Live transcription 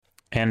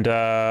And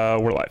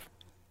we're live.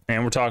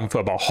 And we're talking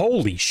football.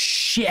 Holy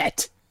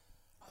shit.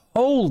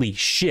 Holy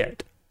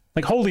shit.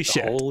 Like, holy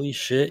shit. Holy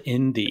shit,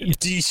 indeed.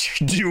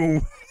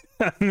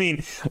 I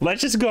mean,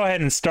 let's just go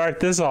ahead and start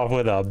this off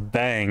with a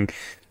bang.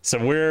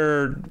 So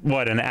we're,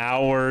 an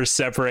hour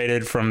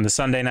separated from the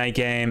Sunday night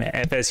game,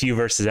 FSU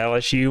versus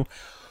LSU.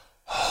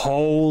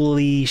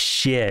 Holy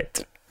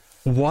shit.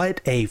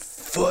 What a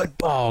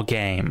football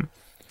game.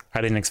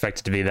 I didn't expect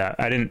it to be that.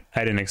 I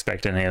didn't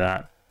expect any of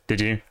that.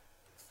 Did you?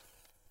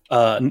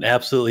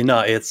 Absolutely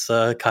not. It's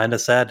kind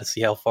of sad to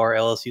see how far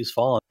LSU's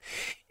fallen.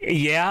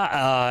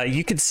 Yeah,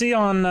 you could see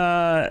on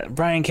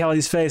Brian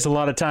Kelly's face a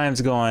lot of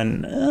times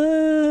going,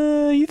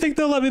 you think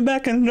they'll let me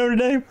back in Notre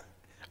Dame?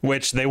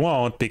 Which they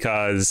won't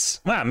because,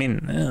 well, I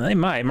mean, they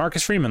might.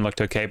 Marcus Freeman looked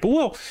okay,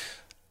 but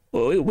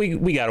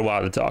we got a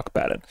while to talk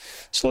about it.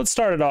 So let's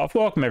start it off.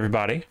 Welcome,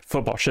 everybody.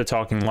 Football Shit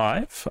Talking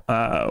Live,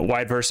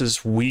 White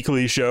versus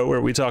Weekly show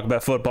where we talk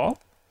about football.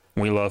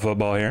 We love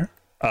football here.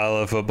 I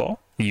love football.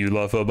 You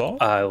love football.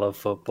 I love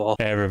football.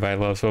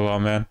 Everybody loves football,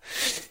 man.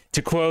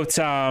 To quote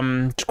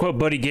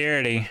Buddy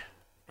Garrity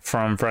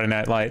from Friday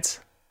Night Lights,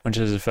 which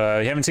is, if you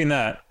haven't seen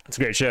that, it's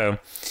a great show.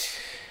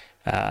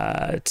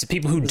 To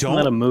people who Isn't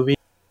that a movie?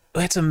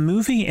 It's a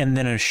movie and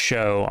then a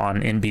show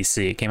on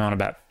NBC. It came on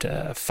about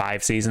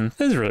 5 seasons.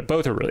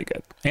 Both are really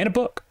good, and a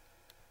book.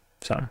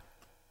 So,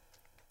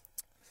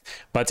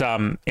 but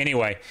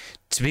anyway,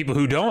 to people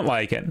who don't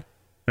like it,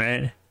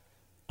 right?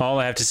 All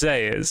I have to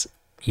say is,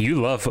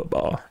 you love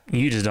football.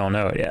 You just don't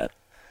know it yet.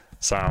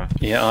 So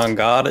yeah, on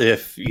God,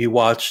 if you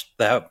watched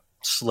that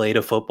slate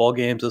of football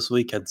games this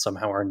week and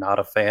somehow are not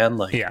a fan,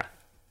 like, yeah,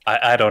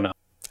 I don't know.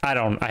 I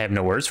have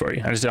no words for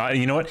you.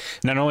 You know what?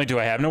 Not only do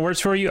I have no words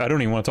for you, I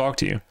don't even want to talk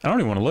to you. I don't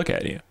even want to look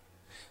at you.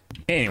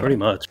 Anyway, pretty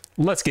much.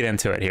 Let's get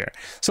into it here.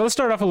 So let's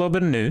start off a little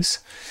bit of news.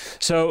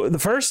 So the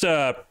first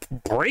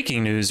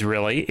breaking news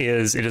really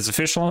is it is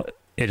official.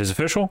 It is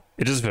official.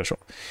 It is official.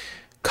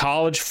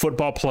 College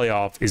football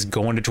playoff is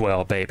going to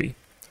 12, baby.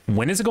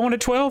 When is it going to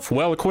 12?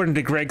 Well, according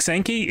to Greg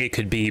Sankey, it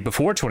could be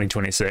before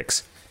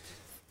 2026.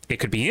 It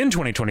could be in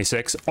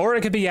 2026, or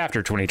it could be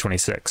after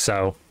 2026.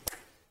 So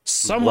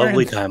somewhere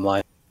lovely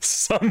timeline.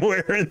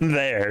 Somewhere in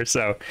there.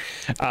 So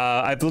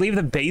I believe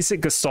the basic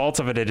gestalt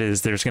of it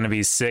is there's going to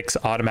be 6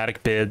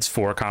 automatic bids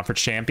for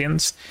conference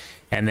champions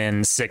and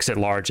then 6 at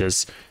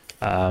larges.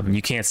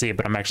 You can't see it,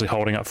 but I'm actually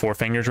holding up 4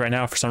 fingers right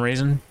now for some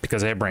reason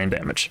because I have brain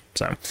damage.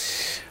 So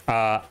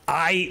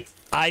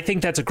I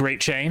think that's a great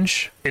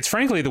change. It's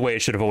frankly the way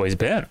it should have always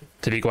been,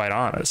 to be quite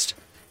honest.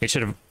 It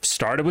should have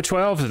started with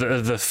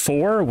 12. The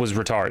 4 was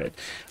retarded.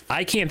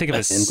 I can't think of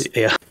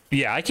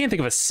I can't think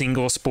of a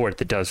single sport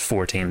that does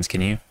 4 teams.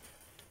 Can you?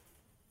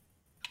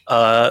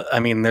 I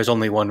mean, there's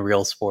only one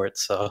real sport,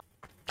 so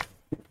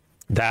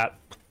that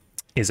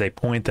is a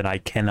point that I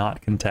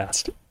cannot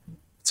contest.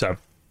 So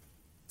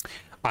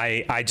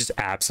I just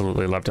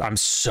absolutely loved it. I'm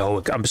so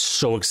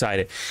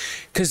excited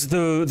because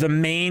the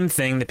main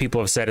thing that people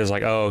have said is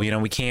like, oh, we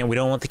don't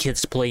want the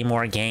kids to play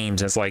more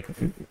games. It's like,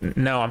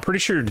 no, I'm pretty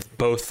sure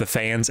both the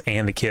fans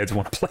and the kids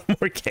want to play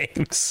more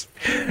games.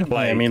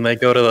 Like, I mean, they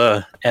go to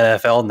the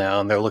NFL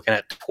now and they're looking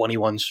at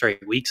 21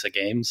 straight weeks of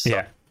games.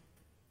 So.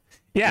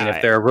 Yeah. And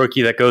if they're a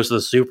rookie that goes to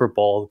the Super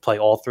Bowl, play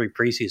all 3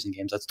 preseason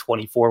games, that's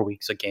 24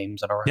 weeks of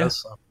games in a row. Yeah.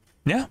 So.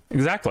 Yeah,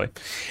 exactly.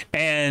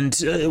 And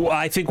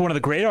I think one of the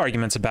great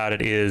arguments about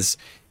it is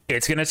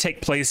it's going to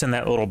take place in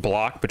that little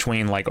block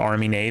between like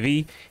Army,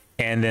 Navy,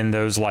 and then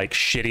those like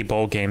shitty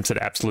bowl games that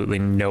absolutely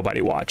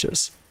nobody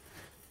watches.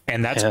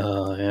 And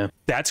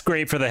that's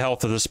great for the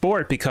health of the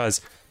sport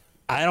because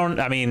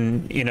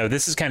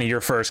this is kind of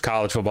your first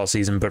college football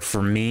season, but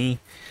for me,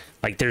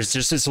 like there's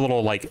just this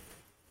little like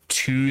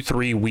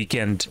 2-3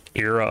 weekend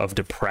era of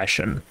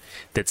depression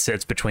that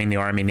sits between the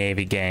Army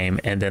Navy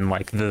game and then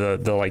like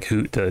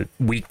the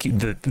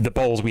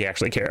bowls we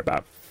actually care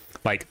about.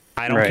 Like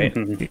I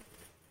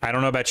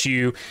don't know about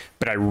you,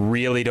 but I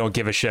really don't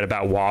give a shit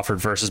about Wofford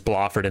versus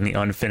Blawford in the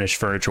unfinished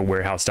furniture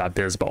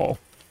warehouse.biz bowl.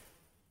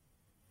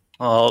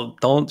 Oh,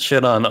 don't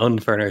shit on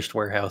unfurnished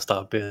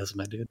warehouse.biz,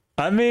 my dude.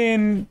 I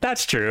mean,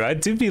 that's true. I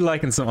do be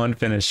liking some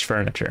unfinished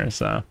furniture,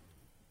 so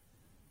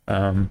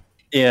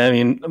yeah, I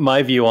mean,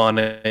 my view on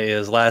it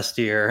is last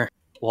year,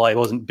 while I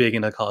wasn't big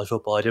into college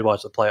football, I did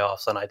watch the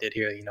playoffs, and I did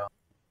hear,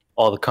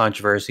 all the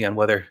controversy on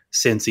whether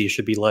Cincy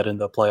should be let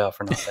into the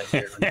playoff or not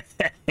that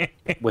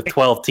year. With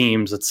 12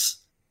 teams,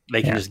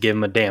 they can just give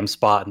them a damn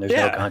spot, and there's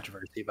no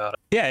controversy about it.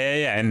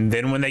 Yeah. And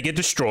then when they get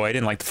destroyed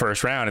in like the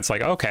first round, it's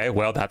like, okay,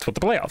 well, that's what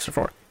the playoffs are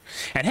for.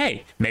 And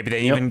hey, maybe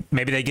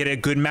they get a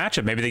good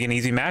matchup. Maybe they get an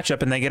easy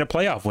matchup, and they get a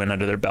playoff win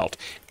under their belt.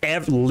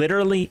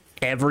 Literally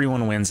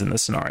everyone wins in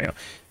this scenario.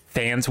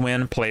 Fans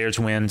win, players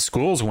win,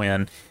 schools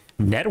win,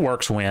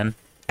 networks win,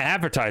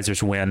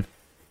 advertisers win,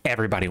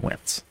 everybody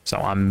wins. So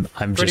I'm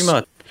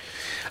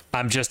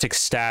just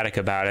ecstatic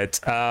about it.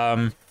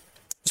 That's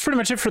pretty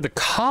much it for the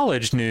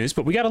college news,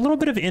 but we got a little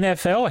bit of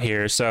NFL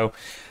here. So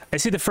I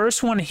see the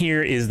first one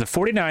here is the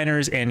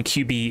 49ers and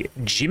QB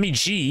Jimmy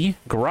G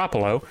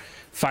Garoppolo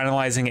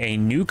finalizing a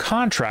new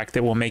contract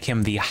that will make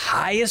him the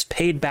highest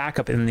paid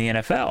backup in the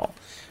NFL.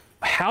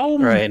 How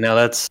Right now,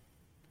 that's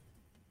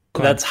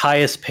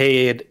highest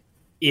paid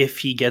if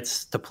he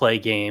gets to play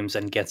games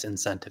and gets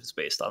incentives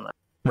based on that.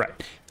 right?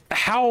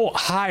 How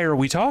high are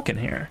we talking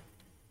here?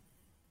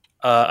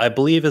 I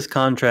believe his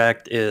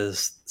contract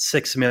is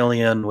 $6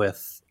 million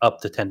with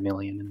up to $10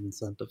 million in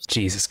incentives.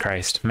 Jesus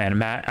Christ, man!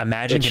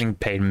 Imagine getting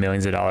paid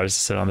millions of dollars to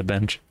sit on the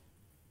bench.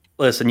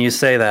 Listen, you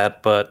say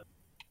that, but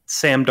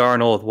Sam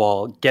Darnold,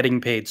 while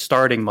getting paid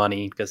starting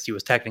money because he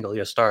was technically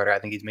a starter, I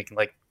think he's making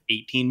like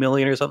 $18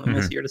 million or something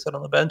this year to sit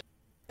on the bench.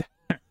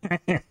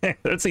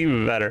 That's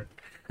even better.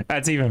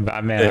 That's even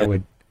man. Yeah.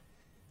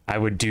 I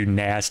would do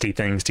nasty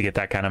things to get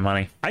that kind of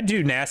money. I'd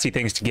do nasty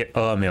things to get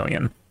 $1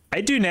 million.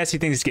 I'd do nasty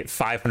things to get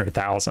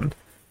 500,000.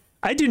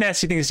 I'd do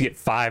nasty things to get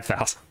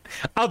 5,000.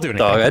 I'll do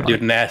anything. I'd do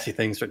nasty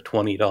things for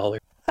 $20.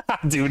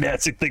 I'll do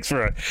nasty things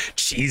for a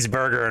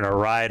cheeseburger and a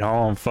ride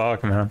home.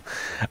 Fuck, man.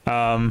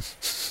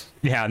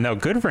 Yeah, no,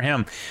 good for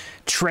him.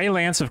 Trey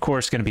Lance, of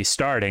course, going to be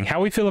starting.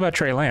 How we feel about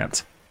Trey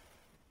Lance?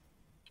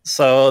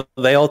 So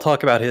they all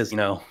talk about his,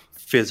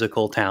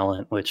 physical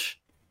talent, which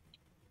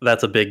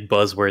that's a big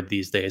buzzword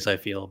these days. I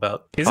feel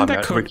about isn't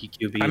that rookie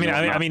QB?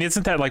 I mean,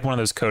 isn't that like one of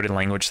those coded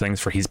language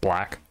things for he's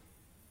black?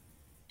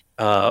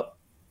 I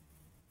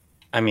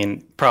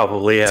mean,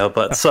 probably, yeah.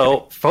 But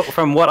so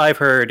from what I've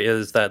heard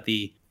is that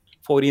the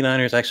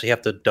 49ers actually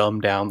have to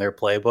dumb down their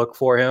playbook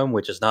for him,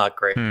 which is not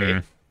great.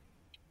 I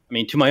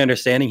mean, to my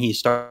understanding, he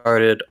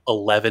started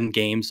 11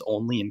 games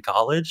only in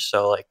college.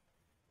 So, like,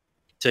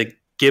 to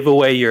give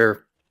away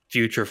your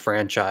future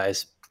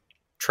franchise,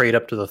 trade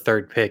up to the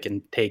third pick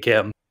and take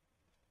him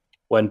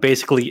when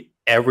basically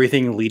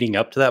everything leading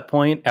up to that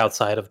point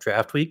outside of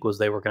draft week was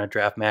they were going to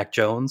draft Mac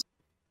Jones.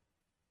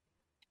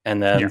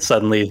 And then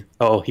suddenly,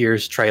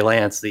 here's Trey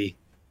Lance, the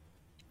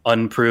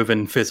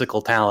unproven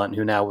physical talent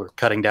who now we're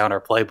cutting down our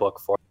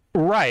playbook for.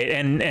 Right.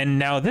 And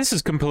now this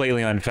is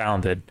completely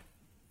unfounded.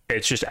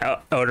 It's just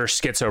utter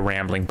schizo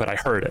rambling, but I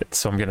heard it,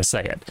 so I'm going to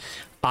say it.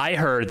 I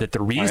heard that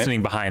the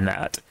reasoning behind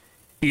that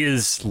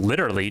is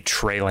literally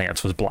Trey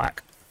Lance was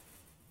black.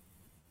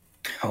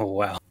 Oh,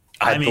 wow.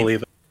 I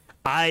believe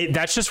it.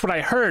 That's just what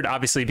I heard,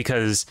 obviously,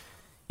 because,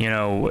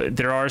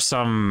 there are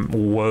some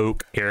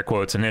woke, air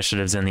quotes,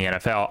 initiatives in the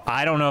NFL.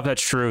 I don't know if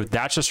that's true.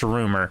 That's just a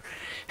rumor.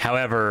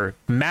 However,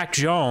 Mac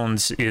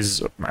Jones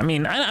is, I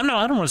don't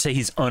want to say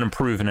he's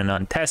unproven and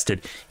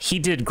untested. He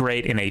did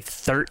great in a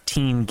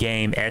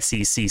 13-game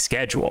SEC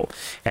schedule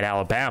at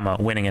Alabama,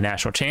 winning a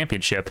national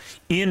championship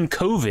in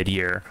COVID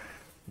year.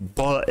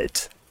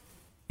 But,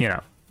 Yeah,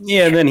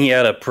 and then he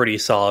had a pretty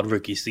solid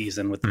rookie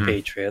season with the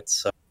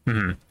Patriots. So.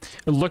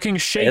 Looking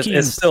shaky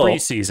in still,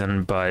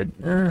 preseason, but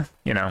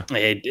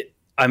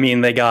I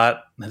mean,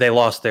 they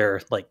lost their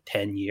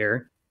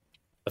 10-year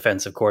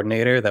offensive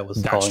coordinator that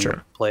was calling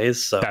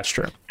plays. So that's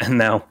true. And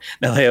now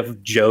they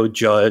have Joe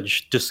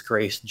Judge,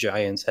 disgraced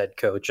Giants head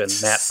coach, and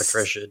Matt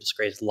Patricia,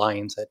 disgraced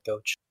Lions head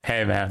coach.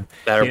 Hey, man,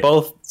 that are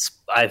both,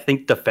 I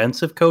think,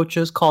 defensive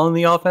coaches calling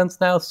the offense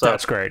now. So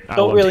that's great. I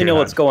don't really know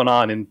what's going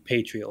on in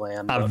Patriot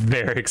land. I'm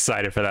very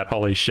excited for that.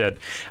 Holy shit!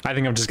 I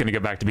think I'm just going to go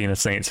back to being a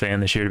Saints fan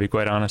this year. To be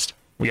quite honest,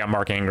 we got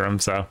Mark Ingram,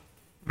 so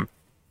I'm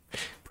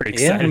pretty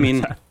excited. Yeah, I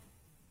mean,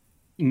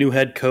 new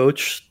head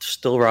coach,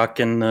 still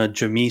rocking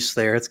Jameis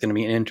there. It's going to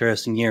be an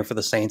interesting year for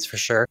the Saints for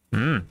sure.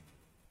 I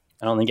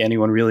don't think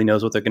anyone really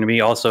knows what they're going to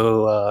be.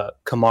 Also,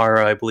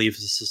 Kamara, I believe,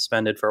 is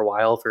suspended for a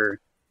while for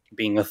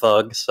being a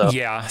thug. So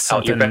yeah,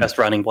 out your best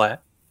running back.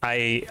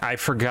 I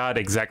forgot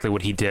exactly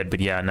what he did,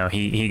 but yeah, no,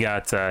 he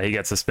got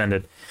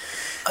suspended.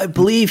 I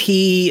believe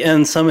he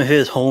and some of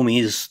his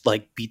homies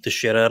beat the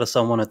shit out of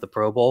someone at the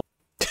Pro Bowl.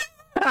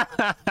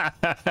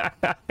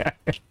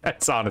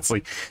 That's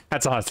honestly a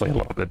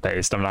little bit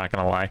based. I'm not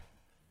gonna lie.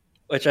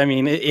 Which, I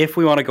mean, if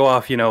we want to go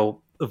off,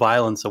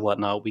 violence and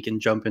whatnot, we can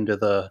jump into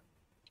the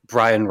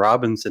Brian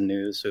Robinson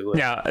news, who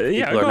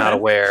people are not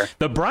aware.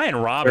 The Brian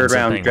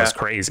Robinson thing was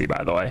crazy,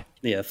 by the way.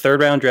 Yeah,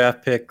 third-round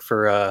draft pick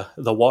for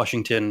the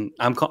Washington.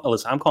 I'm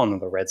calling them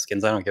the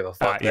Redskins. I don't give a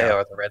fuck. They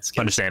are the Redskins.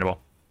 Understandable.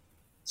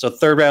 So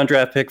third-round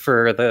draft pick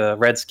for the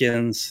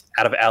Redskins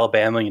out of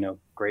Alabama.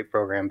 Great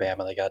program,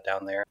 Bama, they got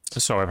down there.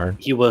 So I've heard.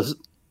 He was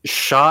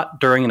shot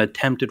during an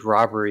attempted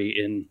robbery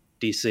in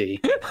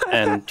D.C.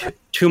 and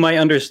to my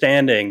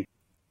understanding,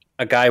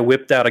 a guy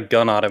whipped out a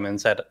gun on him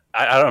and said,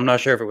 I'm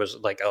not sure if it was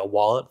a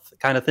wallet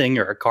kind of thing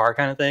or a car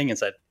kind of thing, and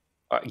said,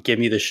 give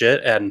me the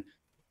shit. And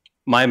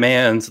my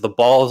man's, the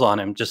balls on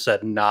him, just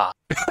said, nah.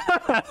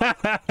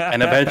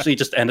 And eventually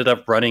just ended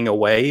up running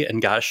away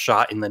and got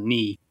shot in the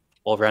knee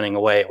while running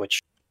away,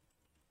 which,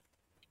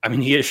 I mean,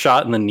 he gets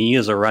shot in the knee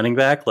as a running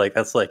back.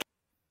 That's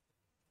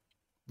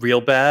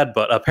real bad,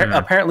 but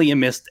apparently he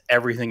missed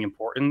everything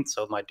important.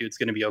 So my dude's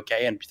going to be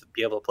okay and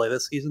be able to play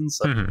this season.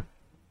 So.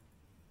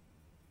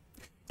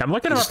 I'm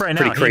looking him up right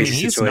now.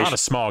 He's not a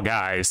small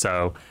guy,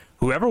 so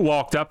whoever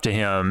walked up to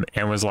him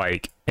and was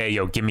like, "Hey,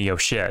 yo, give me your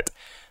shit."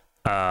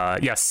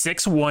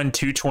 6'1",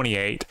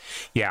 228.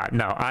 Yeah,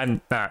 no,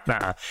 I'm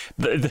not.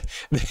 The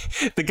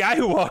guy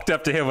who walked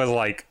up to him was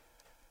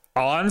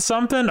on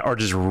something or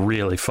just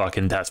really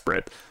fucking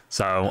desperate.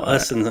 So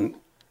listen,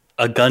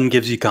 a gun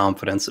gives you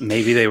confidence.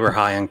 Maybe they were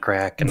high on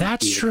crack. And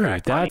that's true.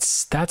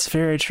 That's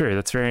very true.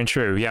 That's very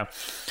true. Yeah.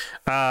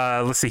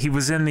 Let's see. He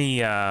was in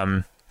the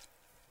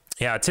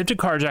attempted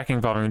carjacking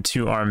involving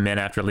 2 armed men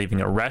after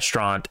leaving a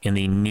restaurant in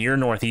the near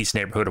northeast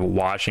neighborhood of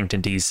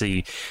Washington,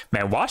 D.C.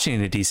 Man,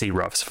 Washington, D.C.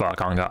 rough as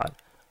fuck.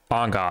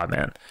 On God,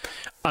 man.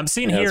 I'm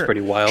seeing here that's pretty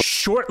wild.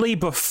 Shortly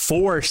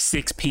before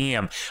 6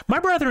 p.m. My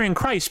brother in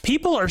Christ,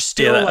 people are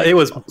still it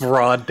was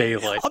broad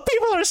daylight.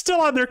 People are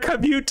still on their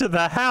commute to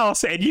the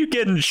house, and you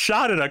getting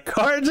shot at a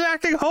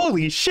carjacking?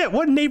 Holy shit!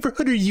 What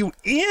neighborhood are you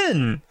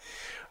in?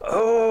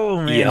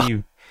 Oh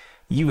man,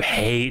 you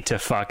hate to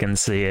fucking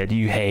see it.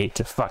 You hate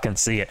to fucking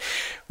see it.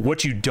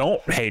 What you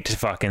don't hate to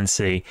fucking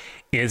see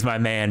is my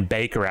man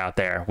Baker out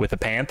there with the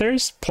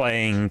Panthers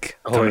playing.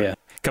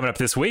 Coming up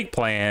this week,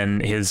 playing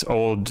his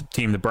old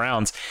team, the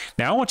Browns.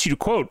 Now I want you to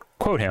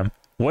quote him.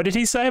 What did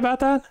he say about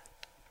that?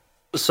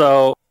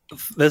 So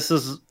this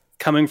is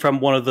coming from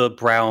one of the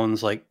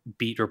Browns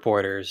beat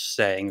reporters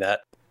saying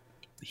that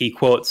he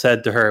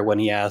said to her when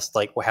he asked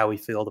how he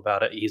felt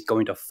about it, he's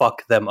going to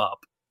fuck them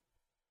up.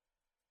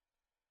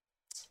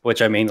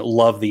 Which, I mean,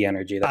 love the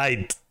energy. No,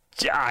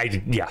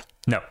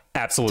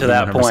 absolutely. To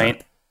that 100%.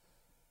 point,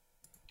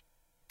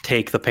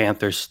 take the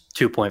Panthers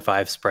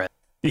 2.5 spread.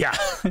 Yeah.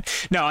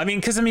 No, I mean,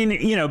 because,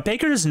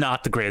 Baker is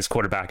not the greatest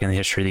quarterback in the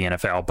history of the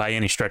NFL by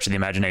any stretch of the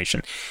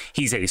imagination.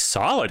 He's a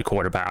solid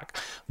quarterback,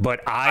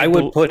 but I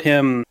would put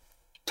him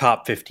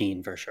top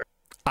 15 for sure.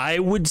 I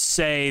would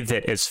say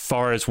that as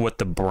far as what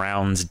the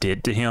Browns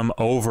did to him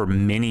over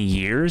many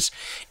years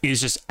is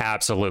just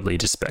absolutely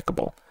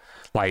despicable.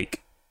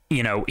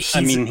 He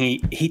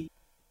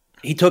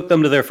took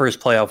them to their first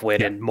playoff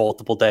win in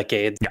multiple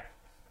decades. Yeah.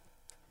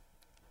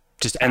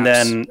 Just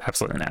then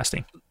absolutely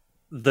nasty.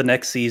 The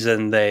next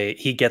season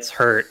he gets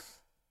hurt.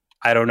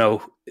 I don't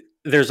know.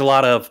 There's a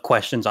lot of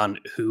questions on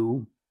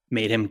who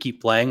made him keep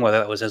playing, whether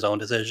that was his own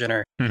decision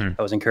or that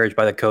was encouraged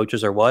by the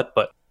coaches or what.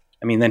 But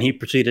then he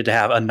proceeded to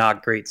have a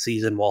not great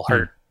season while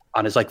hurt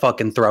on his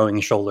fucking throwing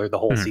shoulder the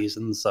whole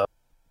season. So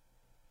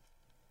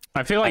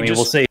I feel like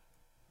we'll see.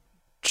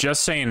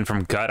 Just saying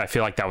from gut, I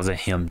feel like that was a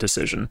him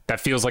decision. That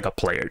feels like a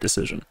player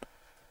decision.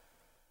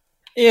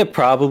 Yeah,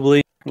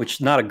 probably.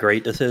 Which not a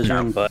great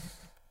decision,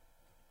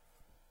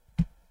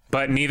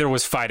 But neither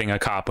was fighting a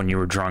cop when you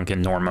were drunk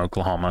in Norm,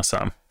 Oklahoma.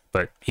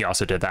 But he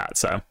also did that.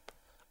 So,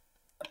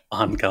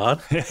 on God,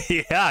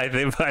 yeah,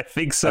 I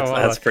think so.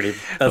 That's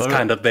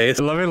kind of base.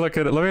 Let me look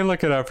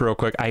it up real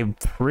quick. I'm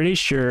pretty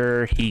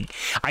sure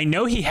I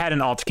know he had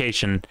an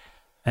altercation.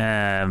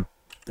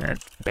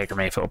 Baker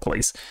Mayfield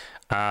police.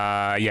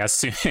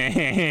 Yes. Here's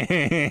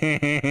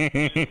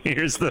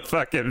the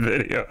fucking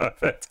video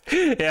of it.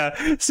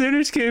 Yeah.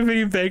 Sooners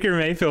QB Baker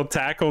Mayfield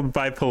tackled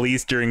by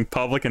police during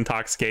public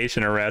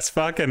intoxication arrest.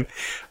 Fucking,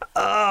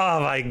 oh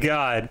my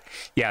God.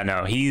 Yeah,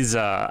 no, he's,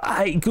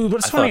 I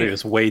thought he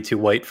was way too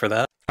white for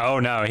that. Oh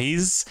no,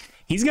 he's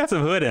got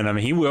some hood in him.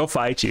 He will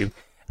fight you.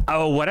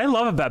 Oh, what I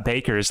love about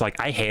Baker is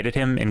I hated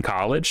him in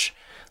college.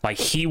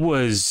 He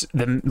was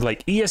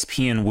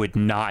ESPN would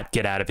not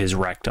get out of his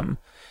rectum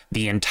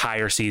the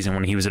entire season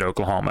when he was at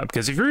Oklahoma,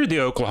 because if you're the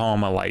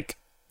Oklahoma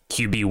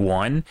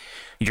QB1,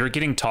 you're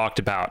getting talked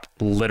about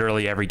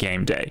literally every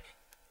game day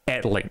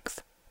at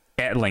length.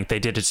 They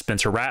did it to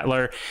Spencer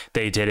Rattler.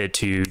 They did it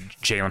to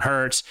Jalen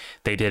Hurts.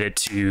 They did it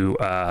to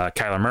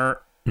Kyler Murray.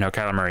 No,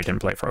 Kyler Murray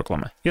didn't play for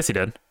Oklahoma. Yes, he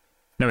did.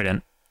 No, he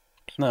didn't.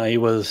 No, he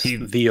was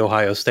the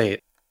Ohio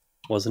State,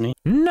 wasn't he?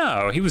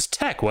 No, he was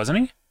Tech, wasn't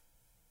he?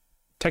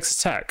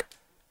 Texas Tech.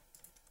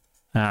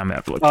 I'm gonna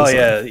have to look this up.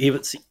 Yeah, he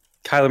was.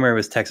 Kyler Murray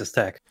was Texas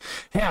Tech.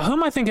 Yeah, who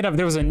am I thinking of?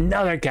 There was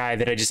another guy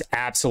that I just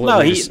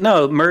absolutely...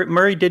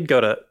 Murray did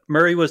go to...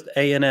 Murray was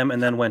A&M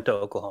and then went to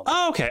Oklahoma.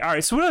 Oh, okay. All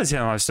right. So what else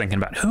I was thinking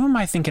about? Who am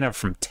I thinking of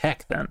from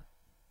Tech then?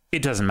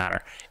 It doesn't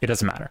matter.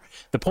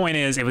 The point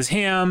is, it was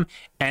him,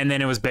 and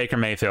then it was Baker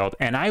Mayfield,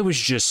 and I was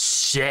just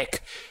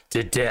sick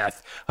to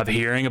death of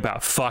hearing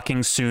about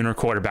fucking Sooner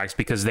quarterbacks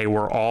because they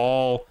were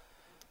all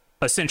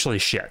essentially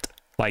shit.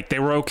 They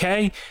were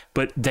okay,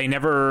 but they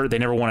never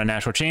won a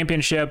national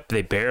championship.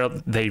 They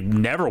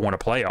never won a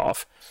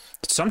playoff.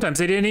 Sometimes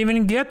they didn't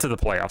even get to the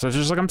playoffs. I was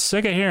just I'm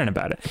sick of hearing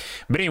about it.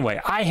 But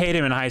anyway, I hated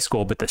him in high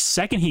school, but the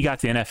second he got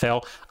to the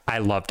NFL, I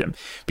loved him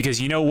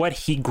because you know what?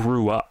 He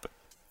grew up.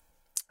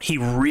 He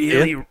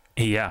really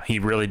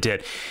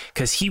did.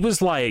 Because he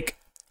was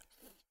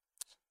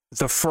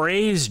the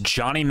phrase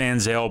Johnny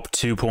Manziel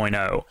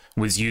 2.0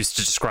 was used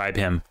to describe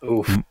him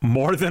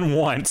more than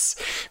once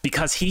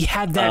because he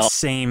had that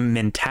same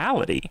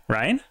mentality,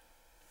 right?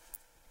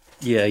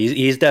 Yeah,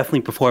 he's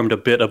definitely performed a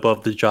bit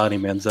above the Johnny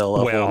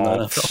Manziel level.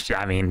 Well,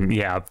 I mean,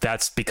 yeah,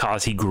 that's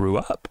because he grew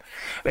up.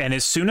 And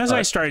as soon as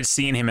I started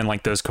seeing him in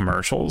those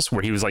commercials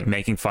where he was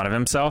making fun of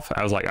himself,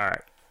 I was like, all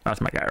right, that's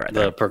my guy right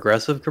there. The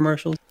progressive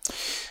commercials?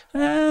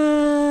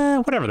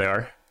 Whatever they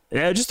are.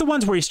 Yeah, just the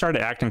ones where he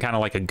started acting kind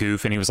of like a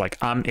goof, and he was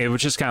it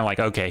was just kind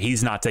of okay,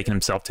 he's not taking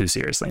himself too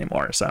seriously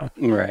anymore. So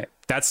right,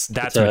 that's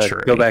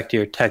maturity. Go back to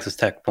your Texas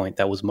Tech point.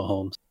 That was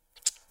Mahomes.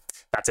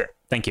 That's it.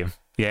 Thank you.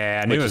 Yeah,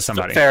 I knew it was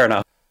somebody. Fair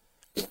enough.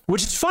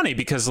 Which is funny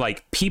because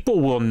like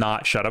people will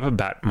not shut up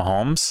about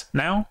Mahomes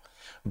now,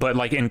 but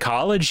like in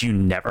college, you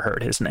never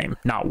heard his name,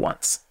 not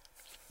once,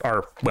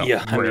 or well,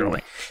 rarely. I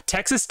mean,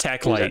 Texas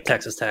Tech, like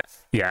Texas Tech,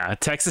 yeah,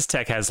 Texas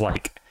Tech has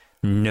like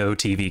no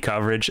TV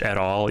coverage at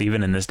all,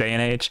 even in this day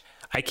and age.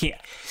 I can't,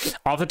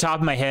 off the top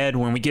of my head,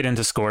 when we get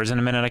into scores in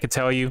a minute, I could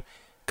tell you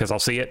because I'll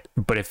see it.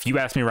 But if you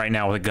ask me right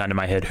now with a gun to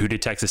my head, who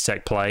did Texas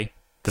Tech play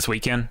this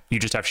weekend? You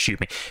just have to shoot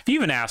me. If you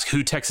even ask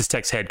who Texas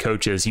Tech's head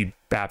coach is, you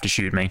have to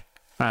shoot me.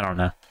 I don't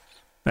know.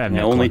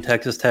 The only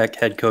Texas Tech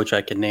head coach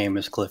I can name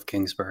is Cliff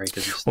Kingsbury.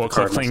 Well,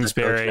 Cliff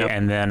Kingsbury,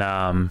 and then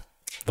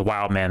the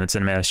wild man that's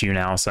in MSU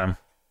now. So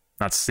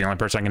that's the only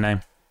person I can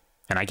name,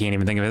 and I can't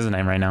even think of his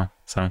name right now.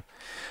 So,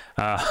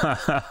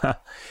 and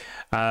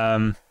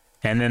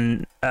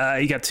then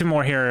you got two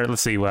more here.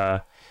 Let's see,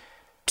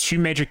 two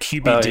major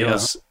QB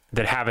deals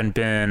that haven't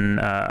been.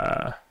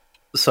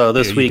 So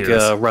this week,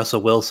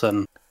 Russell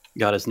Wilson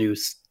got his new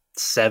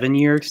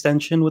 7-year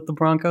extension with the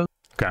Broncos.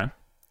 Okay,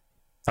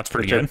 that's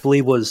pretty good. I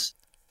believe was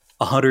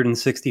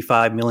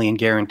 $165 million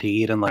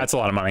guaranteed, and like that's a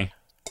lot of money.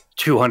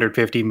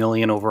 $250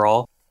 million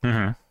overall.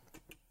 Mm-hmm.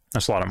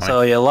 That's a lot of money.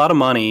 So yeah, a lot of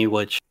money.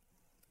 So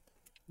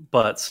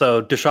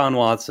Deshaun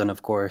Watson,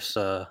 of course,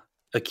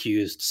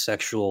 accused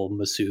sexual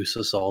masseuse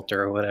assault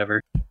or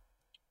whatever,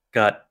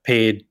 got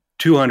paid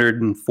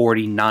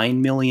 $249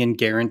 million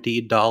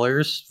guaranteed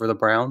dollars for the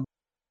Browns.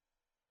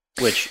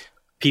 Which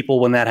people,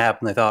 when that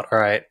happened, they thought, all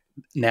right,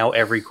 now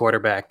every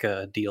quarterback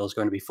deal is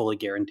going to be fully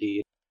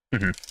guaranteed,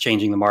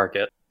 changing the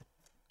market.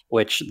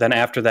 Which then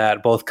after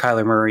that, both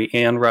Kyler Murray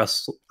and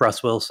Russ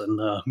Wilson,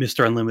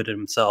 Mr. Unlimited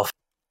himself,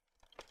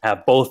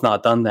 have both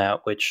not done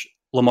that, which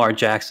Lamar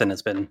Jackson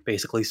has been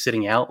basically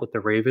sitting out with the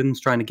Ravens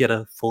trying to get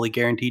a fully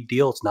guaranteed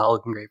deal. It's not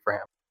looking great for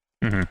him.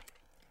 Mm-hmm.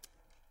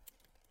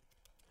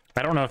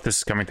 I don't know if this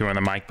is coming through on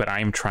the mic, but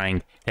I'm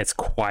trying as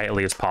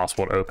quietly as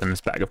possible to open this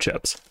bag of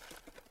chips.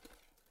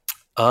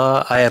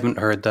 I haven't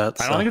heard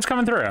that. I don't think it's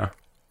coming through.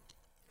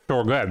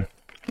 Sure, good.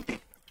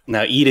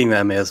 Now eating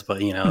them is,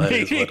 but you know, that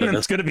is what it is.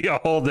 It's going to be a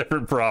whole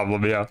different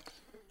problem, yeah.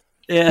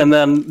 And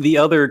then the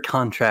other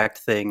contract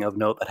thing of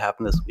note that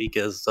happened this week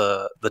is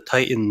the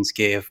Titans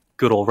gave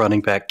good old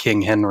running back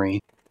King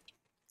Henry,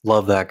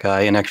 love that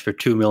guy, an extra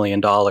 $2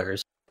 million.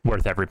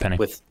 Worth every penny.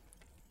 With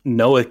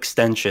no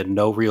extension,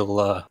 no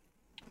real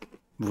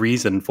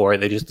reason for it.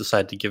 They just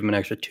decided to give him an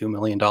extra $2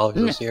 million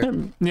this year.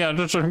 Yeah,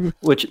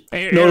 which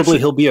notably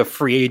he'll be a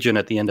free agent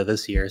at the end of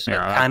this year. So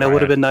yeah, it kind of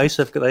would have been nice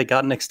if they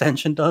got an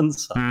extension done.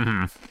 So.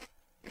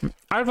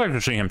 I'd like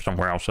to see him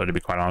somewhere else, though, to be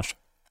quite honest.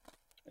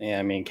 Yeah,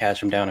 I mean,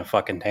 catch him down in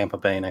fucking Tampa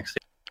Bay next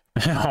year.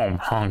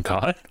 Oh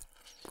God.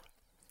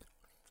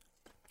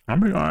 I'll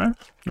be all right.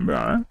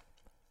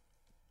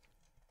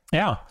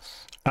 Yeah.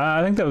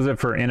 I think that was it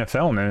for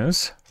NFL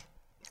news.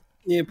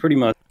 Yeah, pretty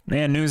much.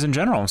 And news in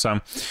general.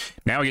 So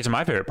now we get to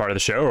my favorite part of the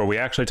show where we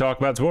actually talk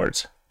about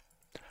sports.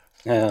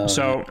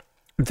 So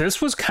this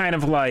was kind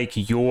of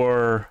like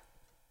your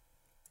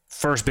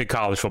first big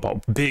college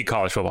football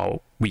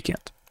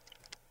weekend.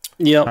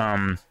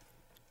 Yep.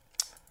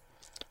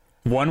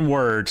 One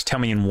word. Tell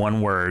me in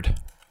one word.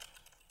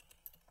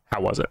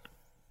 How was it?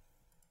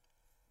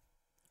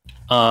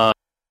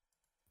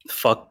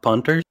 Fuck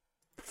punters.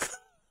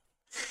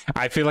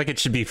 I feel like it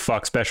should be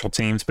fuck special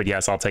teams, but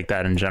yes, I'll take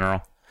that in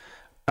general.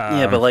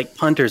 Yeah, but like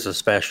punters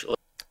especially.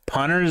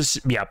 Punters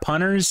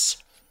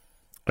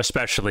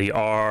especially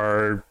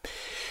are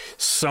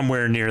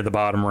somewhere near the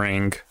bottom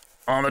ring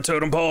on the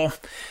totem pole.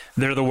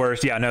 They're the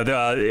worst. Yeah, no,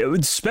 the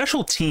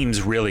special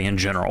teams really in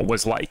general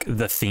was like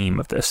the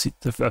theme of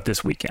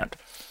this weekend.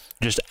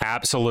 Just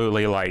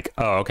absolutely like,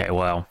 oh, okay,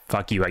 well,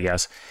 fuck you, I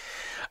guess.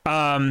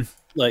 I'm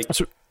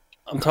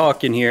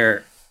talking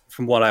here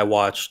from what I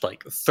watched,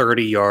 like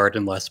 30-yard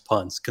and less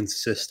punts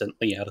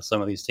consistently out of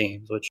some of these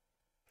teams, which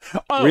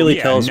really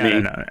tells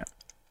me. No.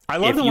 I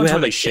love the ones where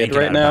they shake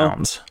right now.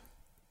 Bounds.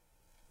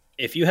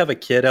 If you have a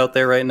kid out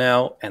there right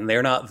now and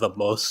they're not the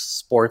most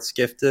sports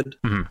gifted,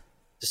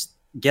 just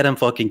get them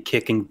fucking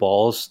kicking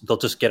balls. They'll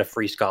just get a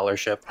free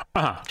scholarship.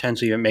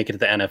 Potentially even make it to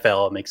the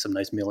NFL and make some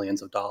nice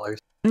millions of dollars.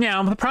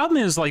 Yeah, but the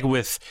problem is like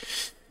with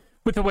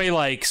the way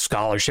like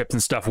scholarships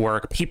and stuff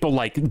work, people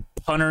like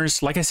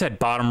punters, like I said,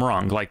 bottom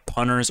rung, like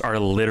punters are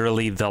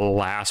literally the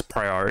last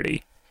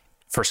priority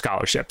for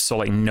scholarships. So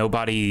like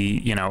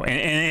nobody, you know,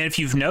 and if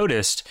you've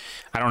noticed,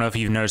 I don't know if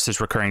you've noticed this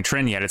recurring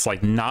trend yet, it's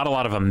like not a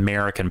lot of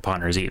American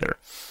punters either.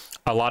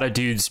 A lot of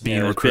dudes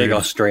being recruited. Big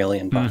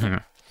Australian punters.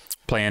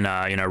 Playing,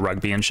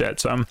 rugby and shit.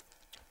 So,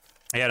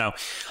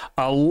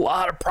 a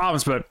lot of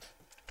problems, but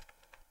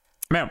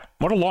man,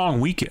 what a long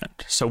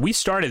weekend. So we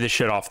started this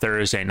shit off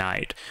Thursday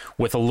night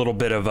with a little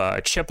bit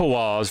of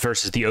Chippewas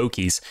versus the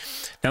Okies.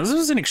 Now, this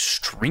was an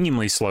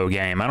extremely slow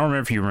game. I don't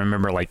remember if you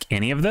remember like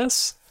any of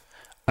this.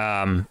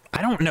 I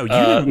don't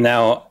know.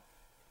 Now,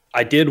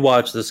 I did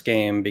watch this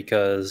game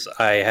because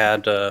I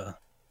had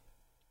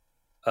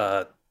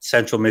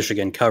Central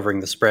Michigan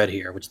covering the spread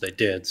here, which they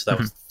did. So that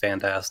was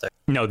fantastic.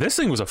 No, this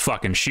thing was a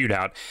fucking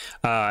shootout.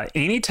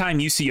 Anytime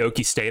you see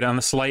Okie State on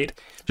the slate,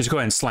 just go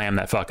ahead and slam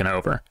that fucking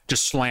over.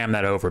 Just slam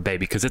that over, baby,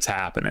 because it's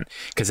happening.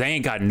 Because they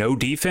ain't got no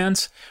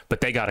defense,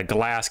 but they got a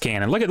glass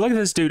cannon. Look at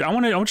this dude. I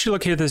want you to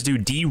look at this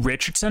dude, D.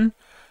 Richardson.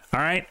 All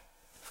right.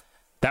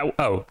 That's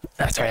right.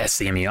 That's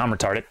CMU. I'm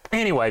retarded.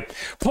 Anyway,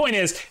 point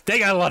is, they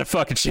got a lot of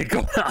fucking shit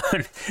going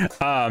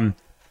on.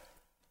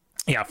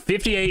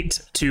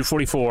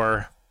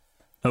 58-44,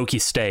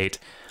 Okie State.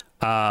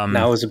 Now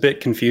I was a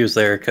bit confused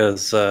there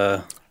because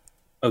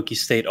Okie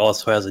State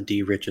also has a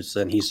D.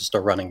 Richardson. He's just a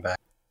running back.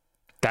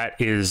 That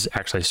is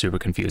actually super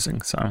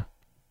confusing. So,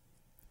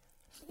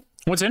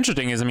 what's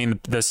interesting is, I mean,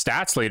 the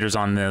stats leaders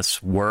on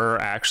this were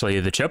actually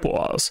the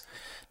Chippewas.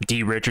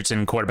 D.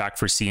 Richardson, quarterback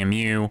for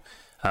CMU,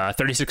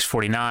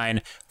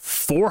 36-49,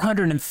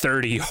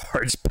 430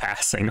 yards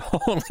passing.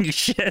 Holy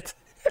shit.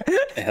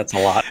 That's a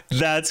lot.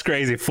 That's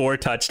crazy. 4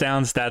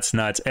 touchdowns. That's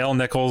nuts. L.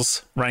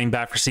 Nichols, running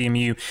back for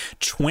CMU,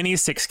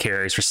 26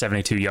 carries for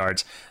 72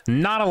 yards.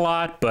 Not a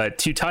lot, but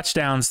 2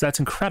 touchdowns. That's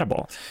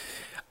incredible.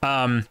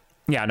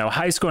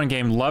 High scoring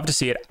game. Love to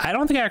see it. I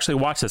don't think I actually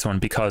watched this one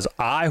because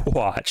I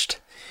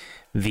watched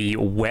the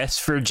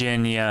West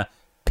Virginia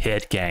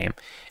Pitt game.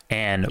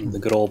 And the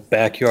good old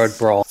backyard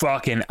brawl.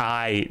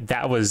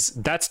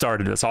 That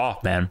started us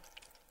off, man.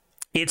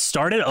 It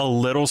started a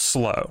little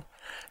slow.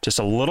 Just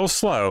a little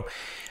slow.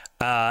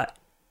 And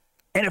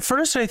at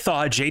first I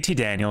thought JT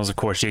Daniels, of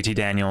course, JT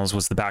Daniels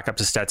was the backup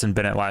to Stetson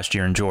Bennett last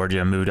year in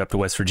Georgia, moved up to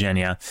West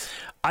Virginia.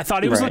 I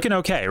thought he was looking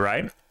okay,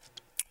 right?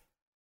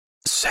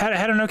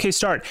 Had an okay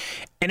start.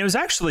 And it was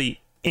actually,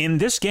 in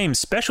this game,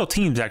 special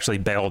teams actually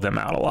bailed them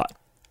out a lot.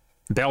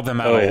 A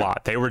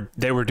lot. They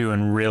were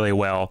doing really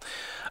well.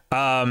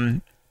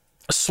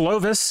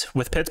 Slovis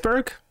with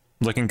Pittsburgh,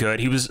 looking good.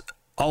 He was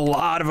a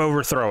lot of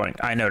overthrowing,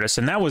 I noticed,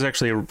 and that was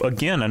actually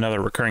again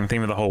another recurring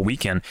theme of the whole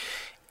weekend.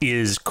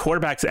 Is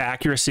quarterback's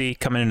accuracy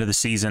coming into the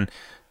season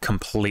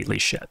completely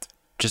shit,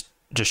 just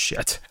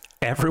shit.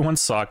 Everyone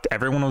sucked.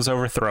 Everyone was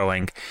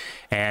overthrowing,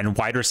 and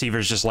wide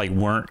receivers just like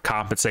weren't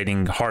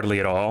compensating hardly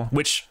at all.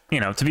 Which,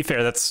 to be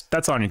fair,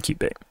 that's on your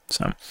QB.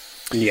 So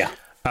yeah,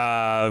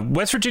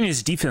 West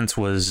Virginia's defense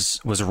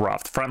was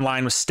rough. The front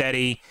line was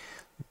steady.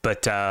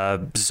 But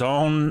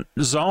zone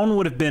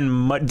would have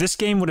been this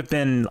game would have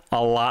been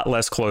a lot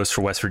less close for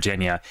West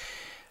Virginia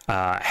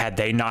had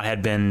they not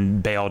had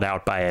been bailed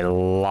out by a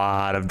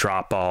lot of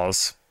drop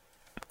balls.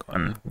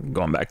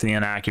 Going back to the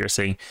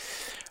inaccuracy,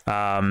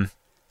 but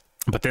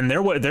then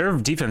their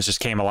defense just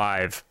came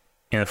alive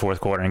in the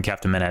fourth quarter and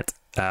kept them in it.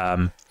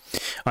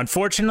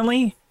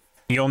 Unfortunately,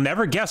 you'll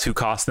never guess who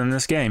cost them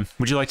this game.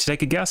 Would you like to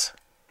take a guess?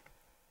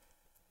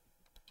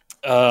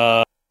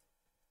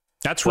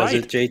 That's right.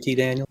 Was it JT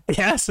Daniels?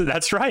 Yes,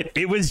 that's right.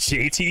 It was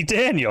JT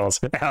Daniels.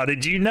 How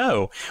did you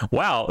know?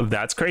 Wow,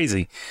 that's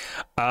crazy.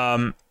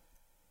 It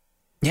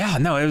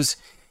was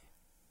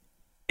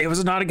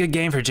not a good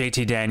game for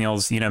JT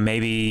Daniels.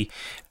 Maybe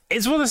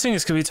it's one of those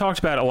things because we talked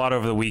about a lot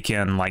over the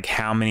weekend, like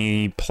how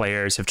many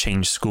players have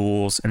changed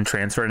schools and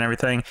transferred and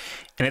everything.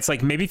 And it's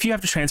like, maybe if you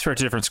have to transfer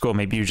to a different school,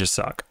 maybe you just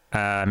suck.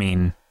 That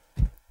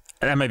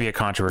might be a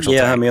controversial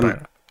take,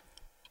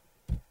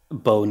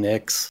 Bo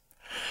Nix.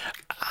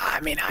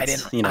 I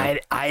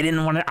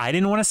didn't want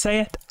to say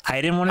it.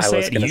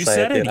 You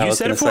said it. You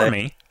said it for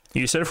me.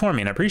 You said it for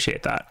me, and I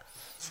appreciate that.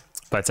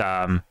 But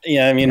my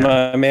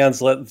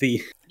man's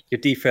your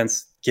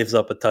defense gives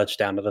up a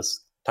touchdown to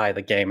tie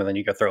the game, and then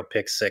you go throw a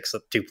pick six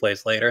 2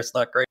 plays later. It's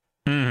not great.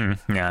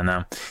 Yeah,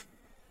 no,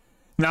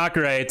 not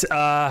great.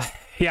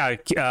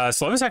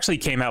 Slovis actually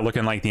came out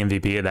looking like the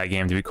MVP of that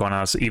game, to be quite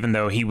honest, even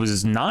though he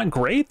was not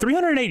great.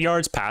 308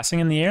 yards passing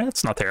in the air.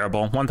 That's not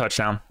terrible. 1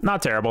 touchdown.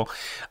 Not terrible.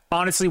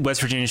 Honestly,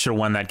 West Virginia should have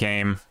won that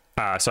game.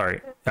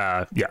 Fuck.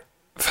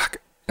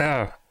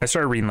 Oh, I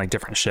started reading like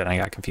different shit. I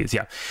got confused.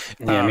 Yeah.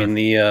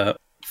 The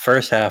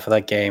first half of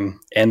that game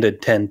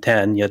ended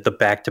 10-10. You had the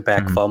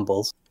back-to-back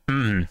fumbles.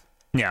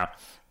 Yeah.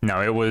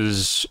 No, it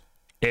was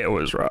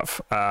rough.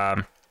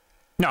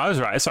 No, I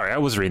was right. Sorry, I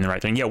was reading the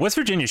right thing. Yeah, West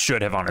Virginia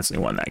should have honestly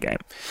won that game.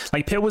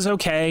 Like, Pitt was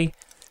okay,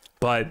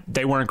 but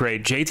they weren't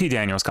great. JT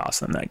Daniels cost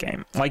them that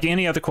game. Like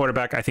any other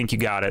quarterback, I think you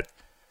got it.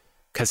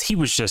 Because it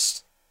was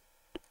just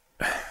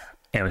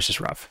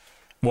rough.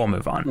 We'll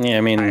move on.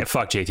 Yeah,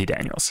 fuck JT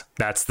Daniels.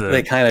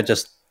 They kind of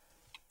just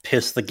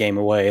pissed the game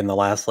away in the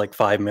last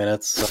 5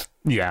 minutes. So.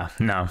 Yeah,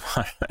 no.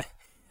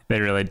 They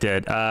really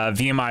did.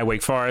 VMI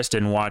Wake Forest,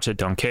 didn't watch it,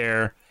 don't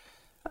care.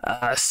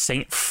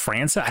 St.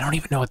 Francis, I don't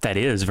even know what that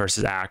is,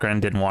 versus Akron,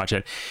 didn't watch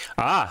it.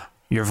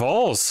 Your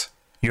Vols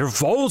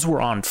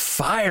were on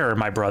fire,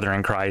 my brother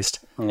in Christ.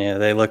 Yeah,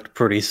 they looked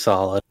pretty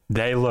solid.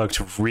 They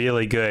looked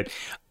really good.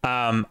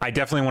 I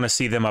definitely want to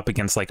see them up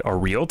against a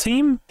real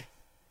team,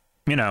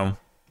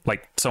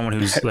 like someone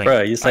who's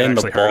bro, you saying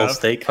the Ball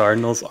State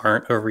Cardinals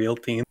aren't a real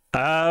team?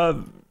 I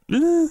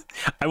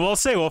will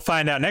say we'll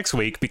find out next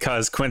week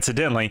because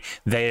coincidentally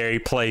they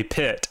play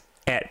Pitt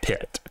at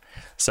Pitt,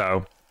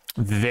 so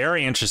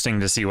Very interesting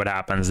to see what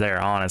happens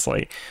there,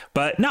 honestly.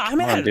 But no, I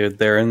mean, dude,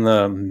 they're in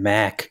the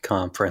MAC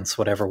conference,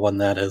 whatever one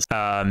that is.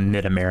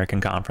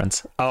 Mid-American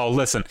Conference. Oh,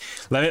 listen,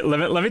 let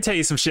me tell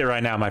you some shit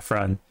right now, my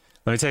friend.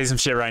 Let me tell you some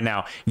shit right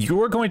now.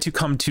 You're going to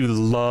come to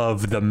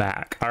love the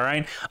MAC. All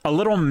right, a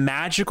little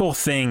magical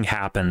thing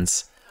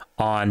happens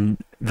on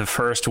the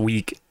first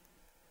week,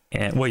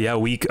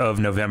 week of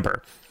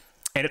November.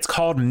 And it's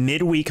called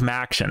Midweek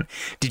Maction.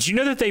 Did you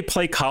know that they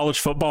play college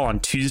football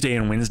on Tuesday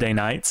and Wednesday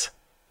nights?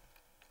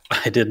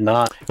 I did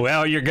not.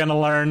 Well, you're going to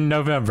learn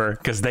November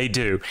because they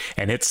do.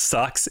 And it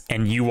sucks.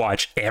 And you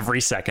watch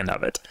every second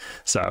of it.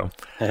 So,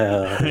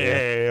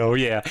 hell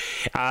yeah.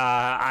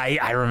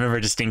 I remember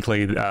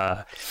distinctly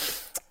there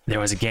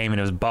was a game and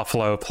it was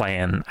Buffalo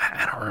playing.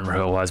 I don't remember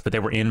who it was, but they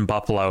were in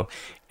Buffalo.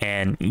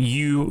 And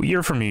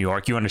you're from New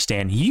York. You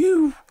understand.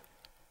 You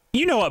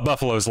know what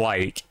Buffalo's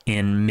like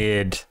in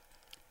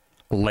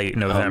late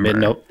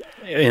November.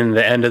 In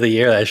the end of the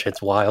year, that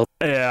shit's wild.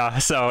 Yeah,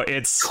 so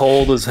it's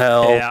cold as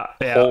hell.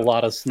 Yeah. Whole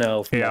lot of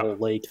snow from the whole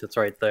lake that's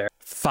right there.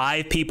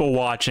 5 people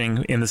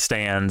watching in the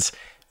stands.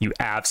 You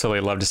absolutely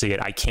love to see it.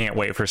 I can't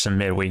wait for some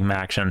midweek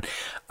action.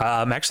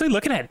 I'm actually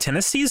looking at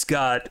Tennessee's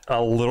got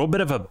a little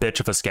bit of a bitch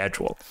of a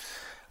schedule.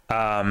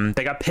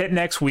 They got Pitt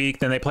next week,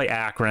 then they play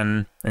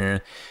Akron,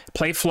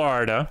 play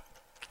Florida,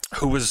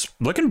 who was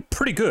looking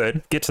pretty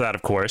good. Get to that,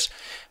 of course.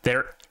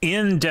 They're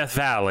in Death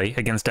Valley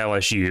against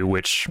LSU,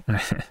 which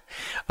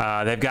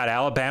they've got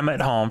Alabama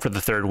at home for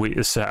the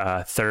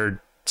third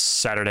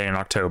Saturday in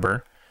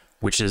October,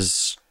 which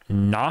is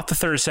not the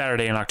third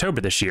Saturday in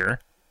October this year.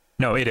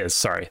 No, it is.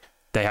 Sorry.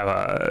 They have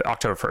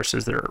October 1st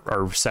is their,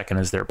 or 2nd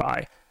is their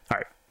bye. All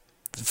right.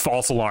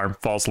 False alarm.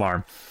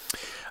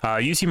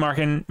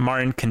 UC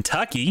Martin,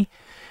 Kentucky.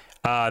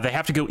 They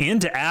have to go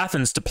into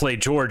Athens to play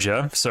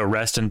Georgia. So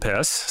rest in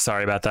piss.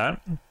 Sorry about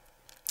that.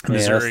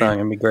 Missouri. Yeah, that's not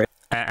going to be great.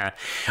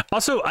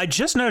 Also, I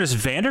just noticed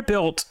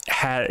Vanderbilt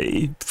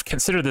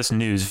consider this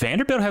news.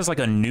 Vanderbilt has like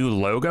a new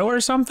logo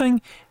or something,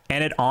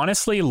 and it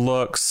honestly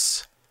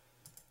looks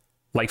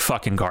like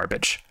fucking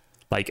garbage.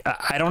 Like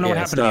I don't know what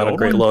happened to the old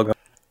great one. Logo.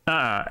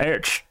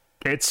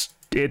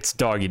 It's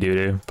doggy doo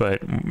doo, but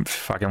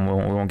fucking we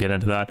won't get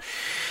into that.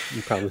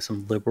 Probably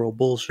some liberal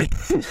bullshit.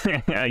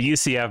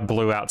 UCF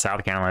blew out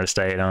South Carolina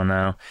State. I don't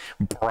know.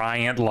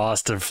 Bryant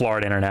lost to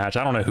Florida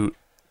International. I don't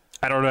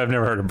know. I've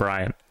never heard of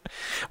Bryant.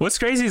 What's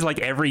crazy is like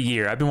every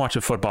year I've been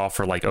watching football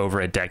for like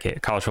over a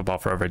decade, college football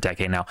for over a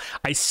decade now.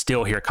 I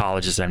still hear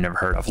colleges I've never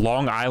heard of.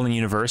 Long Island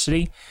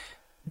University,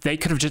 they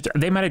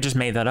might have just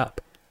made that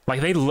up.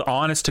 Like they,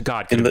 honest to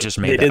God, could have just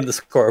made that up. They didn't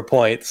score a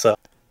point, so.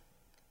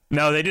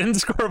 No, they didn't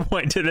score a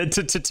point to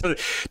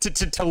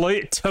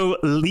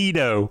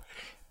Toledo.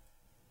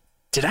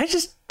 Did I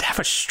just have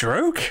a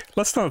stroke?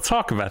 Let's not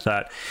talk about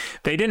that.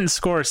 They didn't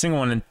score a single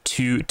one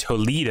to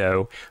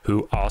Toledo,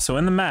 who also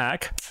in the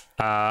MAC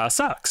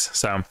sucks.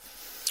 So,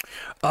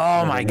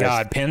 my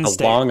God, Penn State.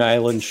 The Long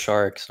Island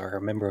Sharks are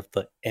a member of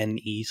the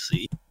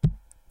NEC.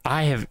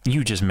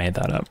 You just made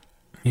that up.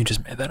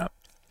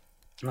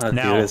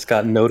 Now, dude, it's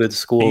got noted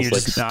schools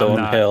like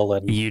Stonehill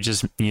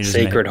and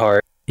Sacred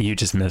Heart. You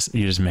just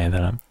made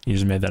that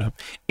up.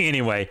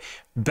 Anyway,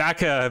 back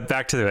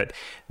to it.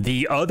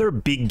 The other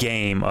big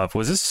game of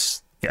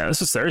this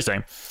was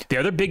Thursday. The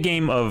other big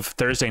game of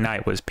Thursday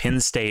night was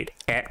Penn State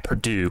at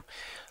Purdue.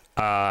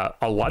 A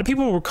lot of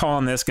people were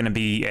calling this going to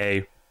be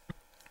a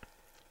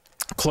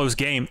close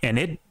game, and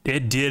it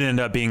did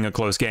end up being a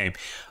close game.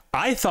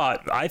 I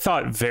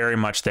thought very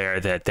much there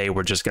that they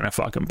were just going to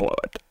fucking blow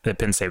it. That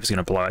Penn State was going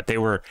to blow it. They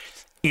were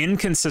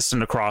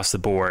inconsistent across the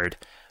board.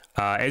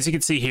 As you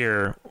can see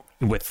here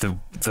with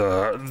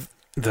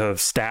the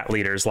stat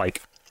leaders,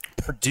 like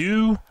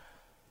Purdue.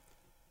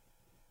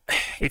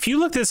 If you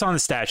look this on the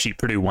stat sheet,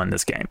 Purdue won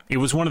this game. It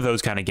was one of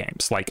those kind of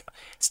games. Like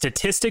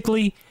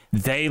statistically,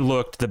 they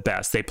looked the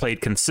best. They played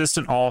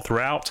consistent all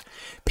throughout.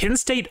 Penn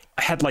State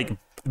had like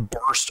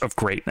burst of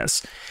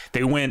greatness.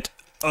 They went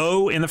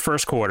 0 in the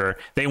first quarter.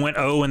 They went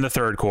 0 in the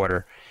third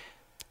quarter.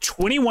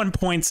 21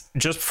 points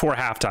just before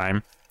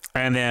halftime,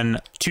 and then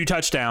 2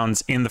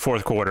 touchdowns in the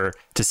fourth quarter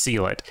to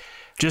seal it.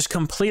 Just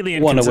completely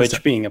inconsistent. One of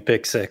which being a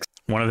pick six.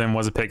 One of them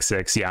was a pick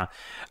six, yeah.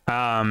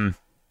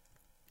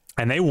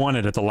 And they won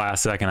it at the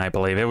last second, I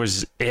believe. It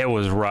was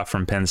rough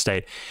from Penn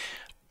State.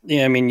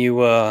 Yeah, I mean, you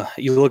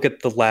look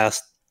at the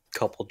last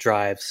couple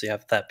drives. You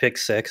have that pick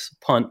six,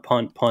 punt.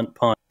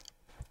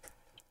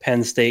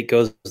 Penn State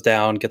goes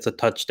down, gets a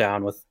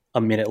touchdown with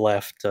a minute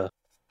left to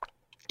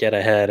get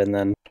ahead, and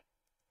then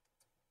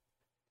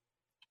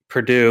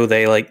Purdue,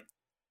 they like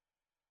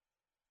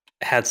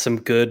had some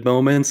good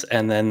moments,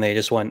 and then they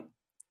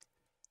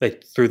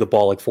threw the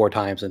ball like 4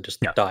 times and just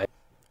died.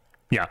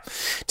 Yeah.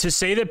 To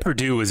say that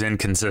Purdue was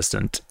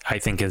inconsistent, I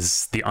think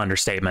is the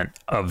understatement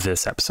of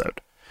this episode.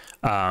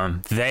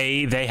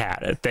 They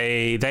had it.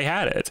 They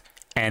had it.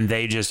 And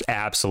they just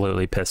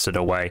absolutely pissed it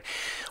away.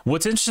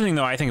 What's interesting,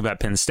 though, I think about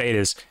Penn State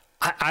is,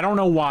 I don't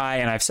know why,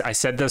 and I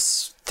said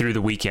this through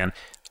the weekend,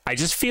 I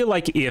just feel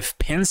like if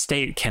Penn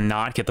State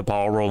cannot get the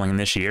ball rolling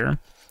this year,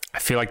 I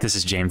feel like this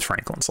is James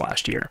Franklin's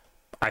last year.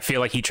 I feel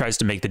like he tries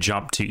to make the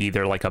jump to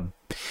either like I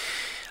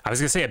was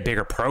going to say a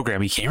bigger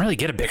program. You can't really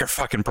get a bigger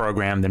fucking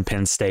program than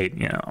Penn State,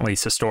 you know, at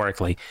least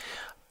historically.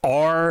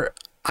 Or,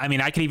 I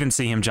mean, I could even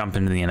see him jump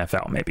into the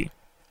NFL maybe.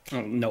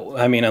 No,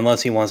 I mean,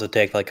 unless he wants to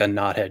take like a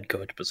not head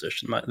coach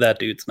position, that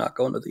dude's not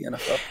going to the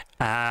NFL.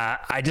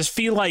 I just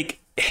feel like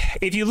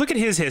if you look at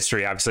his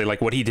history, obviously,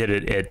 like what he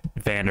did at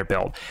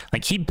Vanderbilt,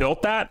 like he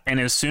built that, and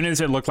as soon as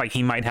it looked like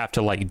he might have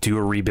to like do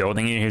a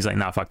rebuilding, he was like,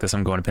 "Nah, fuck this,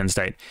 I'm going to Penn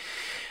State."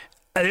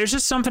 There's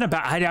just something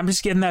about I'm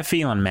just getting that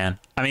feeling, man.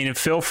 I mean,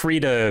 feel free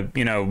to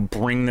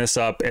bring this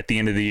up at the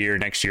end of the year,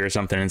 next year or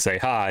something, and say,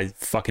 "Ha,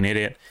 fucking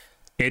idiot."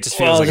 It just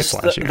feels like it's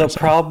last year. The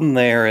problem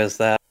there is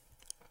that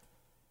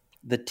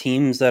the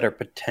teams that are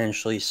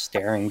potentially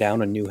staring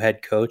down a new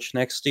head coach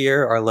next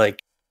year are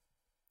like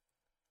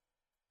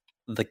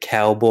the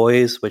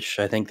Cowboys, which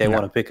I think they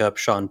want to pick up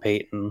Sean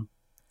Payton.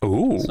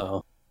 Ooh.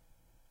 So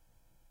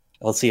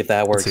let's see if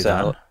that works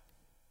out.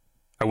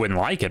 I wouldn't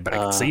like it, but I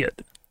can see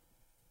it.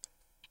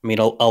 I mean,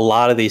 a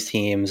lot of these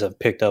teams have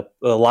picked up,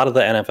 a lot of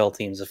the NFL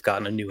teams have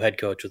gotten a new head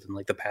coach within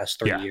like the past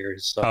 3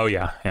 years. So. Oh,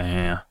 yeah.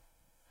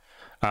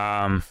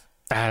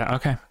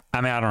 Okay.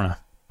 I mean, I don't know.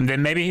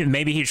 Then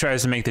maybe he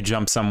tries to make the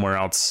jump somewhere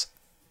else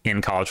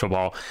in college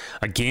football.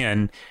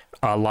 Again,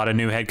 a lot of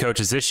new head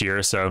coaches this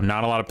year, so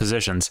not a lot of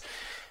positions.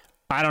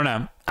 I don't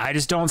know. I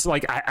just don't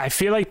like. I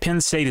feel like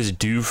Penn State is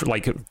due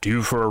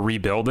for a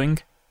rebuilding,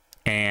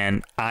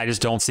 and I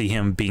just don't see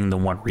him being the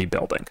one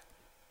rebuilding.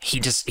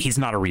 He's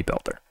not a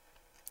rebuilder.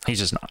 He's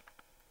just not.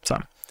 So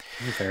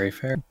very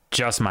fair.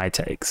 Just my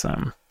take.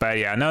 So, but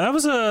yeah, no,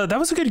 that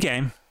was a good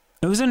game.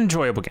 It was an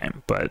enjoyable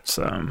game, but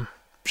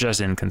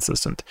just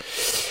inconsistent.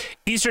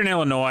 Eastern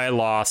Illinois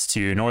lost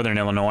to Northern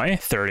Illinois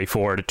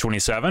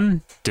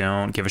 34-27.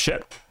 Don't give a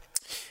shit.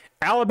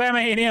 Alabama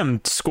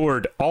A&M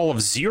scored all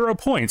of 0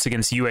 points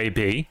against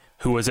UAB,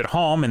 who was at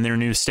home in their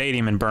new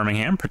stadium in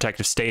Birmingham,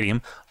 Protective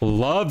Stadium.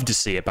 Love to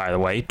see it, by the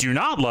way. Do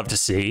not love to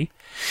see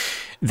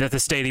that the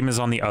stadium is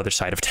on the other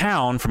side of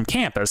town from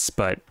campus,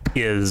 but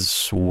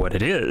is what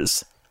it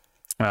is.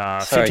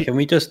 Sorry, can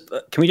we just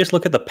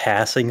look at the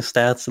passing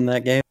stats in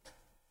that game?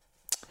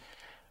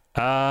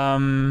 Are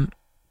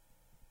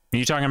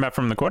you talking about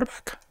from the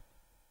quarterback?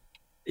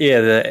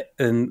 Yeah,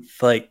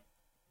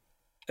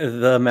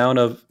 the amount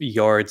of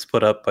yards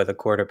put up by the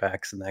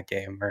quarterbacks in that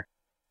game are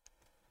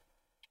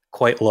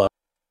quite low.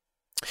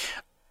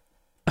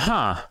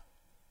 Huh.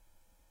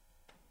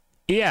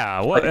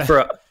 Yeah. What like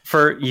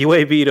for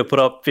UAB to put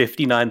up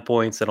 59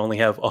 points and only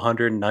have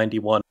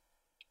 191,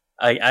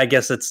 I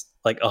guess it's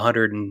like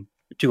 100 and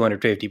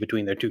 250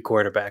 between their two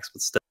quarterbacks,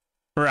 but still.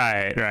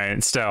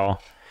 Right. Still.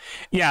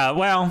 Yeah,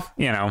 well,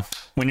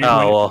 when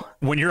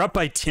you're up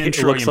by 10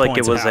 trillion looks like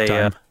points it was at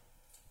halftime.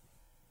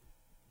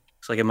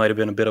 Looks like it might have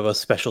been a bit of a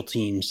special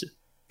teams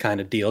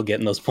kind of deal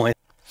getting those points.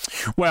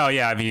 Well,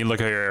 yeah, I mean, you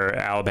look at your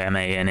Alabama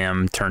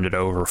A&M turned it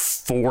over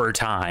 4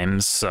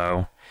 times,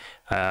 so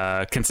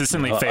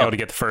consistently failed to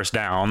get the first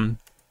down.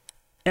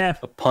 Yeah.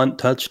 A punt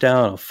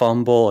touchdown, a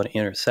fumble, an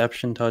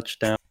interception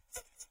touchdown,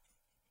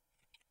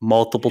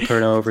 multiple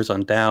turnovers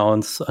on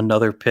downs,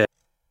 another pick.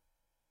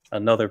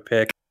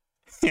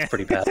 It's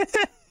pretty bad.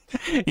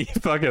 You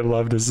fucking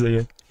love to see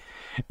it.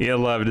 You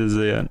love to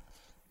see it.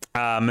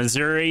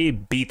 Missouri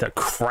beat the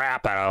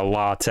crap out of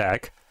La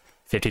Tech,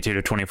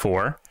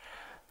 52-24.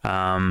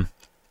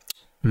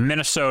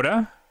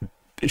 Minnesota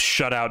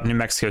shut out New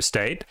Mexico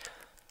State.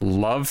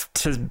 Love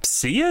to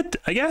see it,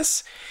 I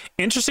guess.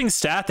 Interesting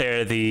stat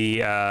there.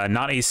 The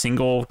not a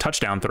single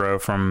touchdown throw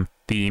from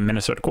the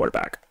Minnesota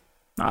quarterback.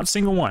 Not a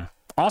single one.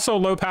 Also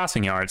low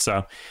passing yards,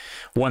 so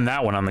won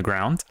that one on the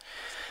ground.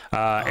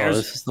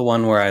 This is the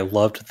one where I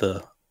loved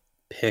the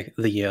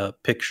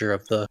picture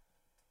of the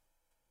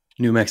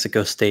New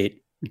Mexico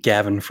State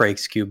Gavin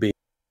Frakes QB,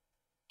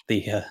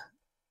 the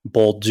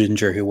bold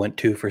ginger who went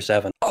 2 for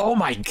 7. Oh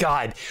my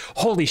god!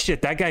 Holy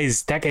shit! That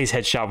guy's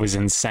headshot was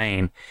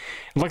insane.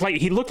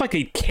 He looked like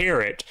a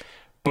carrot,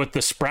 but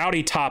the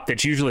sprouty top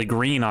that's usually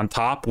green on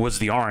top was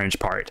the orange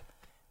part.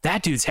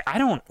 That dude's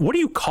what do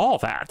you call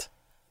that?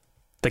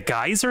 The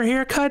geyser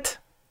haircut?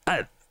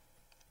 I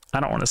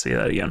don't want to see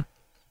that again.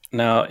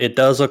 Now, it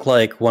does look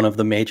like one of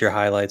the major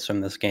highlights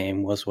from this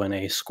game was when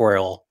a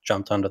squirrel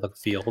jumped onto the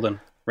field and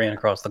ran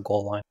across the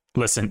goal line.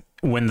 Listen,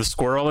 when the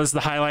squirrel is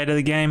the highlight of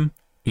the game,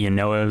 you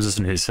know it was a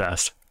snooze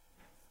fest.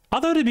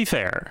 Although, to be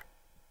fair,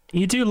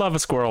 you do love a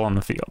squirrel on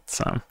the field,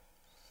 so.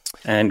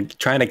 And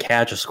trying to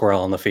catch a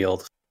squirrel on the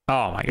field.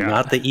 Oh my god!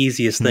 Not the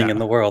easiest thing in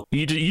the world.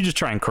 You just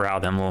try and corral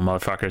them little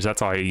motherfuckers.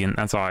 That's all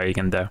you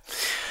can do.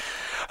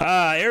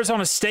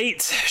 Arizona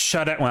State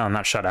shut out. Well,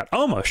 not shut out.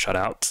 Almost shut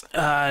out.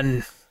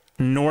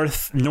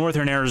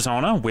 Northern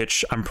Arizona,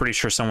 which I'm pretty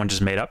sure someone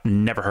just made up.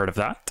 Never heard of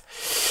that.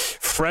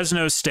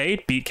 Fresno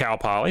State beat Cal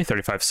Poly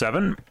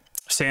 35-7.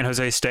 San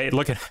Jose State.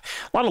 Look at a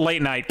lot of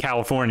late night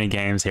California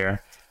games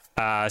here.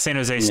 San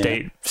Jose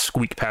State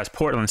squeaked past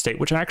Portland State,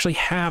 which I actually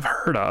have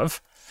heard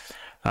of.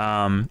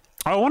 I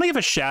want to give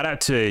a shout out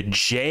to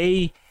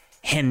Jay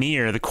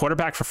Henier, the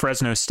quarterback for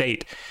Fresno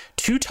State.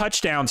 2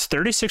 touchdowns,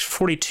 36 for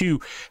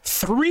 42,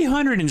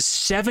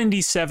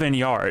 377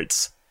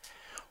 yards.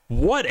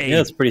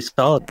 It's pretty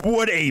solid.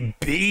 What a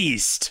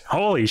beast.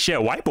 Holy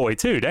shit. White boy,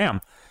 too. Damn.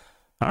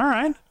 All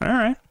right.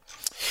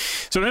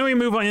 So then we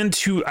move on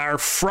into our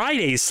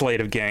Friday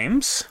slate of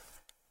games.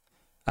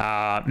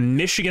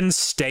 Michigan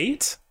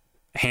State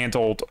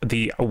handled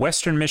the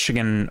Western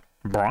Michigan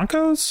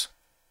Broncos.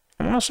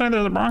 I want to say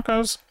they're the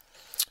Broncos.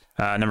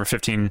 Number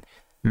 15,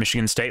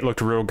 Michigan State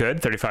looked real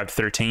good,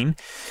 35-13.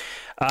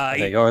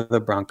 They are the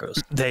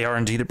Broncos. They are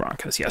indeed the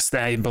Broncos, yes.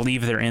 I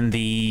believe they're in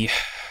the...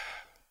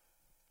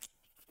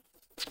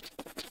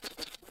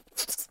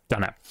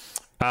 Don't know.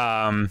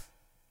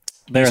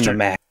 They're in the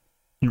MAC.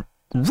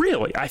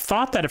 Really? I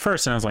thought that at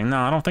first, and I was like, no,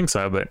 I don't think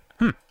so, but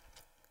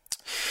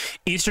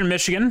Eastern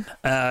Michigan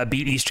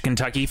beat Eastern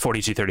Kentucky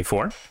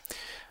 42-34.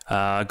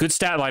 Good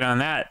stat line on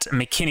that.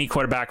 McKinney,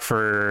 quarterback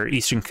for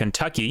Eastern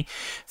Kentucky,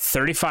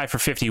 35 for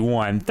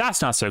 51.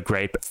 That's not so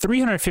great, but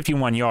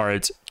 351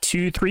 yards,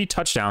 3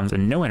 touchdowns,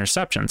 and no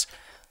interceptions.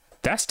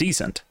 That's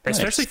decent, nice.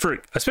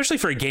 especially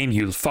for a game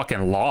you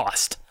fucking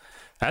lost.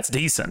 That's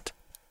decent.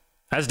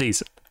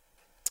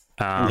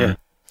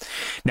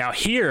 Now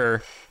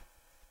here,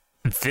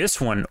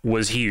 this one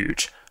was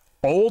huge.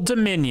 Old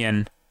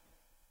Dominion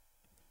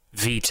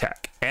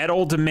VTech at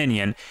Old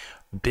Dominion,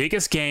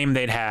 biggest game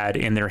they'd had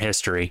in their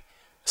history.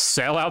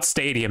 Sellout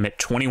stadium at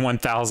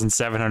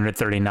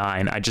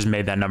 21,739. I just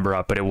made that number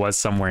up, but it was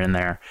somewhere in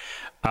there.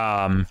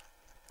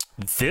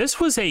 This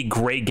was a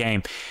great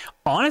game.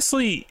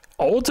 Honestly,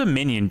 Old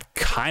Dominion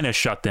kind of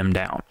shut them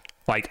down.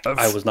 Like,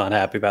 I was not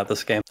happy about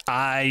this game.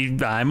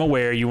 I'm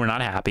aware you were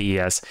not happy,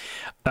 yes.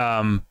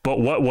 But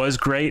what was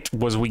great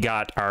was we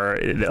got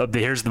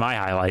here's my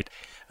highlight,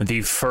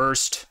 the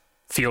first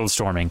field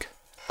storming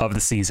of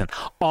the season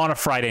on a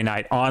Friday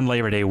night on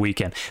Labor Day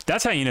weekend.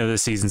 That's how you know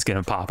this season's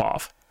going to pop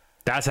off.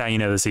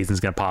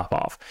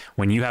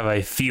 When you have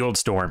a field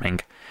storming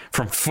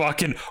from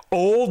fucking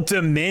Old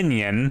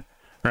Dominion,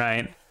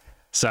 right?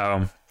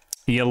 So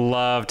you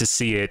love to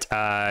see it.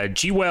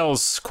 G.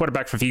 Wells,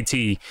 quarterback for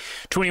VT,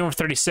 21 for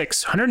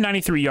 36,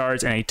 193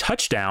 yards, and a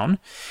touchdown.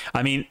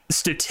 I mean,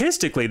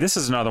 statistically, this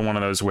is another one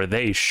of those where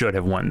they should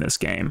have won this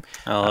game.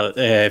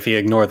 If you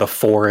ignore the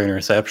 4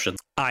 interceptions.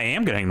 I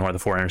am going to ignore the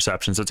 4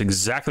 interceptions. That's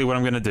exactly what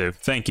I'm going to do.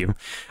 Thank you.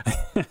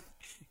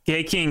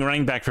 K. King,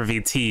 running back for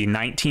VT,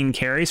 19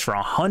 carries for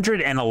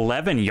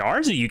 111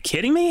 yards. Are you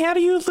kidding me? How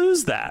do you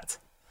lose that?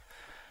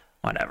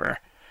 Whatever.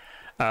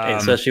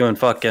 Especially when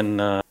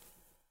fucking...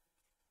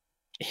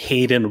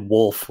 Hayden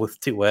Wolf with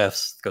 2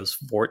 Fs goes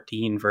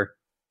 14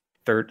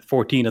 to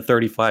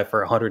 35 for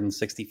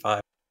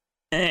 165.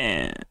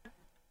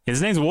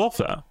 His name's Wolf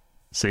though,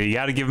 so you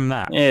got to give him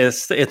that.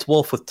 It's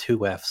Wolf with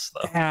 2 Fs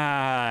though.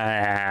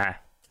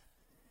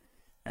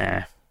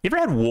 You ever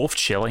had Wolf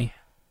chili?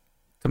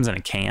 Comes in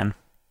a can.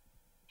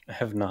 I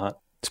have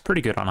not. It's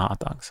pretty good on hot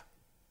dogs.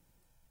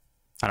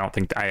 I don't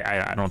think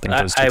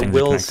those two things I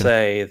will are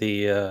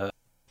say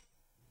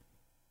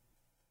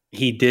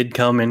he did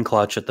come in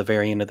clutch at the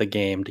very end of the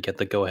game to get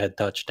the go-ahead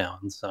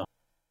touchdown. So,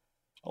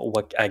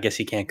 I guess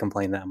he can't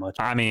complain that much.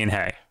 I mean,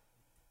 hey.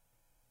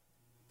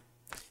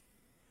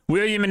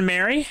 William and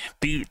Mary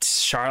beat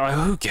Charlotte.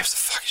 Who gives a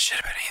fucking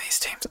shit about any of these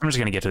teams? I'm just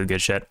going to get to the good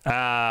shit.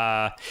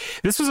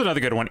 This was another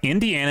good one.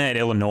 Indiana at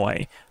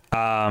Illinois.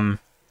 Kind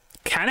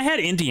of had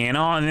Indiana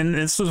on, and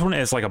this was one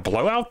as like a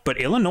blowout, but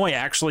Illinois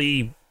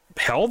actually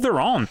held their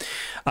own.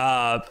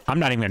 I'm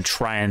not even going to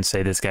try and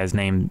say this guy's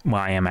name. Well,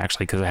 I am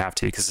actually, because I have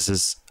to, because this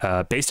is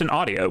based in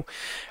audio.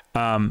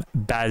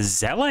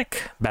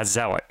 Bazelak,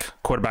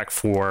 quarterback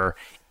for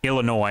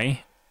Illinois.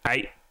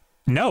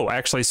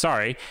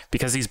 Sorry,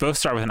 because these both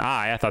start with an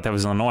I. I thought that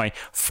was Illinois.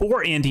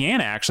 For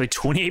Indiana, actually,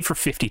 28 for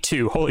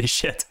 52. Holy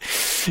shit.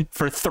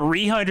 For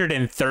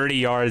 330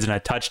 yards and a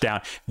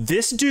touchdown.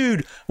 This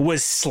dude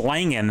was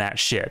slanging that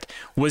shit.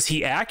 Was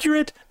he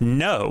accurate?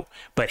 No,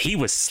 but he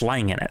was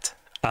slanging it.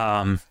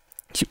 You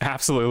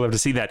absolutely love to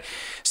see that.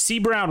 C.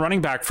 Brown,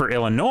 running back for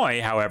Illinois,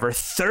 however,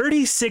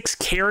 36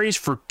 carries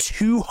for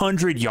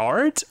 200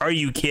 yards. Are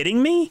you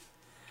kidding me?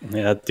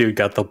 Yeah, that dude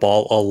got the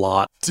ball a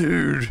lot.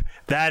 Dude,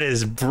 that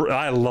is...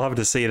 I love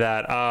to see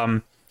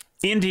that.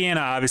 Indiana,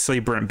 obviously,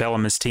 Brent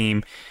Bellama's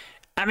team.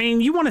 I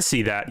mean, you want to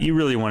see that. You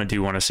really want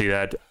to see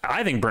that.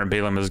 I think Brent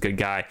Bellama is a good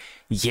guy.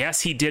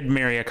 Yes, he did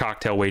marry a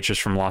cocktail waitress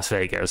from Las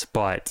Vegas,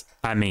 but,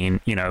 I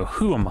mean, you know,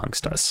 who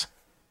amongst us?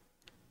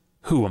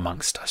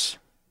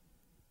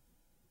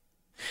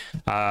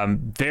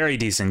 Very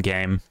decent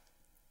game.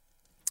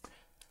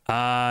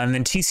 And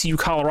then TCU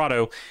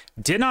Colorado,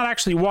 did not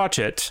actually watch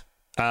it.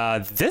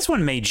 This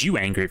one made you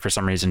angry for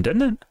some reason,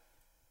 didn't it?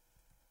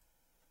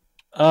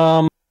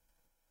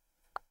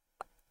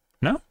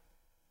 No?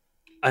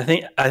 I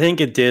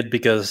think it did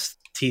because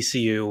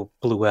TCU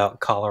blew out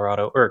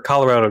Colorado, or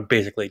Colorado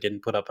basically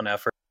didn't put up an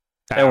effort.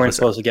 They weren't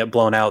supposed to get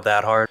blown out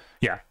that hard.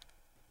 Yeah,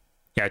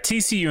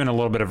 TCU in a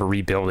little bit of a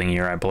rebuilding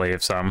year, I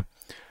believe. So,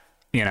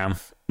 you know,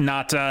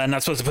 not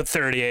supposed to put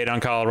 38 on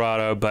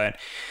Colorado, but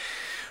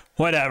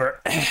whatever.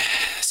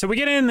 So we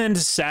get into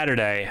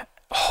Saturday.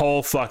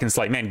 whole fucking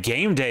slate. Man,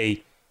 game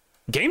day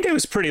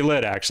was pretty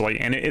lit, actually.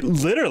 And it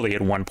literally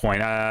at one point,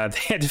 they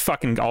had to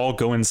fucking all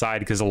go inside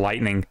because of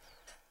lightning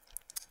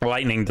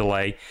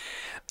delay.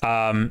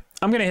 I'm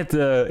gonna hit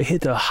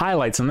the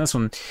highlights on this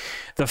one.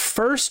 The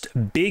first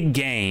big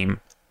game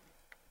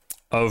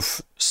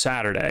of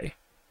Saturday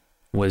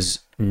was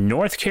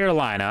North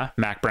Carolina,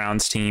 Mac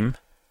Brown's team,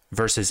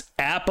 versus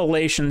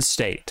Appalachian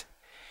State.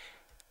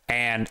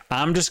 And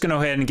I'm just gonna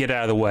go ahead and get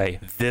out of the way.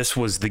 This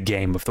was the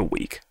game of the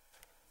week.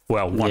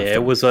 Well,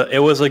 it was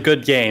a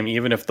good game,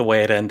 even if the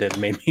way it ended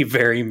made me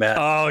very mad.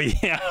 Oh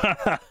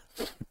yeah,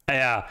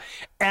 yeah,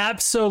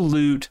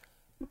 absolute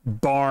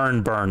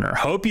barn burner.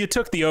 Hope you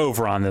took the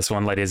over on this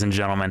one, ladies and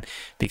gentlemen,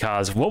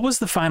 because what was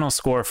the final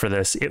score for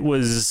this? It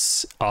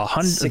was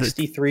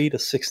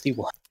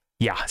 63-61.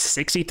 Yeah,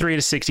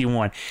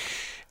 63-61.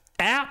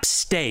 App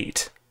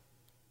State,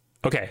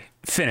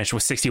 finished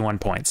with 61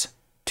 points.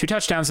 2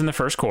 touchdowns in the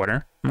first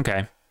quarter.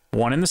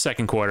 1 in the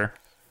second quarter.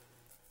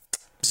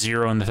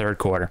 0 in the third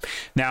quarter.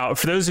 Now,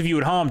 for those of you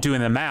at home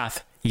doing the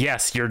math,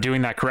 yes, you're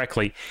doing that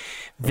correctly.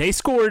 They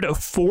scored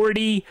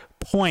 40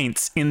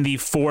 points in the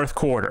fourth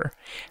quarter.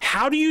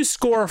 How do you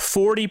score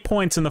 40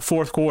 points in the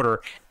fourth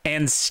quarter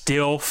and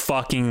still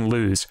fucking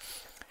lose?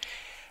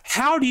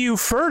 How do you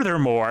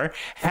furthermore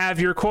have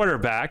your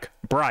quarterback,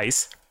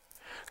 Bryce,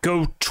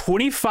 go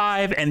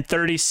 25 and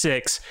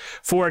 36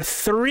 for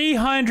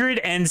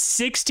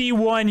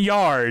 361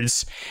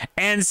 yards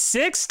and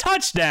 6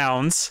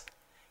 touchdowns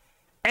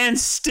and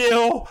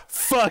still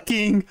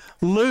fucking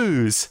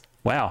lose?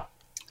 Wow.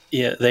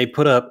 Yeah, they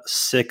put up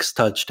 6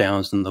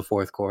 touchdowns in the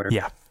fourth quarter.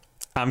 Yeah.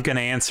 I'm going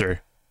to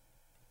answer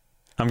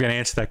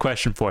that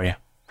question for you.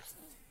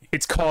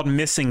 It's called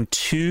missing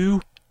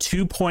 2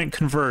 2-point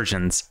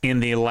conversions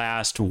in the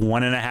last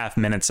 1.5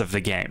 minutes of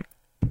the game.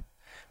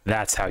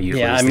 That's how you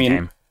lose the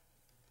game.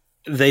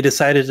 They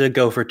decided to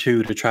go for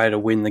 2 to try to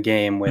win the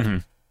game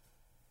with,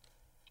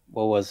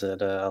 what was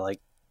it, like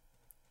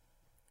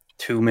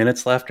 2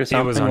 minutes left or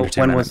something? It was under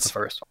 2 when minutes. Was the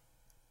first one?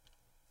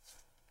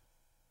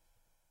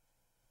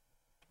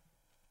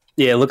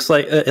 Yeah, it looks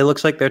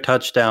like their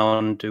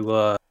touchdown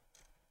to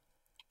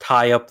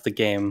tie up the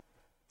game.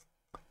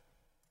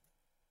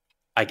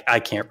 I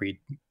can't read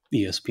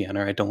ESPN,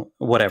 or I don't.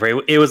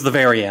 Whatever. It was the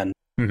very end.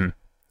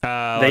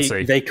 Let's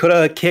see. They could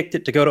have kicked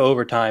it to go to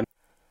overtime.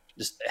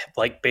 Just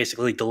like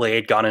basically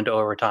delayed, gone into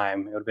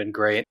overtime. It would have been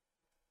great.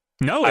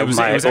 No, it was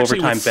actually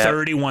with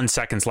 31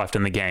 seconds left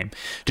in the game.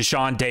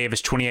 Deshaun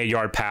Davis,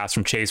 28-yard pass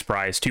from Chase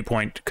Bryce,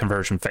 2-point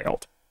conversion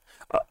failed.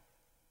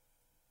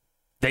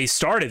 They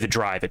started the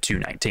drive at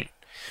 2:19.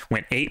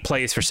 Went 8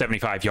 plays for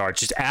 75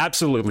 yards, just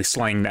absolutely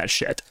slaying that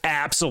shit.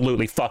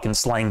 Absolutely fucking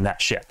slaying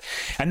that shit.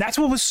 And that's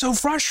what was so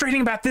frustrating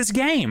about this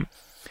game.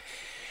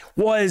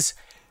 Was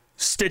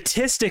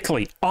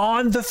statistically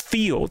on the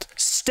field,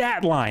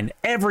 stat line,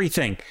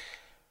 everything.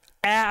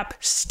 App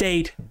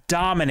State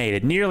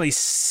dominated, nearly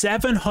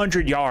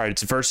 700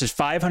 yards versus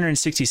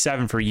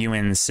 567 for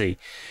UNC.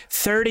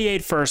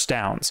 38 first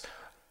downs.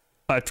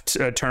 A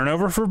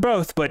turnover for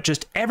both, but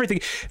just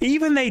everything.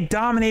 Even they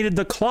dominated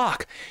the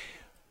clock.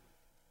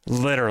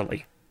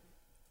 Literally,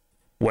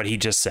 what he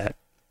just said.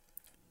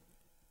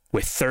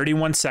 With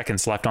 31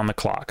 seconds left on the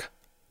clock,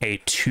 a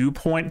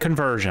 2-point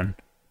conversion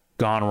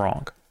gone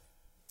wrong.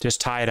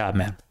 Just tie it up,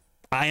 man.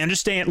 I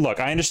understand. Look,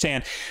 I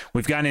understand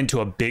we've gotten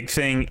into a big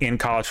thing in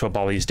college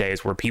football these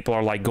days where people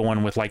are like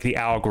going with like the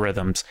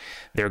algorithms.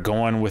 They're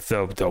going with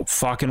the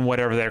fucking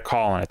whatever they're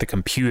calling it, the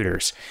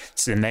computers.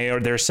 And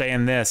they're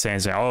saying this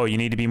and saying, oh, you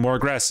need to be more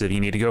aggressive.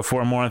 You need to go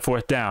for it more on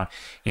fourth down.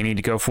 You need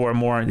to go for it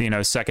more,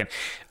 second.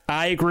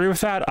 I agree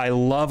with that. I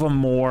love a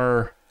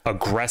more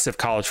aggressive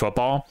college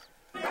football.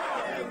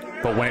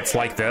 But when it's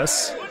like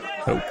this,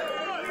 oh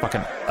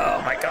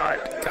my God,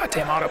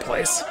 goddamn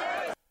autoplays.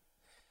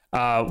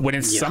 When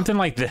it's something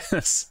like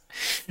this,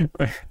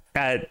 I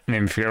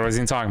forget what I was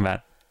even talking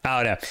about.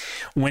 Oh no,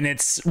 when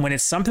it's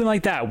something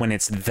like that, when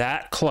it's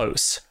that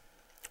close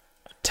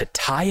to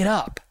tie it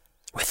up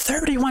with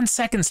 31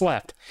 seconds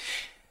left,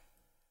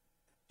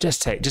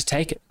 just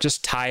take it,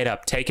 just tie it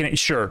up, taking it.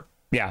 Sure,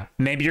 yeah,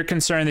 maybe you're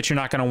concerned that you're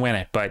not going to win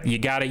it, but you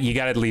got to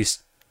at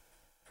least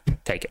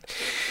take it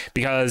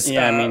because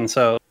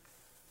so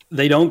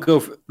they don't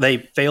go. They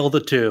fail the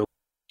 2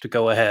 to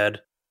go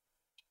ahead.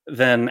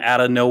 Then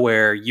out of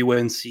nowhere,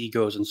 UNC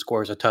goes and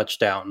scores a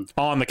touchdown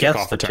on the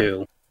kickoff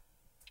return. 2.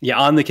 Yeah,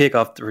 on the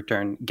kickoff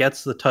return,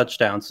 gets the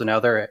touchdown. So now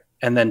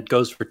and then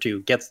goes for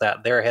 2, gets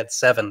that. They're ahead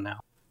 7 now.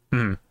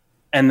 And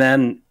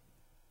then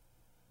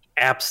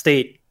App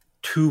State,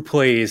 2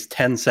 plays,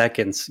 10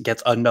 seconds,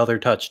 gets another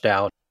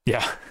touchdown.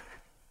 Yeah,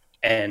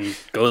 and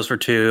goes for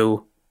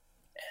 2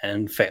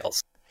 and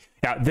fails.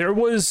 Yeah, there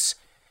was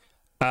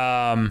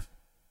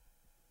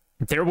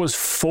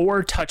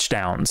 4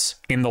 touchdowns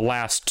in the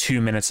last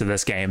 2 minutes of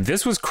this game.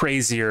 This was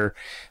crazier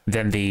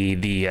than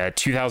the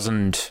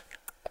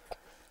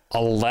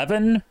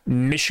 2011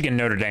 Michigan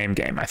Notre Dame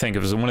game. I think it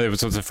was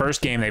the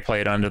first game they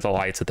played under the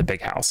lights at the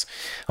Big House.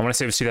 I want to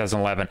say it was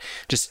 2011.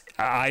 Just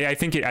I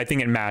think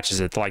it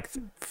matches it. Like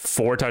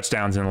 4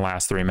 touchdowns in the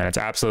last 3 minutes.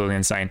 Absolutely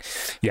insane.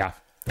 Yeah,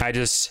 I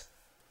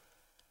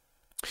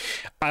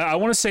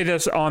want to say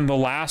this on the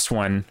last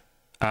one.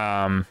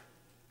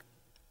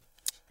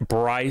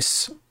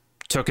 Bryce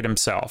took it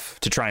himself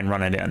to try and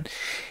run it in.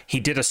 He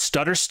did a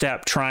stutter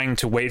step trying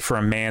to wait for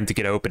a man to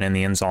get open in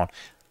the end zone.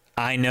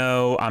 I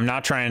know I'm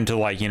not trying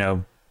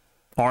to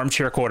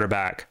armchair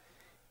quarterback.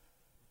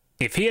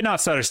 If he had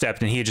not stutter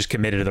stepped and he had just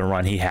committed to the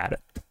run, he had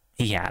it.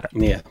 Yeah.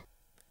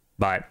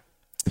 But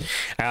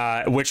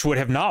which would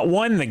have not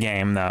won the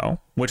game though,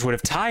 which would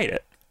have tied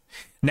it.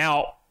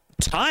 Now,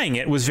 tying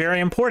it was very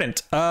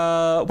important.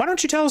 Why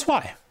don't you tell us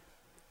why?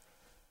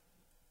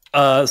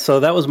 So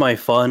that was my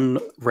fun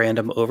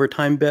random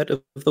overtime bet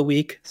of the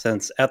week,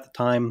 since at the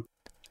time,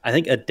 I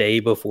think a day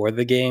before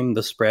the game,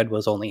 the spread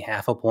was only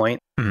half a point.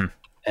 Mm-hmm.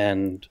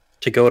 And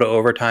to go to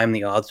overtime,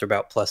 the odds are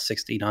about plus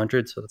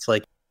 1,600. So it's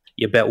like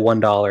you bet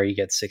 $1, you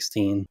get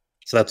 16.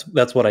 So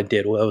that's what I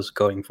did. What I was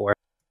going for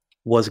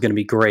was going to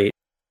be great.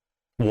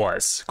 They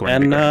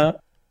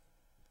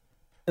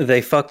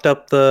fucked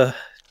up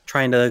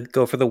trying to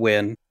go for the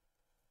win.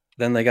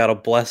 Then they got a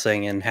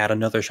blessing and had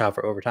another shot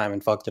for overtime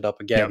and fucked it up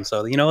again. Yep.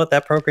 So you know what?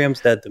 That program's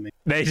dead to me.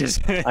 They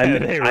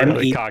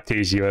really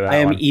cock-teased you with that. I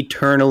am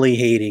eternally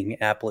hating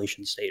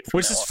Appalachian State.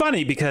 Which is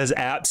funny because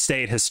App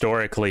State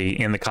historically,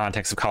 in the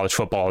context of college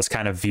football, is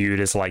kind of viewed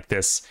as like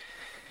this.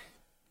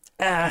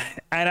 I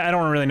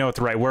don't really know what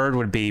the right word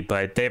would be,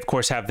 but they of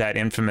course have that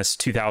infamous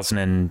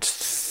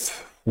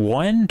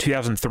 2001,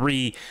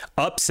 2003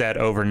 upset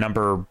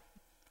over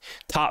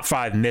top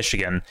 5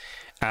 Michigan.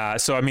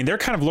 So, I mean, they're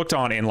kind of looked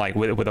on in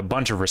with a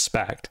bunch of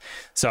respect.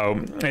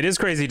 So it is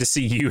crazy to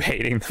see you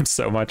hating them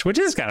so much, which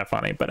is kind of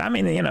funny. But I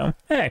mean,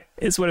 hey,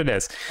 it's what it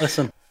is.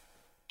 Listen,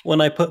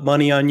 when I put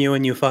money on you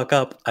and you fuck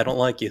up, I don't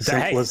like you.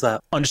 Simple as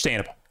that.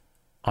 Understandable.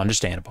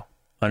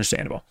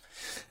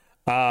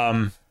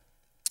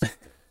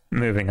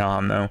 Moving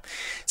on, though.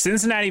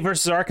 Cincinnati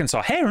versus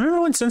Arkansas. Hey,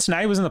 remember when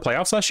Cincinnati was in the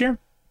playoffs last year?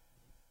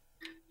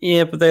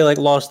 Yeah, but they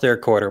lost their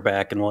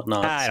quarterback and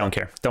whatnot. I don't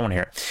care. Don't want to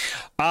hear it.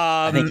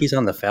 I think he's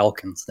on the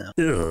Falcons now.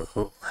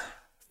 Ugh.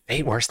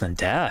 Fate worse than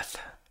death.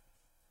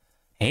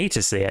 Hate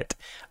to see it.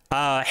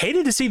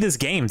 Hated to see this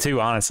game too,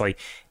 honestly.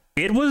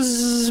 It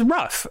was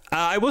rough.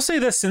 I will say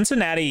this,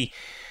 Cincinnati.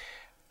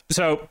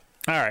 So,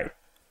 all right.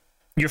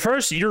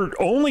 Your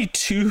only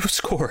 2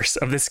 scores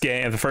of this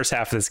game, of the first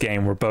half of this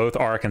game, were both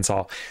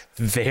Arkansas.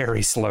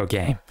 Very slow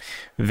game.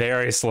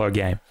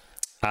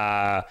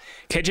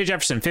 KJ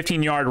Jefferson,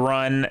 15-yard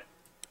run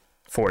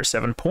for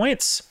 7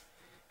 points,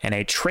 and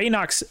a Trey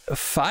Knox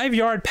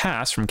 5-yard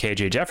pass from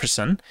KJ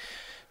Jefferson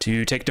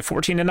to take it to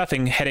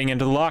 14-0 heading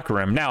into the locker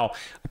room. Now,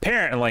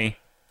 apparently,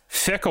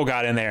 Fickle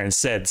got in there and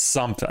said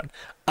something.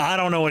 I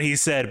don't know what he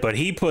said, but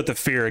he put the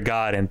fear of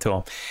God into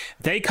him.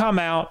 They come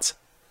out,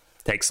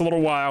 takes a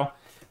little while,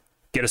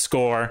 get a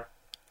score.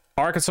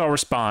 Arkansas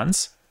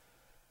responds.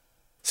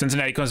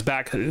 Cincinnati comes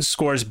back,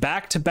 scores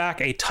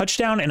back-to-back a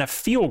touchdown and a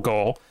field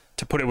goal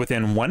to put it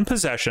within 1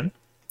 possession.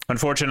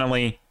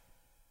 Unfortunately,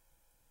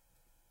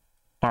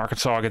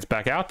 Arkansas gets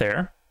back out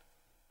there.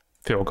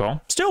 Field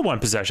goal. Still 1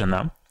 possession,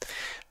 though.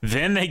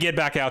 Then they get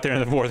back out there in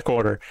the 4th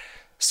quarter,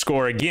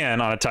 score again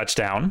on a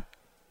touchdown.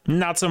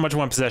 Not so much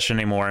 1 possession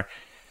anymore.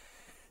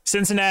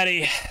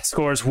 Cincinnati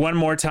scores 1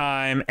 more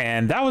time,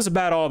 and that was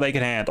about all they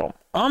could handle.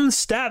 On the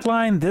stat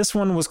line, this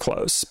one was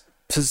close.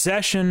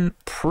 Possession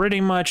pretty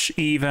much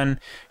even.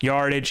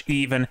 Yardage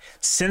even.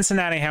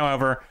 Cincinnati,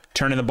 however,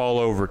 turning the ball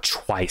over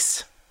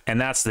twice, and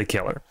that's the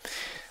killer.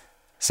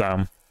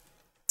 So,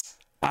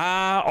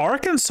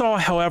 Arkansas,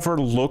 however,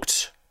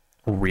 looked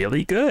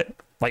really good.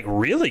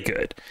 Really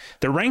good.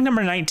 They're ranked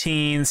number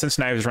 19.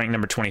 Cincinnati was ranked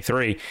number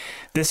 23.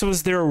 This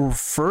was their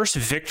first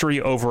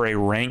victory over a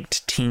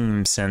ranked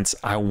team since,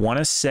 I want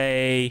to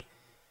say,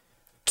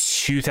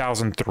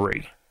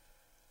 2003.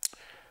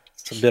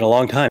 It's been a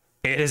long time.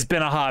 It has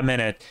been a hot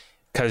minute.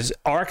 Because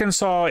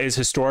Arkansas is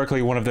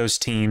historically one of those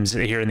teams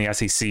here in the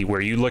SEC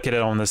where you look at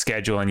it on the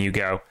schedule and you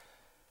go,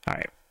 all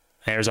right,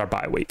 there's our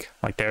bye week.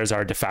 There's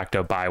our de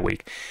facto bye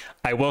week.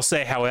 I will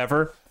say,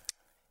 however,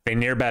 they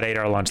near about ate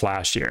our lunch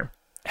last year.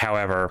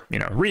 However,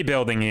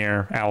 rebuilding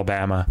year,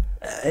 Alabama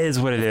is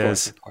what it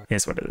is.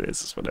 It's what it is.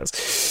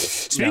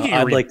 Speaking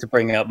I'd like to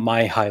bring up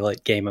my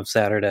highlight game of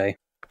Saturday.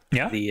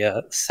 Yeah.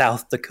 The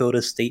South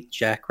Dakota State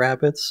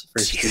Jackrabbits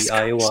versus the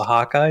Iowa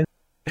Hawkeyes.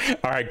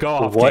 All right, go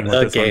off. What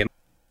a game.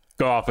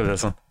 Go off with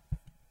this one.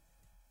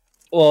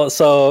 Well,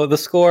 so the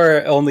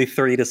score only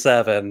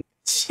 3-7,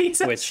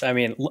 Jesus. Which, I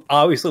mean,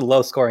 obviously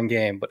low scoring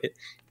game, but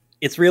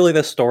it's really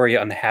the story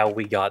on how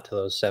we got to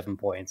those 7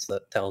 points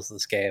that tells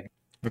this game.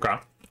 Okay.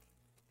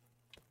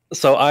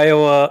 So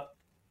Iowa,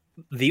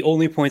 the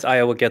only points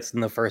Iowa gets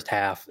in the first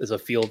half is a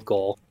field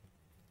goal.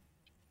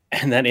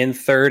 And then in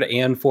 3rd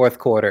and 4th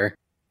quarter,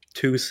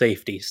 2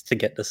 safeties to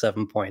get to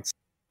 7 points.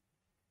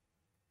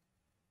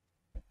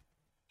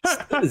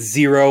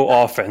 0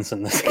 offense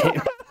in this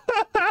game.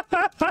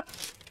 I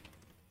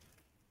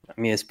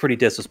mean, it's pretty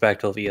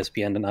disrespectful of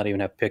ESPN to not even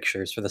have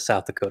pictures for the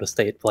South Dakota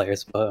State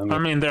players. But I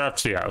mean they're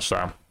FCS,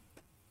 so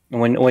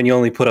when you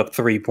only put up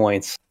 3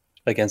 points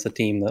against a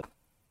team that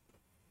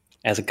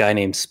as a guy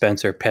named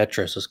Spencer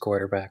Petras as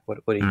quarterback. What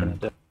are you going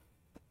to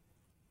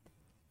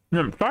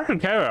do? Dr.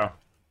 Kara,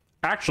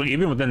 actually,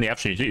 even within the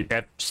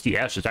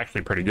FCS, is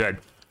actually pretty good.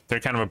 They're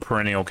kind of a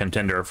perennial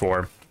contender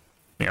for,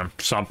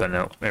 something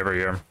every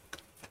year.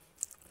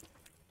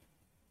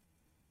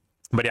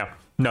 But yeah,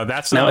 no,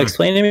 that's now.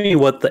 Explain to me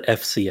what the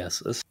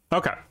FCS is.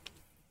 Okay.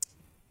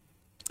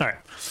 All right.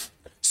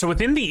 So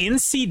within the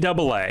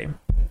NCAA,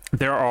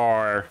 there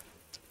are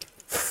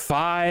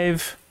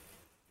 5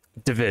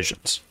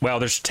 divisions. Well,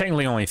 there's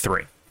technically only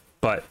 3,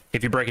 but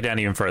if you break it down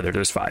even further,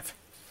 there's 5.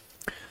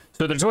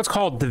 So there's what's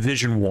called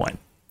Division 1.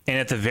 And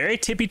at the very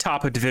tippy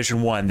top of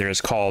Division 1,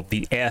 there's called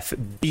the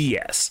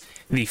FBS,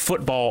 the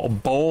Football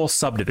Bowl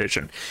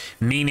Subdivision,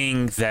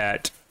 meaning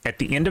that at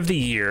the end of the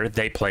year,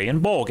 they play in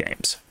bowl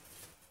games.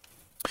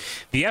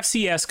 The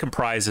FCS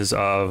comprises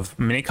of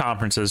many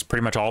conferences,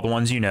 pretty much all the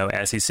ones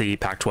SEC,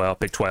 Pac-12,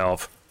 Big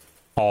 12,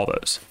 all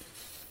those.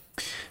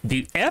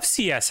 The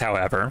FCS,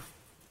 however,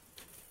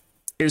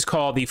 is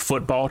called the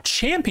Football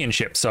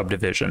Championship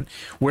Subdivision,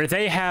 where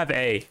they have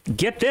a,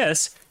 get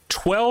this,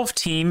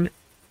 12-team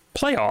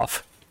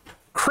playoff.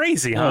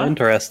 Crazy, huh? Oh,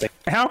 interesting.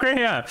 How great,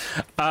 yeah.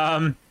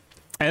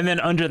 And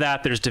then under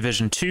that, there's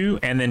Division 2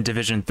 and then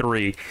Division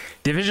 3.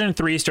 Division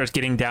 3 starts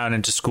getting down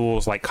into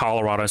schools like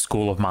Colorado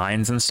School of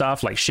Mines and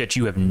stuff, like shit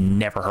you have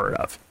never heard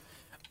of.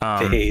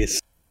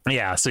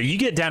 Yeah, so you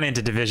get down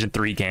into Division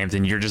 3 games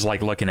and you're just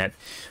like looking at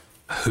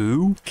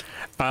who?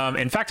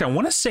 In fact, I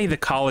want to say the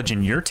college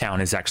in your town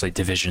is actually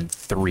Division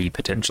 3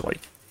 potentially.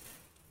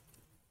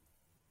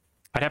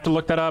 I'd have to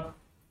look that up,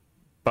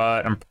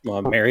 but I'm...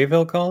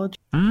 Maryville College?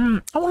 I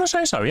want to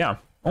say so, yeah.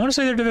 I want to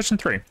say they're Division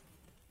 3.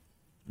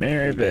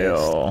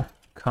 Maryville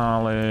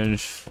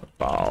College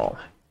football.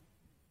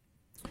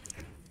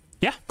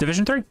 Yeah,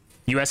 Division 3.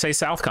 USA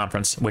South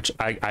Conference, which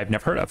I've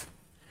never heard of.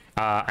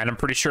 And I'm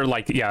pretty sure,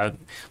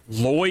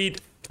 Lloyd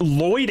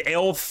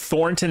L.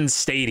 Thornton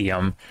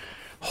Stadium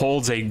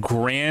holds a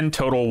grand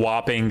total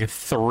whopping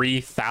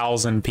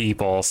 3,000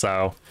 people,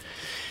 so...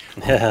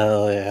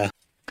 Hell yeah.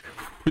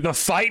 The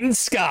Fighting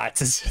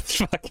Scots is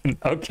fucking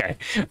okay.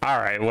 All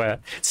right, well,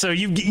 so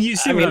you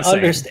see what I'm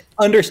saying.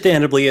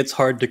 Understandably, it's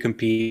hard to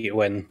compete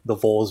when the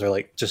Vols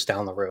are just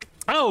down the road.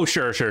 Oh,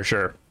 sure.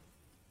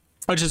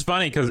 Which is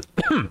funny because,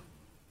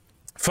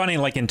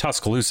 like in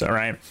Tuscaloosa,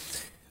 right?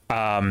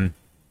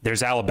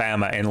 There's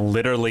Alabama, and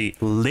literally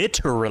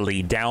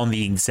down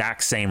the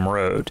exact same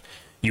road,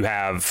 you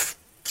have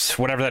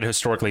whatever that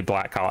historically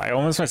black college. I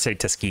almost want to say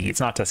Tuskegee. It's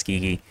not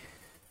Tuskegee.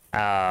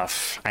 I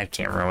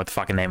can't remember what the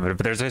fucking name of it,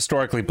 but there's a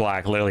historically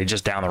black literally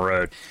just down the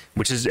road,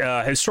 which is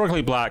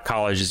historically black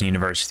colleges and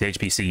universities,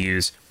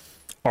 HBCUs,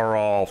 are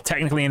all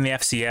technically in the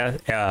FCS.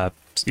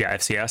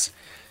 FCS.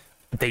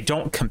 They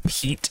don't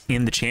compete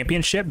in the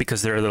championship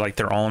because they're like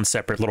their own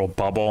separate little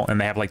bubble, and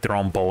they have like their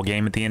own bowl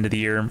game at the end of the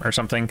year or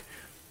something.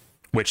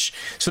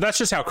 So that's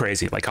just how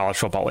crazy like college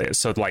football is.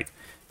 So like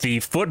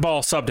the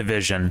football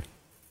subdivision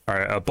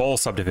or a bowl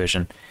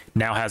subdivision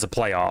now has a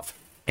playoff.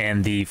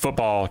 And the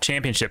football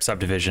championship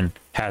subdivision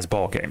has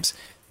bowl games.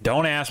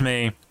 Don't ask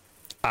me.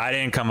 I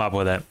didn't come up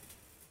with it.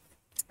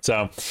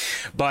 So,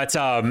 but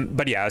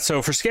yeah,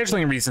 so for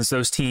scheduling reasons,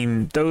 those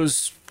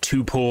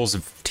 2 pools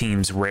of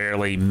teams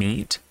rarely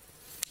meet.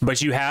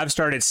 But you have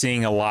started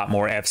seeing a lot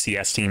more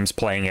FCS teams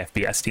playing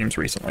FBS teams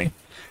recently.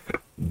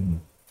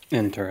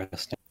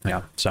 Interesting.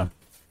 Yeah, so.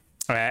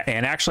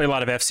 And actually, a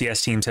lot of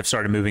FCS teams have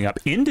started moving up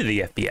into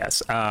the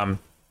FBS.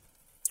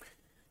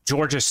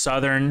 Georgia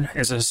Southern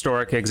is a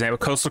historic example.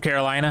 Coastal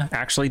Carolina,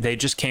 actually, they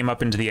just came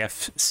up into the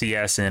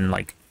FCS and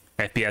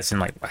FBS in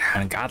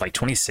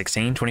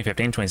 2016,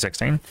 2015,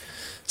 2016,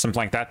 something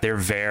like that. They're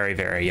very,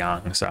 very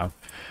young. So,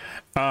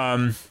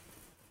 yeah.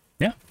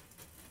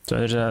 So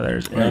there's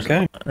a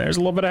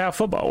little bit of how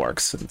football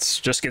works. It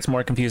just gets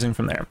more confusing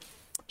from there.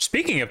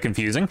 Speaking of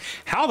confusing,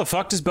 how the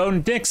fuck does Bo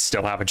Nix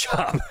still have a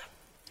job?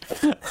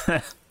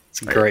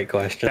 It's a great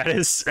question. That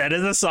is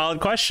a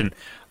solid question.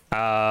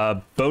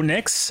 Bo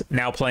Nix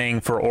now playing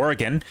for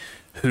Oregon,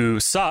 who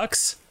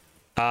sucks.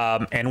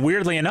 And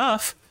weirdly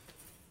enough,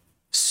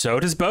 so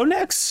does Bo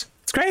Nix.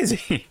 It's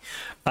crazy.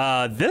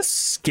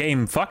 This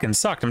game fucking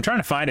sucked. I'm trying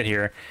to find it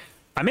here.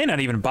 I may not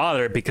even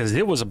bother because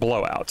it was a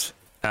blowout.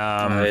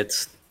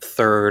 It's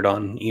 3rd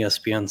on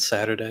ESPN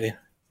Saturday.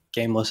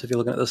 Gameless if you're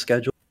looking at the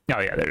schedule. Oh,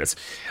 yeah, there it is.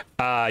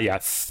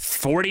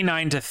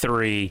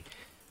 49-3.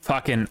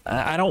 Fucking,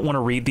 I don't want to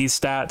read these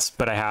stats,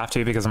 but I have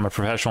to because I'm a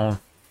professional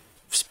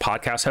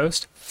podcast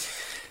host.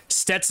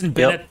 Stetson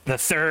Bennett the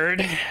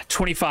third,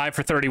 25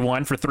 for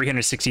 31 for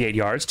 368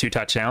 yards, 2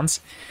 touchdowns.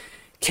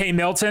 K.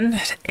 Milton,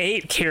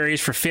 8 carries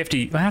for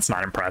 50. Well, that's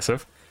not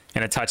impressive.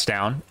 And a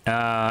touchdown.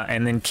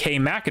 And then K.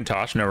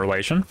 McIntosh, no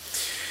relation,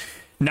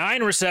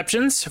 9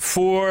 receptions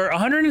for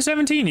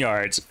 117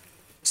 yards.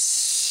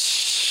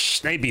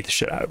 They beat the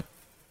shit out of him.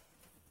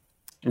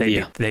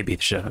 They beat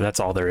the shit out of him. That's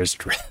all there is.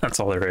 That's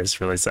all there is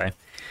to really say.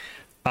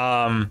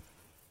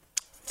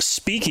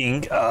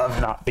 Speaking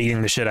of not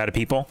beating the shit out of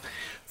people,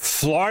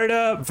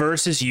 Florida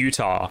versus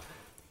Utah.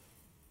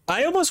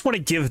 I almost want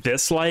to give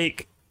this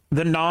the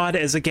nod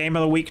as a game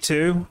of the week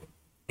too,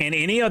 in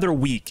any other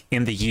week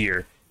in the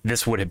year,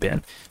 this would have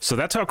been. So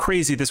that's how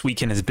crazy this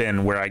weekend has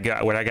been. Where I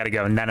got to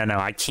go. No.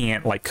 I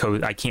can't I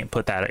can't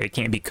put that. It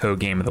can't be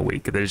co-game of the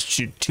week. There's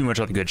too much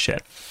other good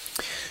shit.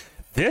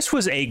 This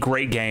was a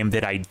great game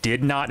that I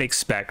did not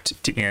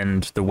expect to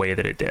end the way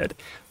that it did.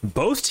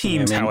 Both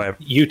teams, however,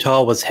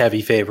 Utah was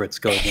heavy favorites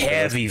going.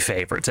 Heavy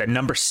favorites at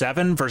number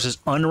 7 versus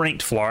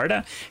unranked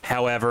Florida.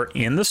 However,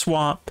 in the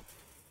swamp,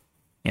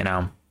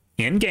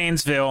 in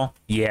Gainesville,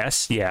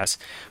 yes,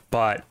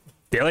 but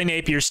Billy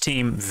Napier's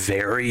team,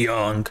 very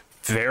young,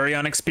 very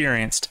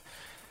unexperienced,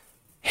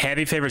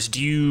 heavy favorites.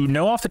 Do you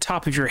know off the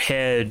top of your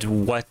head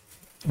what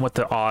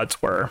the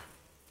odds were?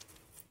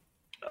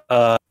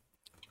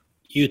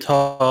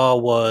 Utah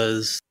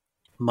was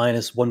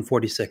minus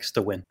 146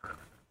 to win.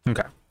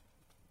 Okay.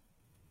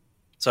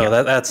 So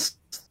that's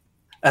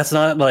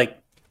not like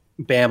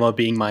Bama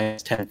being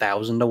minus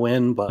 10,000 to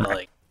win, but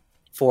like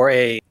for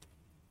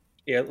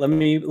let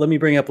me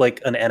bring up like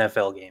an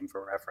NFL game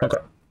for reference.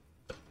 Okay.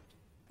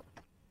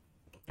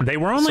 They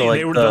were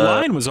only the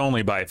line was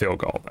only by a field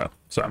goal though.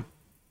 So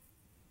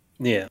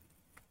yeah.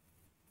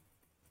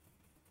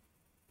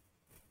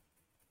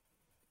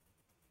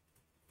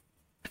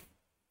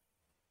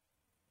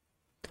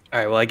 All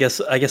right. Well,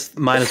 I guess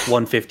minus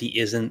 150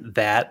 isn't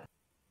that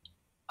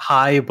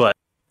high, but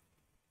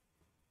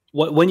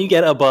when you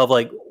get above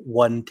like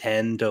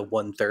 110 to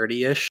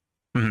 130 ish,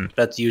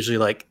 that's usually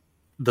like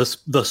the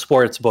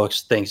sports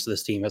books thinks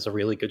this team has a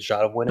really good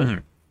shot of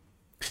winning.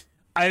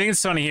 I think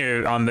it's funny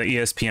here on the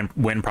ESPN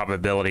win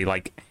probability.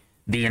 Like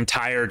the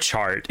entire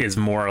chart is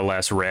more or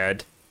less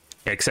red,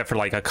 except for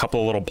like a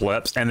couple little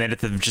blips, and then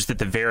just at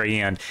the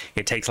very end,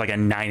 it takes like a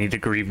 90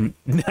 degree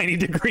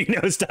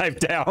nosedive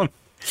down.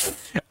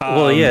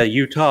 Well, yeah,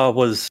 Utah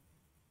was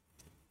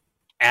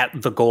at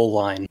the goal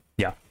line.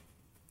 Yeah.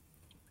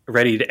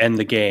 Ready to end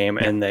the game,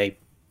 and they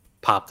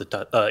popped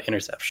the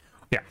interception.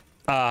 Yeah.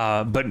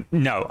 But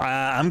no,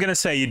 I'm going to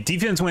say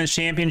defense wins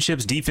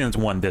championships. Defense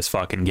won this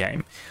fucking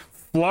game.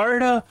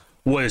 Florida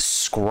was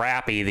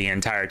scrappy the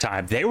entire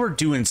time. They were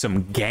doing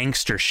some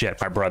gangster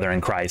shit, my brother in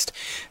Christ.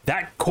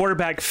 That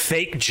quarterback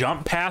fake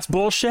jump pass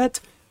bullshit,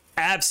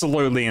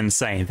 absolutely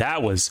insane.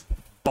 That was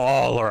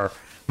baller.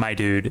 My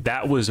dude,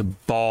 that was a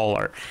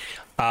baller.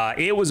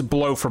 It was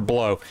blow for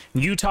blow.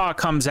 Utah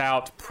comes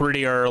out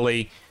pretty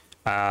early,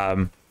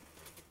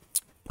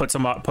 put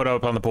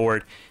up on the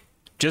board.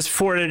 Just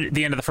before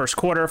the end of the first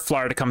quarter,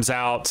 Florida comes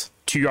out,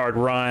 2-yard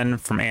run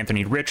from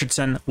Anthony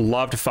Richardson.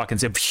 Love to fucking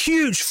see a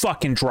huge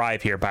fucking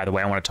drive here, by the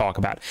way, I want to talk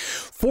about.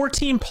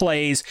 14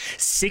 plays,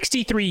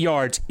 63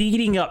 yards,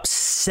 eating up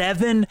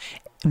 7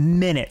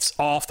 minutes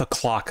off the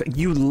clock.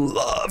 You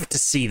love to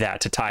see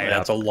that to tie it up.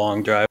 That's a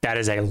long drive. That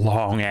is a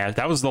long ass.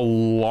 That was the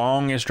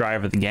longest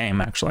drive of the game,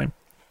 actually,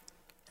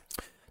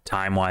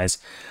 time-wise.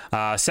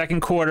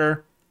 Second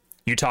quarter,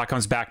 Utah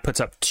comes back, puts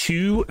up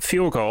 2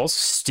 field goals.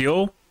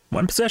 Still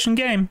one possession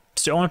game.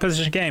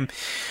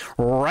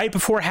 Right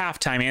before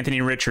halftime, Anthony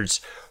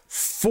Richards,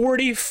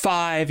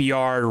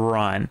 45-yard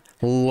run.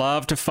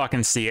 Love to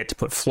fucking see it, to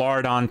put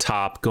Florida on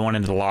top going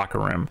into the locker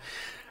room.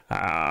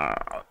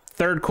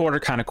 Third quarter,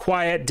 kind of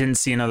quiet. Didn't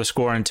see another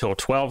score until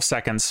 12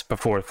 seconds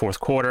before the fourth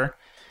quarter.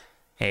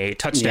 A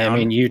touchdown. Yeah, I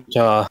mean,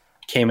 Utah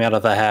came out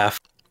of the half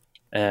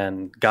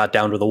and got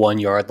down to the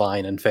 1-yard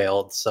line and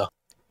failed. So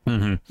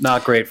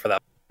not great for them.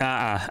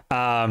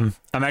 I'm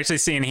actually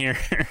seeing here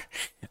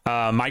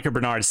Micah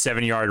Bernard's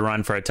 7-yard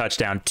run for a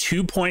touchdown.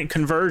 2-point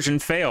conversion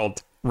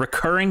failed.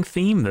 Recurring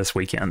theme this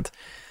weekend.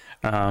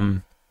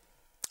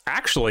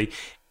 Actually,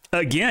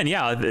 again,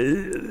 yeah.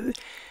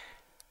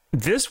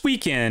 This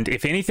weekend,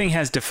 if anything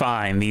has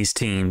defined these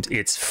teams,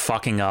 it's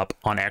fucking up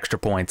on extra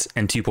points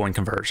and 2-point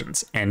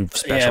conversions and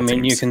special teams. Yeah, I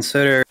mean, you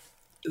consider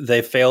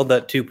they failed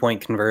that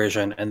 2-point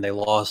conversion and they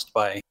lost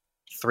by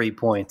 3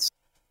 points.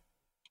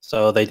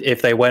 So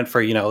if they went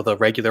for, the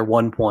regular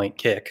 1-point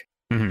kick,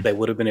 they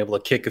would have been able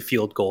to kick a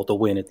field goal to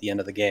win at the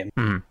end of the game.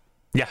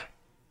 Yeah,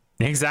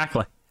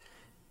 exactly.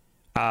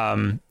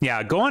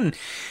 Going,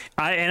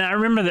 I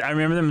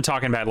remember them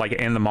talking about, like,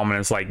 in the moment,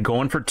 it's like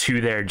going for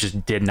 2 there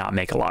just did not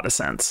make a lot of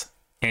sense.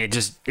 And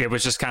it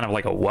was just kind of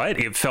like a what?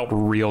 It felt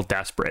real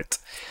desperate.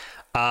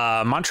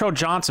 Montrell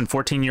Johnson,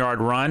 14-yard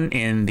run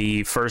in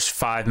the first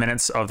 5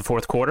 minutes of the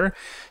fourth quarter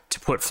to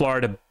put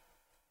Florida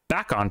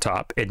back on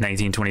top at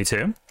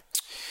 19-22.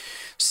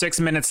 6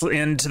 minutes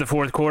into the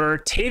fourth quarter,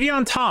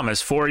 Tavion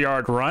Thomas,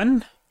 4-yard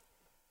run,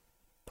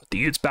 put the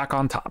Utes back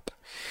on top.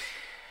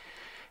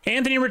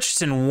 Anthony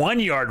Richardson,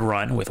 1-yard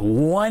run with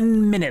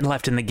 1 minute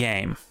left in the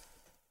game,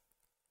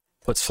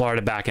 puts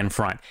Florida back in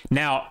front.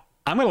 Now,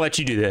 I'm going to let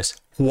you do this.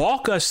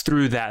 Walk us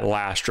through that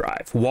last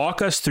drive.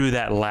 Walk us through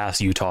that last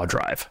Utah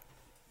drive.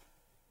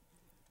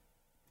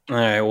 All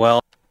right,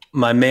 well,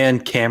 my man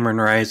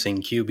Cameron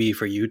Rising, QB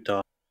for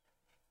Utah,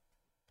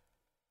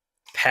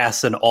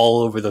 passing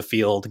all over the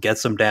field,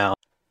 gets him down.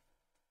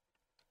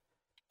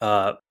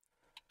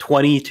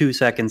 22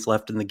 seconds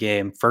left in the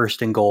game,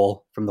 1st and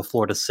goal from the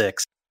Florida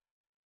 6.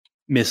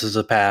 Misses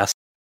a pass.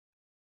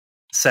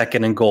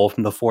 2nd and goal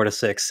from the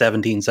 4-6,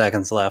 17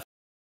 seconds left.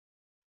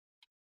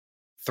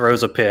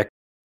 Throws a pick.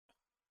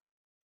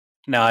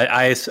 Now,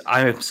 I'm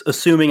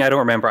assuming, I don't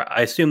remember.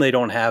 I assume they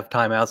don't have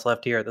timeouts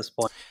left here at this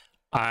point.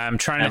 I'm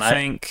trying to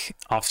think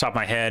off the top of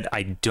my head.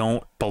 I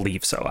don't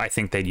believe so. I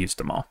think they'd used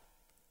them all.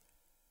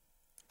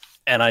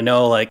 And I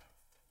know, like,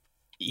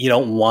 you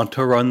don't want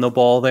to run the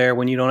ball there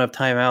when you don't have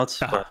timeouts.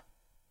 But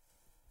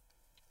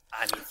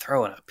I mean,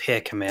 throwing a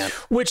pick, man.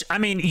 Which, I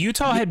mean,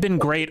 Utah had been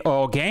great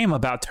all game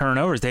about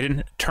turnovers. They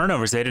didn't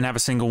have a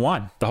single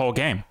one the whole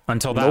game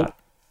until that. Nope.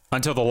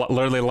 Until the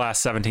literally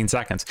last 17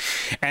 seconds.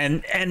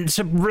 And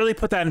to really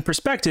put that in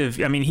perspective,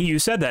 I mean, you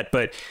said that,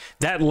 but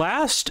that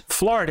last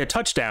Florida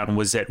touchdown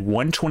was at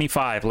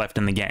 1:25 left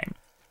in the game.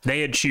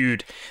 They had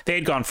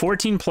gone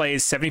 14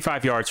 plays,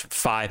 75 yards for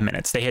 5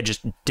 minutes. They had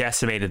just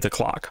decimated the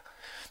clock.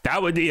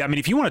 That would be, I mean,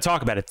 if you want to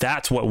talk about it,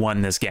 that's what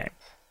won this game,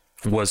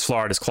 was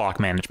Florida's clock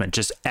management,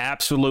 just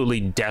absolutely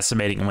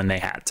decimating when they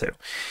had to.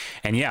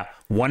 And yeah,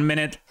 1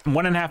 minute,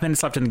 1.5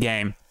 minutes left in the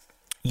game.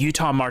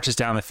 Utah marches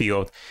down the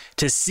field.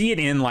 To see it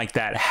end like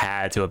that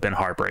had to have been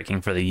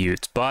heartbreaking for the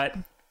Utes. But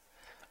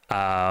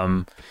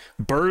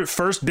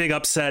first big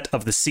upset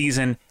of the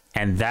season,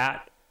 and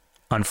that,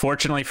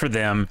 unfortunately for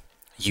them,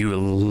 you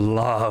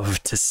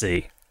love to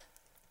see.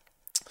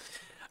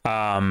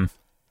 The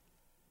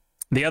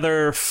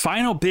other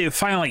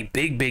finally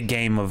big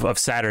game of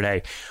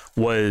Saturday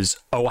was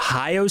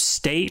Ohio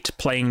State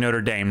playing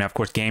Notre Dame. Now, of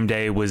course, game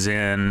day was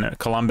in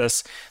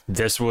Columbus.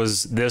 This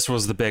was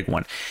the big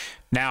one.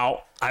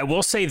 Now, I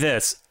will say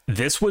this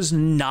was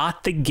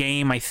not the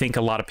game I think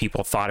a lot of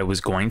people thought it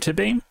was going to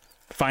be.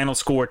 Final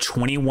score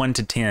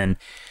 21-10.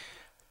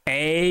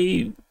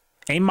 A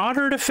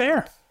moderate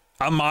affair.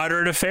 A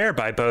moderate affair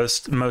by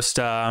most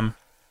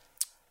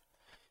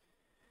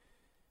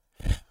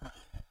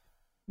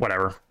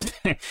whatever.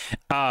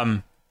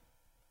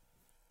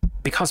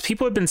 Because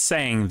people have been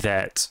saying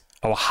that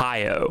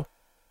Ohio,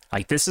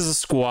 like, this is a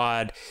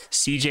squad,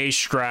 CJ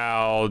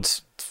Stroud,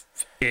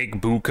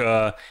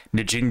 Igbuka,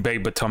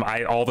 Njingbe Batum,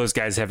 all those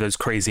guys have those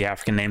crazy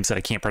African names that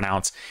I can't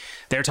pronounce.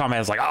 They're talking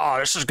about, like, oh,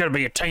 this is going to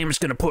be a team that's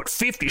going to put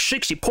 50,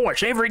 60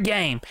 points every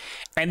game.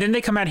 And then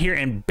they come out here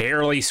and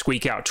barely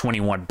squeak out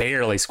 21.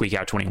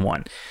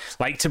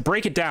 Like, to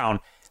break it down,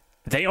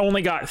 they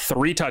only got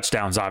 3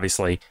 touchdowns,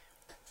 obviously.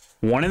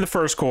 1 in the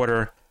first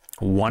quarter,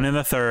 1 in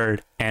the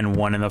third, and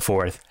 1 in the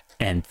fourth.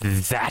 And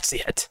that's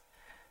it.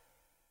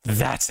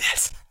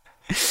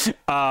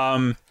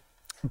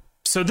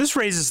 So this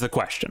raises the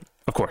question,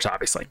 of course,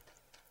 obviously.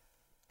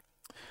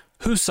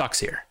 Who sucks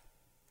here?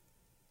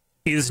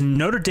 Is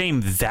Notre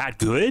Dame that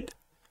good?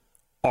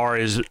 Or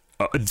is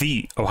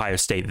the Ohio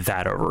State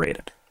that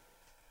overrated?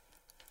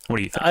 What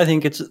do you think?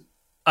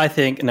 I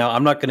think, now,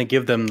 I'm not going to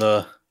give them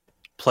the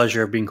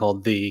pleasure of being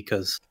called the,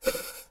 because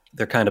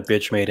they're kind of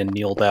bitch made and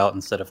kneeled out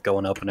instead of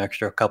going up an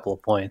extra couple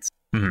of points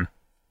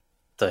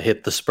to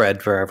hit the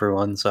spread for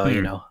everyone. So,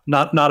 you know,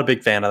 not a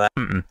big fan of that.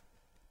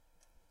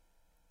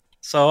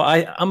 So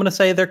I'm going to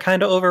say they're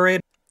kind of overrated.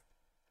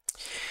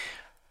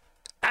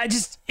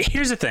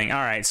 Here's the thing. All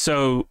right.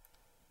 So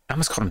I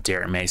almost called him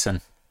Darren Mason.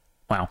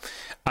 Wow.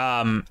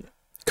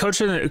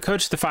 Coach of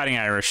the Fighting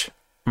Irish,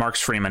 Marcus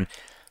Freeman,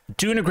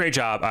 doing a great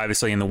job,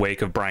 obviously, in the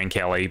wake of Brian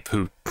Kelly,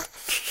 who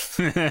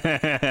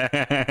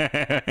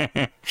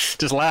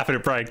just laughing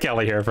at Brian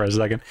Kelly here for a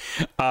second.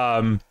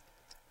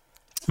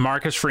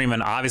 Marcus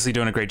Freeman obviously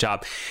doing a great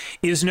job.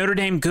 Is Notre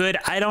Dame good?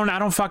 I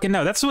don't fucking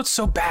know. That's what's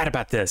so bad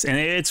about this. And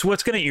it's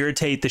what's going to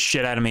irritate the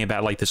shit out of me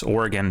about, like, this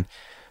Oregon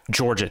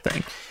Georgia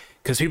thing.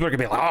 Because people are going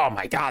to be like, oh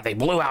my God, they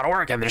blew out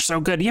Oregon. They're so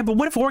good. Yeah, but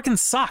what if Oregon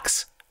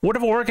sucks? What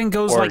if Oregon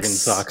goes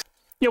sucks.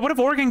 Yeah, what if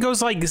Oregon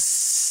goes like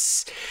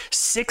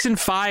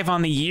 6-5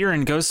 on the year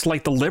and goes to,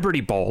 like, the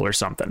Liberty Bowl or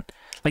something?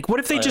 Like, what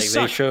if they just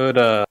suck? They showed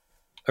a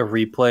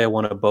replay of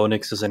one of Bo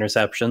Nix's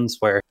interceptions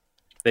where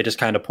they just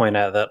kind of point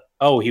out that,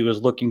 oh, he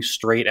was looking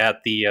straight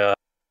at the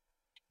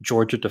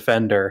Georgia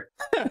defender.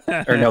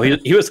 Or no,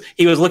 he was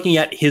looking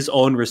at his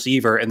own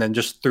receiver and then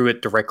just threw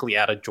it directly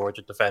at a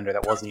Georgia defender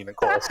that wasn't even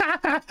close.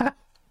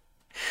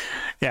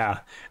 Yeah.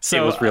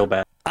 So it was real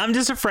bad. I'm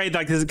just afraid,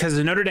 like, because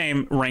Notre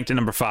Dame ranked at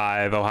number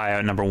 5, Ohio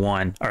at number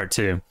 1 or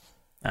 2.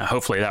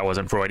 Hopefully that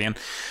wasn't Freudian.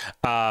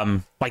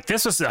 Like,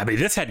 this was, I mean,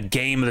 this had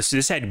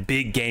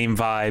big game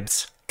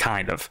vibes,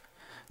 kind of.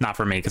 Not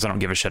for me, because I don't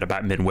give a shit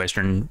about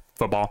Midwestern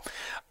football.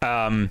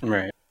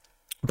 Right.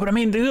 But I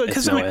mean,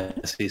 because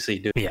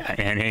SEC, dude. Yeah,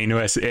 and ain't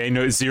no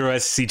 0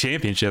 SEC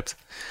championships.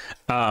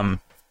 Damn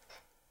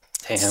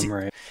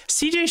right.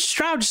 CJ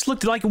Stroud just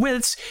looked like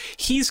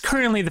he's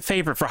currently the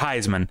favorite for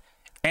Heisman,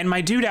 and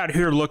my dude out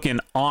here looking,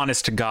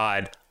 honest to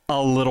God,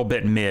 a little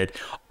bit mid.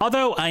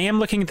 Although I am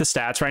looking at the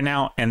stats right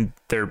now, and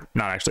they're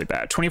not actually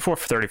bad. 24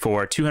 for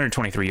 34,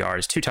 223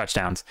 yards, 2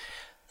 touchdowns.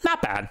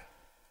 Not bad.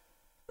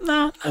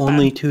 No,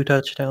 only bad. 2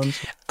 touchdowns.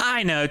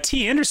 I know.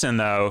 T. Anderson,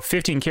 though,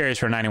 15 carries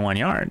for 91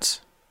 yards.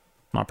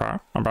 Not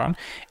bad.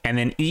 And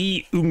then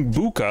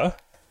Igbuka,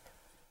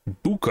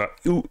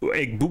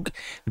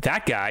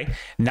 that guy,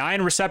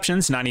 9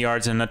 receptions, 90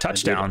 yards, and a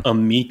touchdown.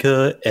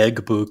 Emeka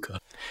Egbuka.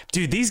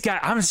 Dude, these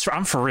guys,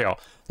 I'm for real.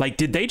 Like,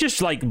 did they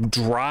just like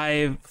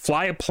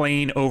fly a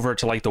plane over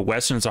to like the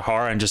Western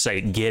Sahara and just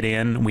say, "Get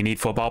in, we need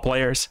football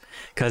players"?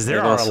 Because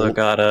They've also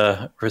got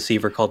a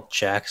receiver called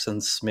Jackson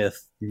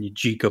Smith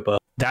Njigaba.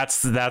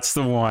 That's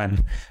the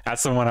one.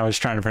 That's the one I was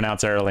trying to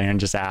pronounce earlier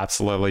and just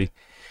absolutely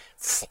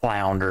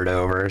floundered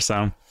over.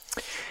 So,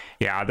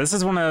 yeah, this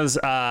is one of those.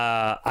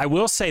 I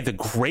will say the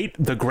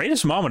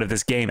greatest moment of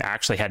this game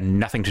actually had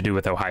nothing to do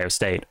with Ohio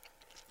State.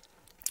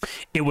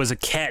 It was a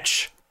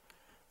catch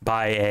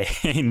by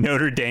a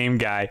Notre Dame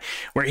guy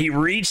where he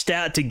reached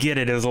out to get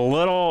it. It was a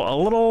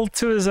little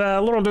to his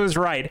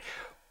right,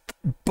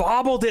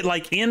 bobbled it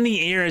like in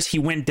the air as he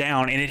went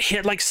down, and it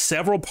hit like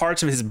several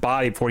parts of his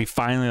body before he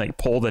finally like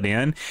pulled it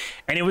in.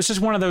 And it was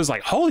just one of those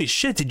like, holy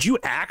shit, did you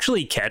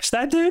actually catch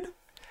that, dude?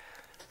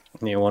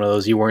 Yeah, one of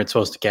those you weren't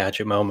supposed to catch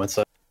it moments.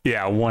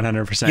 Yeah,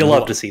 100%. You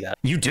love to see that.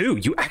 You do.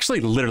 You actually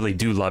literally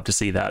do love to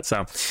see that.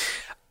 So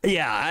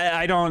yeah,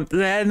 I don't,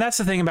 and that's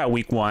the thing about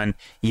week 1.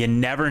 You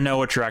never know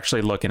what you're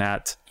actually looking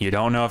at. You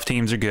don't know if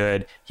teams are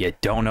good. You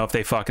don't know if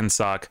they fucking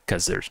suck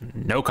because there's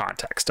no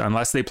context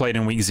unless they played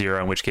in week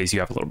 0, in which case you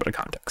have a little bit of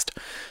context.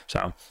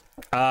 So,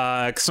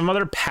 some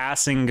other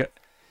passing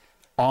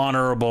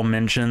honorable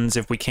mentions,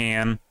 if we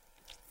can.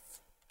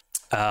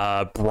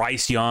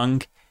 Bryce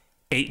Young,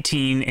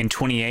 18 and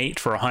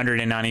 28 for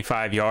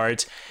 195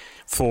 yards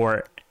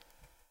for,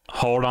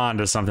 hold on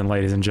to something,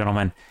 ladies and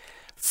gentlemen,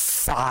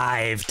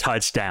 5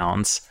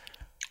 touchdowns.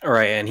 All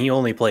right, and he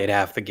only played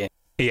half the game.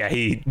 Yeah,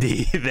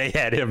 they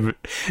had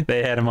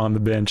him on the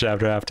bench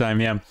after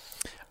halftime.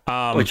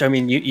 Yeah, which I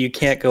mean, you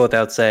can't go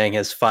without saying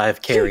his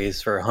 5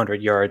 carries for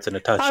 100 yards and a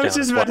touchdown. I was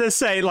just about to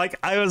say, like,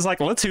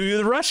 let's who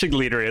the rushing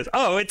leader is.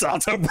 Oh, it's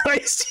also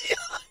Bryce.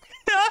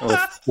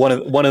 one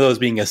of those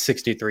being a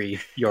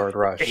 63-yard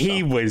rush.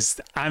 He was,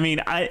 I mean,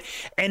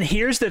 and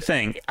here's the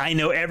thing. I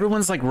know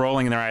everyone's like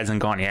rolling their eyes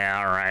and going, yeah,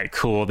 all right,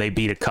 cool. They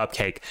beat a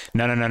cupcake.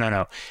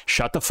 No.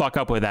 Shut the fuck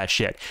up with that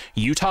shit.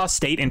 Utah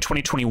State in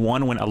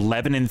 2021 went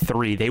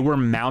 11-3. They were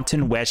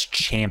Mountain West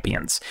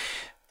champions,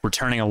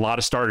 returning a lot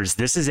of starters.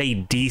 This is a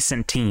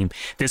decent team.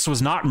 This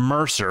was not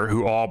Mercer,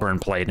 who Auburn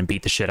played and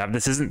beat the shit out of.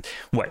 This isn't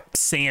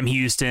Sam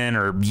Houston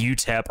or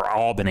UTEP or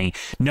Albany.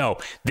 No,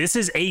 this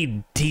is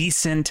a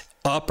decent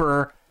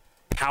upper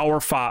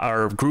Power 5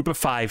 or Group of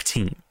 5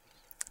 team.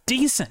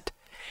 Decent.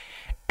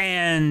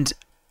 And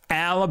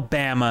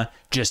Alabama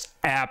just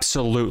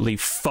absolutely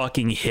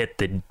fucking hit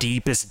the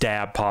deepest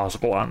dab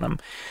possible on them.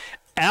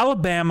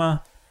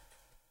 Alabama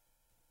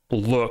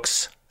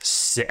looks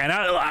sick. And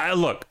I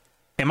look,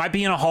 am I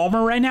being a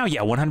homer right now?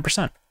 Yeah,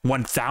 100%.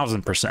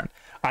 1,000%.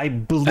 I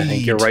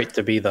think you're right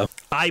to be, though.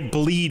 I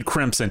bleed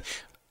crimson.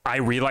 I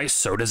realize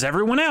so does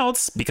everyone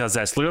else because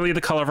that's literally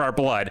the color of our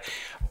blood.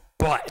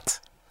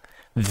 But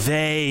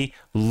they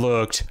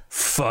looked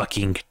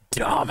fucking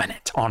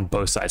dominant on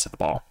both sides of the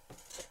ball.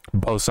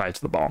 Both sides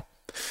of the ball.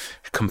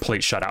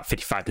 Complete shutout,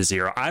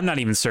 55-0. I'm not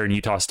even certain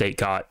Utah State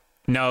got.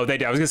 No, they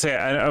did. I was gonna say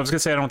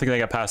I don't think they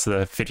got past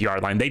the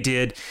 50-yard line. They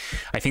did.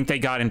 I think they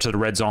got into the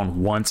red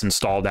zone once and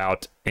stalled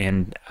out,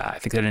 and I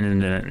think that ended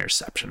in an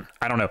interception.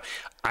 I don't know.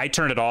 I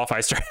turned it off. I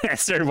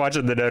started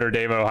watching the Notre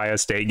Dame Ohio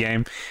State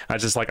game. I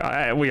was just like,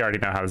 we already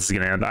know how this is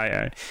gonna end.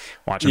 I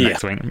watch it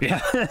next week.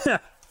 Yeah.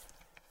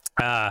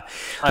 I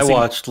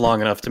watched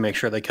long enough to make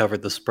sure they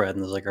covered the spread,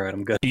 and I was like, all right,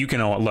 I'm good. You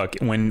can look,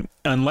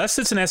 unless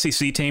it's an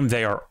SEC team,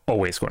 they are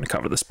always going to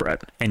cover the spread,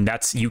 and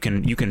that's you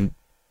can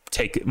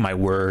take my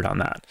word on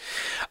that.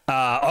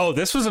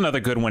 This was another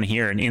good one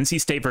here. An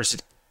NC State versus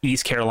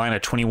East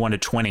Carolina,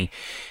 21-20,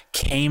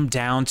 came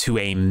down to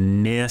a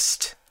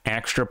missed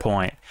extra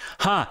point.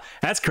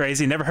 That's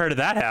crazy. Never heard of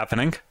that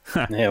happening.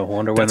 Yeah, I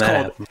wonder when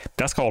that happened.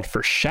 That's called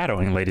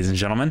foreshadowing, ladies and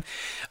gentlemen.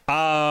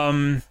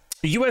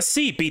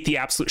 USC beat the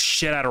absolute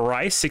shit out of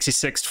Rice,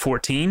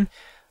 66-14.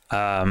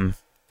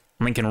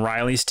 Lincoln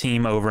Riley's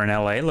team over in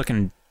LA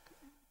looking,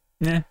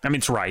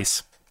 it's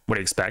Rice. What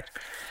do you expect?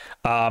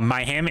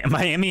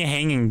 Miami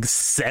hanging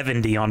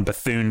 70 on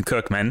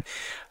Bethune-Cookman.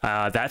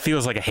 That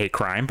feels like a hate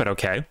crime, but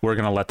okay, we're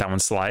gonna let that one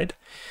slide.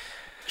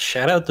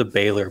 Shout out to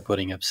Baylor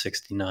putting up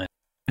 69.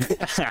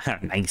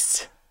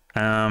 Nice.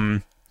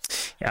 I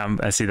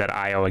see that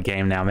Iowa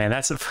game now, man.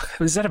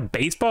 Is that a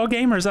baseball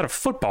game or is that a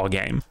football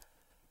game?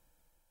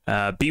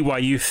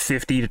 BYU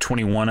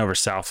 50-21 over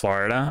South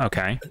Florida.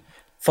 Okay.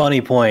 Funny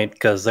point,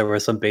 because there were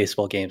some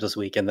baseball games this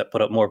weekend that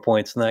put up more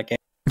points than that game.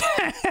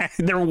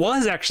 There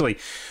was actually.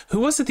 Who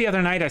was it the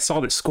other night I saw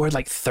that scored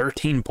like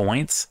 13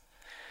 points?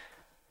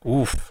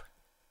 Oof.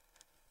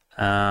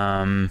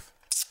 I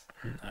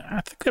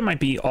think that might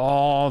be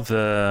all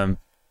the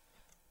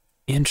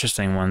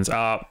interesting ones.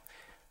 Our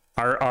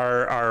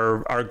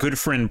good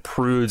friend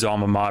Prude's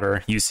alma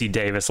mater, UC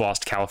Davis,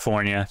 lost to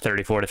California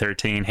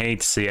 34-13.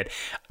 Hate to see it.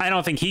 I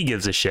don't think he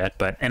gives a shit,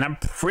 and I'm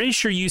pretty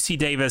sure UC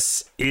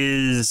Davis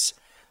is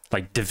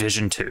like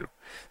Division II,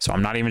 so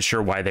I'm not even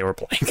sure why they were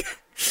playing.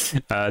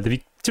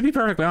 To be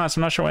perfectly honest,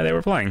 I'm not sure why they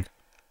were playing.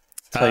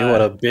 Tell you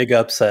what, a big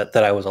upset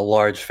that I was a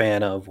large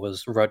fan of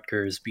was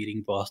Rutgers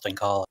beating Boston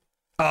College.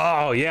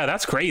 Oh yeah,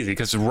 that's crazy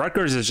because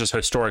Rutgers is just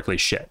historically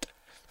shit.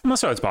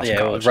 So it's Boston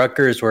College.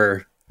 Rutgers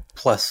were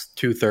plus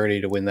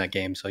 230 to win that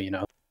game. So,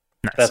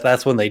 Nice.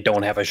 that's when they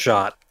don't have a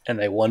shot, and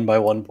they won by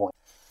 1 point.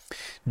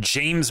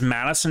 James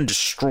Madison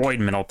destroyed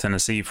Middle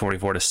Tennessee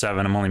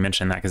 44-7. I'm only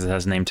mentioning that because it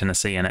has name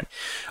Tennessee in it.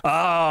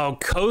 Oh,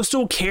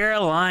 Coastal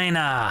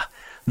Carolina.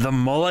 The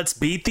Mullets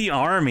beat the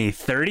Army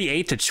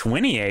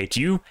 38-28.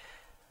 You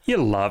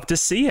love to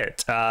see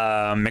it.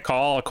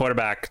 McCall, a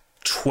quarterback,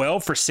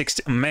 12 for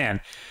 16. Man,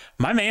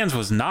 my man's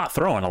was not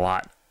throwing a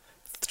lot.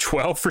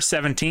 12 for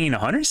 17,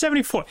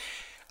 174.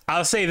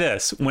 I'll say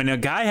this. When a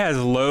guy has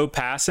low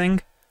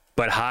passing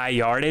but high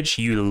yardage,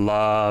 you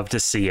love to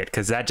see it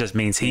because that just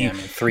means 3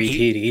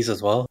 TDs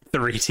as well.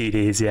 3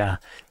 TDs, yeah.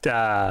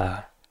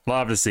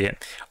 Love to see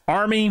it.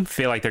 Army,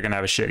 feel like they're going to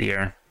have a shit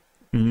year.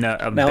 No,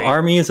 now,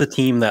 Army is a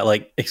team that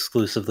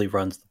exclusively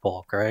runs the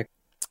ball, correct?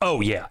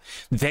 Oh, yeah.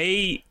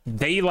 They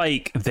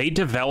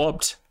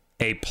developed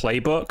a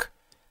playbook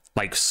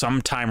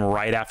sometime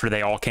right after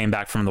they all came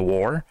back from the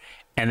war,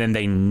 and then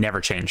they never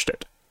changed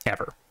it,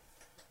 ever.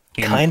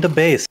 Kind of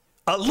base.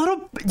 A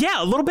little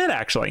bit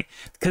actually,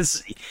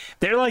 because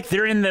they're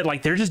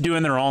they're just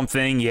doing their own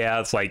thing.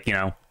 Yeah, it's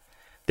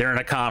they're in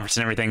a conference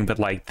and everything, but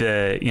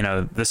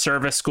the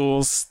service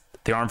schools,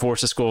 the armed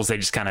forces schools, they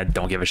just kind of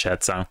don't give a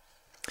shit. So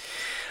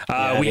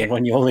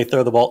when you only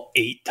throw the ball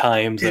 8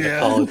 times in a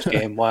college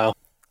game, wow.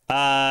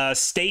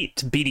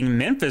 State beating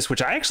Memphis,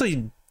 which I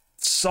actually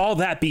saw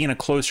that being a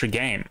closer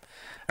game.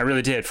 I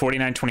really did.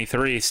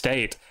 49-23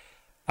 State.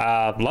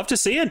 Love to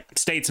see it.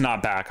 State's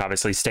not back,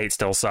 obviously. State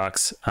still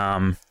sucks.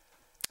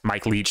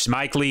 Mike Leach.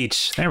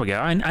 There we go.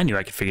 I knew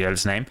I could figure out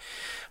his name.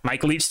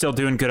 Mike Leach still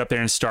doing good up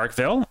there in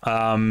Starkville.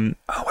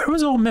 Where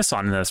was Ole Miss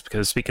on this?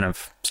 Because speaking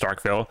of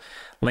Starkville,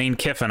 Lane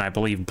Kiffin, I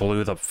believe,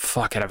 blew the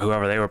fuck out of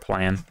whoever they were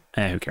playing.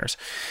 Who cares?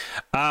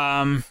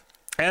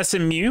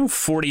 SMU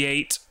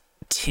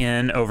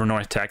 48-10 over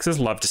North Texas.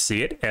 Love to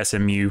see it.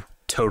 SMU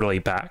totally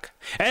back.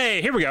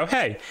 Hey, here we go.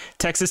 Hey,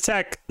 Texas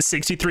Tech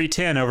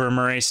 63-10 over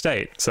Murray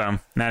State. So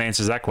that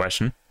answers that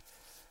question.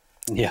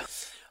 Yeah.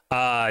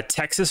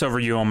 Texas over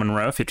UL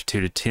Monroe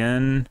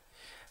 52-10.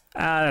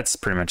 That's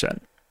pretty much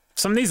it.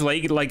 Some of these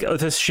late,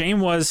 the shame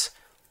was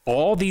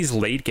all these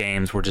late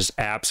games were just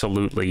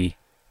absolutely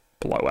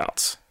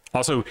blowouts.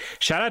 Also,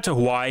 shout out to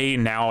Hawaii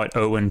now at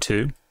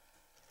 0-2.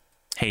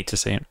 Hate to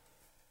see it.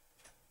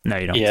 No,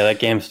 you don't. Yeah, that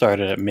game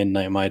started at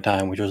midnight my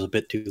time, which was a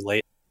bit too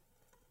late.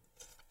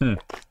 I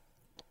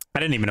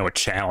didn't even know what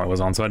channel it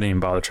was on, so I didn't even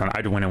bother trying.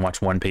 I went and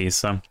watched One Piece,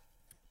 so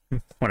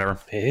whatever.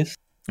 Piece?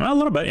 Well, a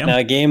little bit, yeah. Now,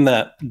 a game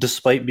that,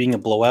 despite being a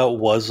blowout,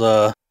 was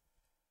a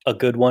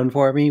good one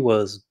for me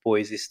was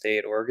Boise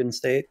State, Oregon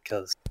State,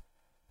 because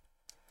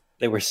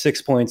they were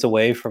 6 points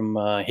away from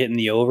hitting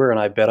the over, and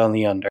I bet on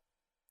the under.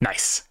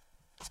 Nice.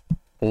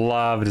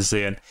 Love to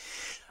see it.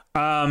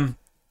 All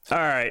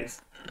right.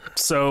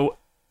 So,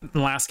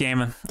 last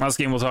game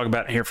we'll talk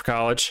about here for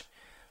college.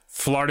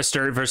 Florida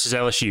State versus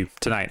LSU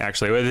tonight,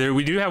 actually.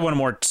 We do have one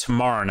more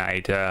tomorrow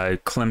night,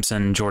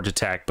 Clemson, Georgia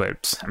Tech,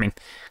 but, I mean,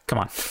 come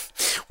on.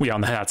 We all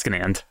know how that's going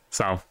to end,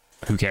 so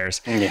who cares?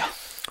 Yeah.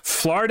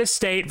 Florida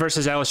State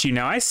versus LSU.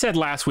 Now, I said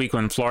last week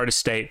when Florida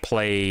State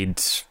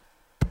played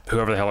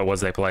whoever the hell it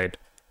was they played. It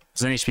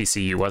was an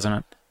HBCU,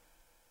 wasn't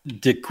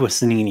it?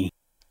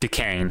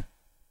 Duquesne.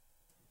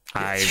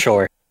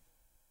 Sure.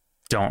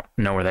 Don't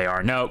know where they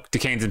are. No,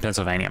 Duquesne's in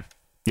Pennsylvania.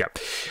 Yep.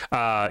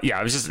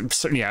 It was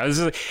just,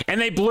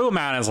 and they blew him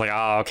out. And I was like,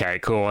 oh, okay,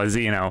 cool.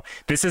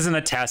 This isn't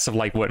a test of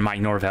what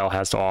Mike Norvell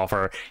has to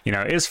offer.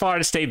 Is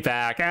Florida State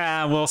back?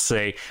 We'll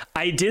see.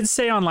 I did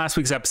say on last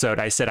week's episode,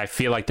 I said, I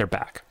feel like they're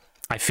back.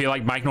 I feel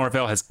like Mike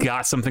Norvell has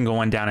got something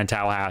going down in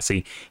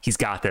Tallahassee. He's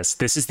got this.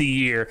 This is the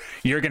year.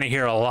 You're going to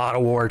hear a lot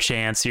of war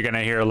chants. You're going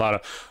to hear a lot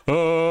of,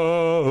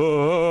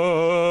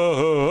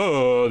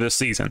 this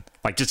season.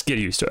 Just get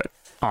used to it,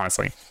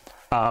 honestly.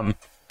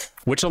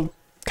 Which will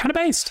kind of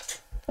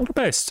based. A little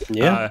based.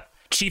 Yeah.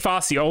 Chief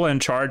Osceola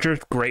and Charger,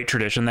 great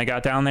tradition they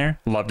got down there.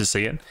 Love to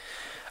see it.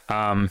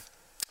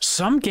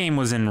 Some game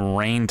was in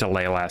rain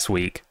delay last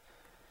week.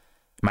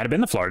 Might have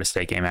been the Florida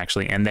State game,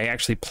 actually. And they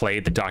actually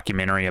played the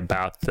documentary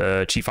about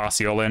the Chief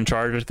Osceola and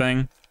Charger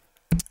thing.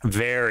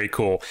 Very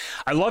cool.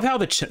 I love how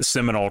the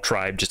Seminole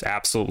tribe just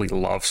absolutely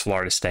loves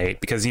Florida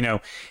State because, in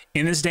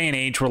this day and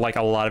age where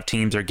a lot of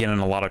teams are getting in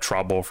a lot of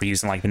trouble for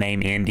using the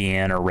name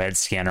Indian or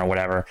Redskin or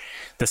whatever,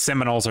 the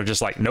Seminoles are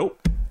just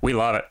nope, we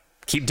love it.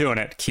 Keep doing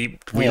it.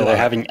 They're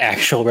having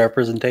actual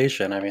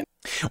representation. I mean,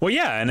 well,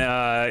 yeah.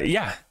 And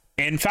yeah.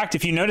 In fact,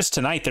 if you notice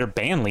tonight, their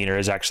band leader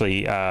is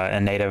actually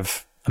a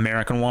Native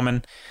American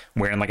woman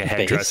wearing a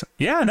headdress.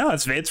 Yeah, no,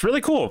 it's really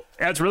cool.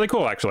 It's really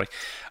cool, actually.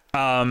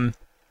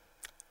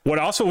 What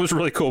also was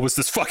really cool was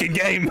this fucking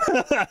game.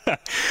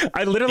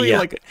 I literally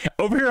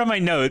over here on my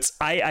notes,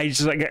 I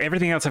just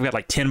everything else I've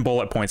got 10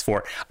 bullet points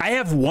for. I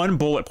have one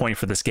bullet point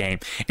for this game,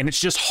 and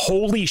it's just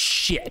holy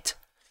shit.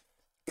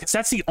 Because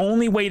that's the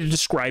only way to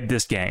describe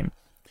this game.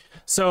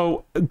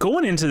 So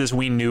going into this,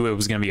 we knew it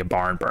was going to be a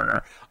barn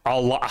burner.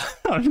 I'm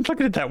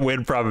looking at that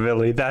win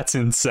probability. That's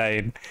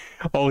insane.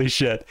 Holy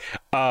shit.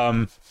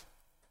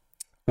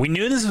 We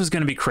knew this was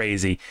going to be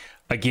crazy.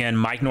 Again,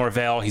 Mike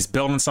Norvell, he's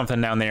building something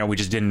down there. We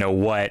just didn't know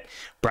what.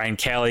 Brian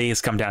Kelly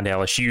has come down to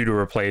LSU to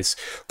replace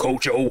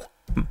Coach O.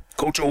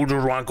 Coach O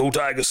just want go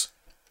Tigers,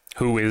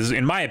 who is,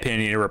 in my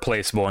opinion,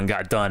 irreplaceable and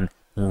got done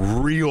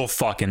real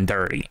fucking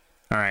dirty.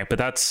 All right, but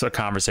that's a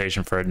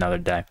conversation for another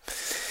day.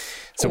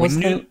 So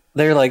wasn't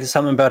there like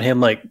something about him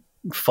like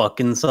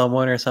fucking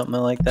someone or something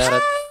like that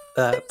at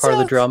that part of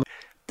the drama?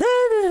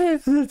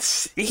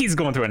 He's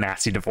going through a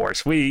nasty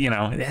divorce.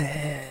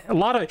 I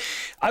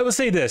will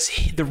say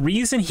this: the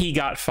reason he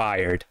got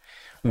fired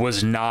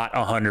was not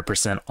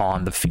 100%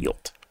 on the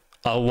field.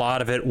 A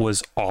lot of it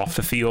was off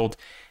the field.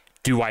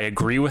 Do I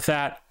agree with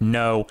that?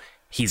 No.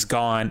 He's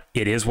gone.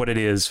 It is what it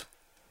is.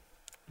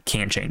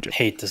 Can't change it.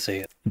 Hate to see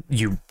it.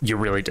 You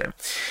really do.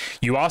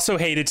 You also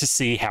hated to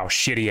see how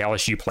shitty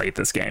LSU played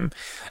this game.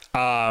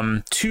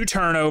 2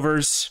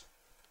 turnovers,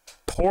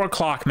 poor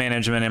clock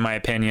management, in my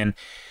opinion.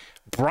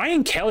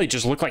 Brian Kelly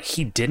just looked like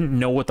he didn't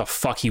know what the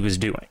fuck he was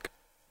doing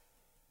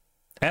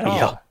at all.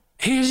 Yeah.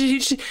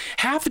 He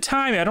half the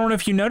time, I don't know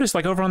if you noticed,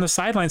 like over on the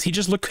sidelines, he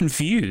just looked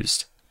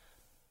confused.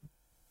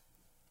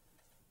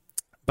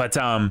 But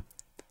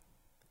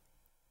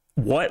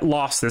what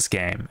lost this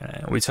game,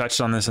 we touched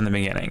on this in the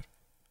beginning,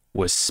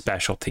 was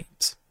special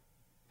teams.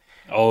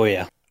 Oh,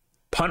 yeah.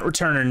 Punt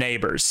returner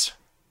Neighbors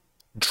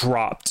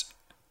dropped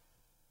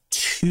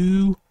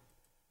 2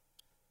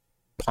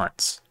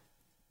 punts.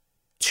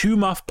 2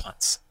 muff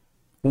punts.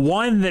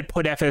 One that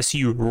put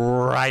FSU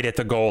right at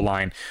the goal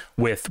line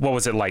with, what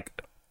was it, like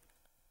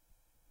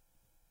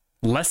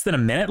less than a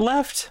minute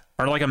left?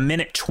 Or like a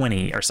minute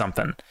 20 or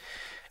something.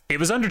 It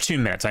was under 2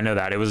 minutes, I know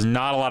that. It was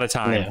not a lot of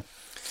time.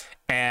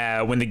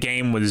 Yeah. When the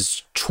game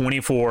was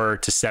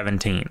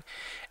 24-17.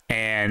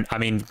 And, I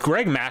mean,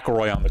 Greg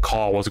McElroy on the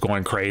call was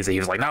going crazy. He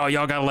was like, no,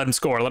 y'all got to let him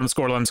score, let him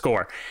score, let him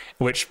score.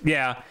 Which,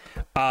 yeah.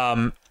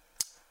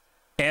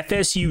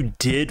 FSU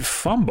did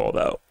fumble,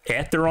 though,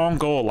 at their own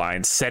goal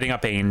line, setting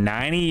up a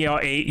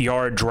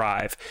 98-yard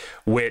drive,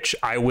 which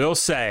I will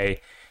say,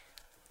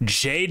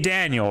 Jay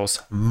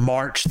Daniels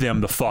marched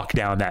them the fuck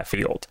down that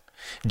field.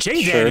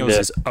 Jay Daniels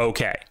is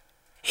okay.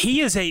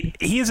 He is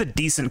a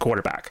decent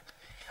quarterback.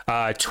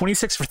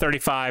 26 for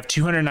 35,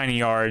 290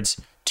 yards,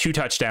 2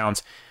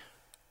 touchdowns.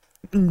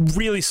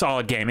 Really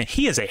solid game. And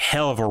he is a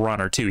hell of a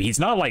runner, too. He's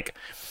not like...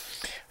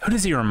 Who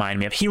does he remind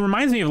me of? He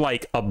reminds me of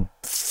like a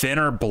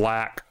thinner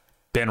black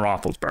Ben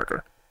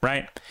Roethlisberger,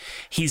 right?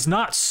 He's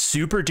not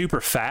super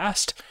duper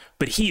fast,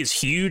 but he is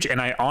huge.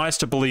 And I honest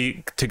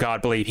to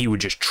God believe he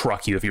would just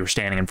truck you if you were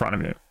standing in front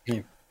of him.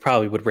 He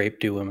probably would rape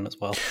 2 women as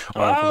well.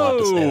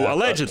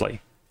 Allegedly.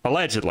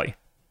 Yeah.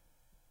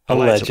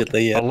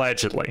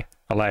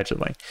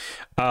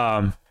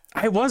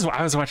 I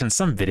was watching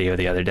some video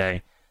the other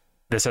day.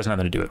 This has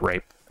nothing to do with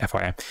rape,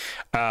 FYI.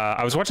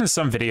 I was watching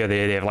some video the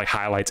other day of like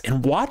highlights,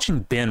 and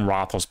watching Ben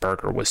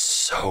Roethlisberger was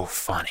so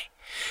funny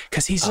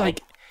because he's a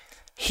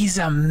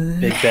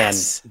Big Ben,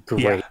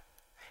 great. Yeah,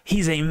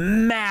 he's a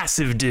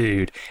massive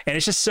dude, and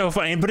it's just so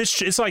funny. But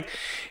it's like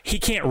he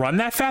can't run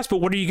that fast. But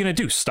what are you gonna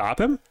do?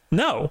 Stop him?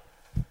 No.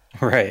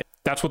 Right.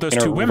 That's what those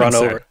 2 women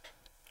said.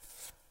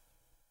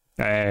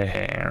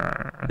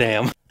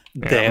 Damn.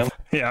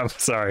 Yeah, I'm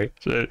sorry.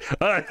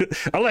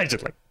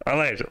 Allegedly.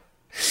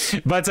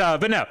 But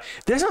no,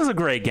 this was a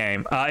great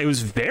game. It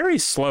was very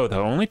slow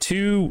though. Only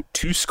two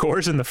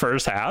scores in the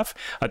first half,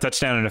 a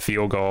touchdown and a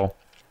field goal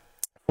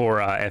for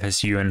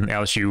FSU and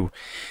LSU.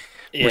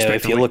 Yeah,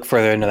 if you look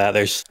further into that,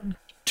 there's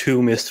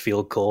 2 missed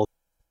field goals.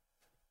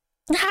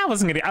 I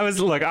was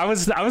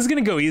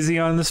gonna go easy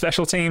on the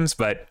special teams,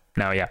 but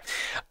no, yeah.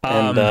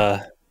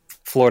 And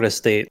Florida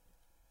State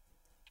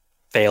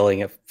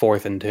failing at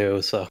 4th and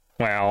 2. So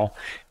well,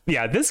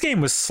 yeah, this game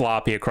was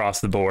sloppy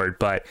across the board,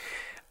 but.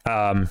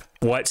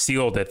 What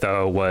sealed it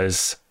though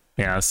was,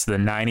 it's the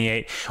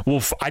 98.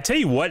 Well, I tell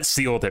you what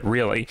sealed it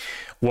really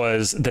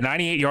was the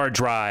 98-yard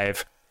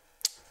drive.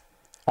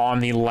 On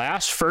the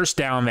last first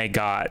down they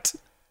got,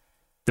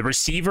 the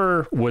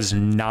receiver was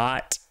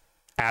not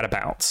out of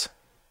bounds,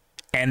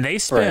 and they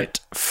spent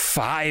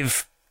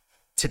 5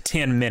 to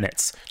 10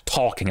 minutes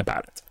talking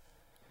about it.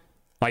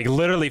 Like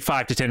literally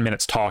 5 to 10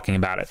 minutes talking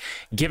about it,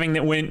 giving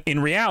that when in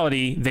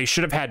reality, they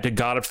should have had to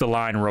got up to the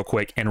line real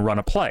quick and run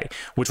a play,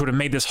 which would have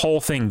made this whole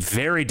thing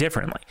very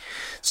differently.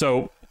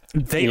 So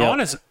they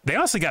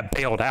honestly got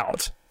bailed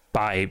out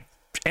by,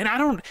 and I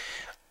don't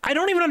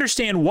even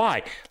understand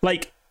why.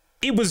 Like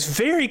it was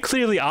very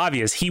clearly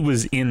obvious he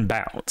was in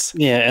bounds.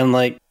 Yeah. And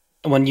like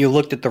when you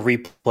looked at the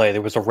replay,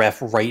 there was a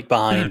ref right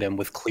behind him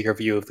with clear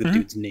view of the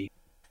dude's knee.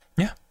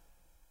 Yeah.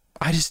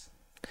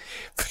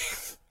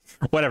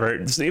 Whatever,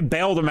 it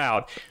bailed him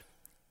out.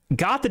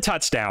 Got the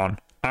touchdown.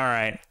 All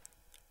right.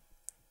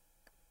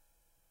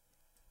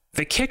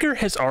 The kicker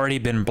has already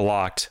been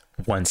blocked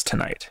once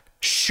tonight.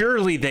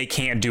 Surely they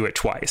can't do it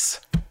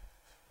twice.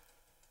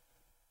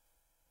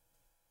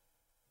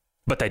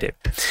 But they did.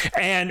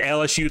 And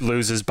LSU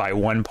loses by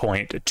 1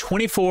 point,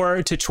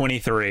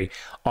 24-23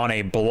 on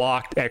a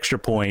blocked extra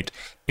point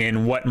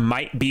in what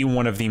might be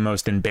one of the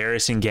most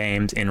embarrassing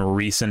games in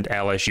recent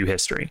LSU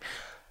history.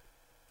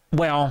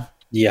 Well,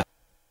 yeah.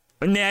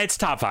 Nah, it's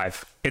top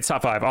 5. It's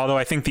top 5. Although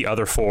I think the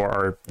other 4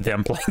 are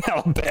them playing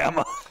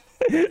Alabama.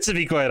 To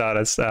be quite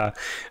honest,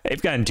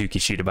 they've gotten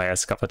dookie cheated by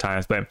us a couple of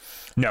times, but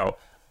no.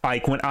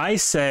 Like when I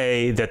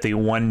say that the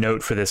one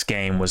note for this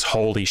game was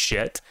holy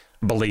shit,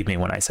 believe me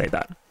when I say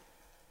that,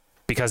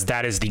 because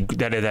that is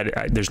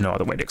there's no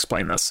other way to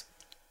explain this.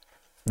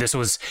 This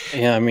was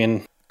I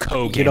mean,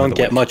 you don't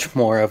get much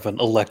more of an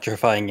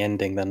electrifying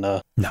ending than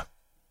a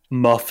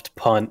muffed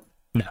punt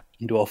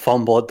into a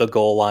fumble at the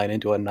goal line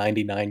into a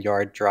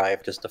 99-yard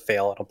drive just to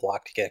fail on a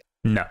blocked kick.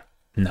 No,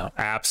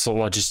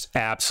 absolutely.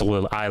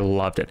 I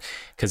loved it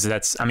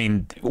because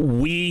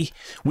we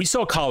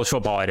saw college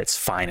football at its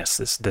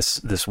finest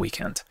this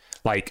weekend.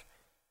 Like,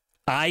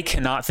 I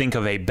cannot think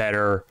of a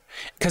better,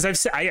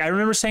 because I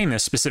remember saying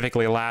this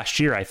specifically last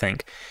year. I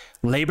think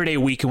Labor Day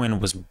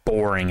weekend was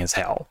boring as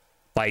hell.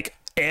 Like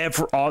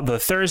all the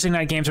Thursday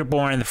night games were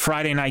boring, the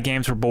Friday night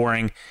games were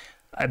boring.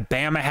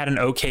 Bama had an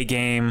okay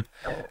game.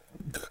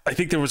 I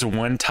think there was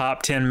one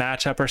top 10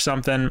 matchup or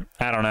something.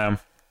 I don't know.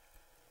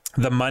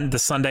 The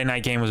Sunday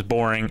night game was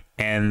boring,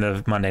 and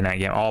the Monday night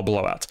game, all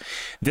blowouts.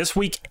 This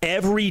week,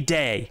 every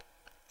day,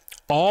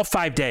 all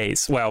 5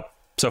 days, well,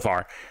 so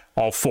far,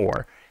 all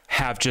 4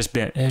 have just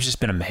been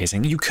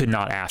amazing. You could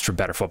not ask for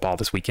better football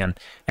this weekend,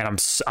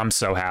 and I'm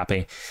so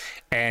happy.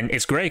 And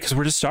it's great because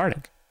we're just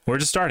starting.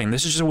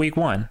 This is just week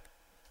 1.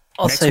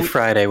 I'll say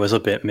Friday was a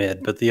bit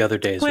mid, but the other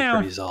days were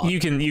pretty solid. You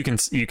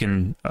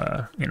can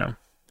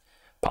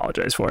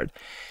apologize for it.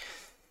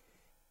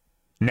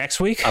 Next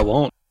week? I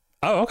won't.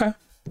 Oh, okay.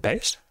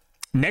 Based.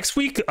 Next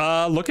week,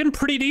 looking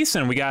pretty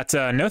decent. We got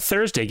no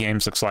Thursday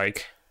games, looks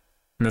like,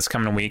 this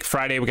coming week.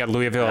 Friday, we got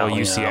Louisville,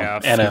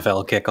 UCF.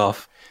 NFL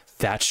kickoff.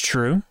 That's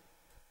true.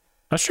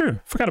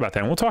 Forgot about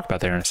that. We'll talk about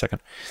that in a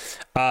second.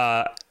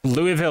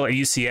 Louisville at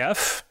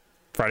UCF,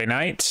 Friday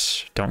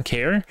night. Don't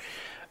care.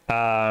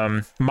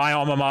 My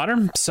alma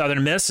mater,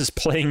 Southern Miss, is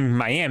playing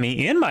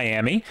Miami in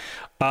Miami,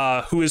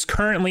 who is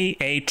currently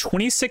a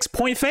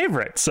 26-point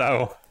favorite.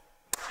 So...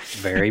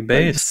 very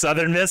base.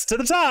 Southern Miss to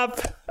the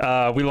top.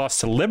 We lost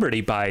to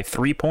Liberty by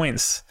 3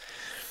 points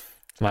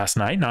last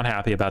night. Not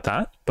happy about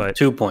that, but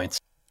 2 points.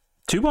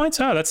 2 points?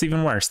 Oh, that's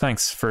even worse.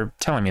 Thanks for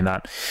telling me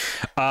that.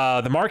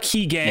 The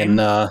marquee game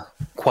in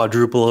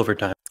quadruple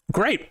overtime.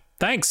 Great.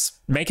 Thanks.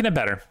 Making it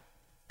better.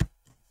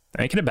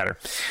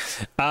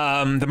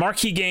 The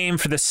marquee game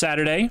for this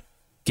Saturday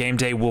game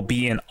day will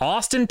be in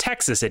Austin,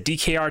 Texas at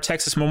DKR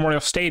Texas Memorial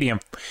Stadium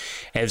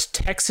as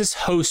Texas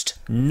host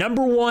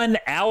number 1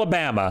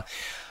 Alabama.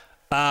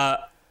 Is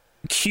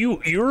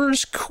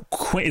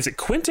it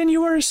Quentin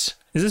Ewers?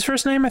 Is his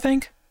first name, I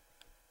think?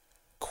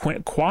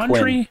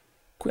 Quandry?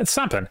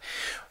 Something.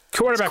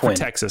 Quarterback for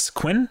Texas.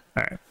 Quinn?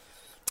 All right.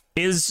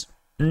 Is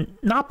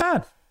not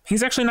bad.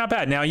 He's actually not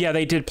bad. Now, yeah,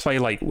 they did play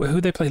who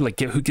they played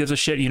who gives a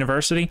shit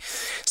University?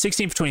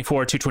 16 for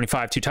 24,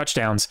 225, 2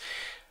 touchdowns.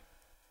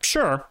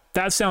 Sure,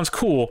 that sounds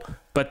cool,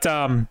 but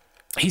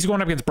he's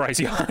going up against Bryce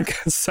Young.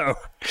 So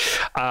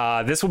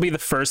this will be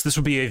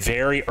a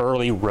very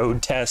early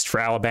road test for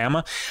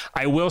Alabama.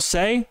 I will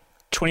say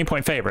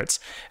 20-point favorites.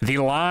 The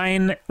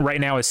line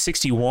right now is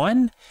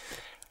 61,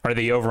 or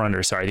the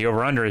over-under, sorry. The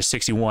over-under is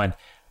 61.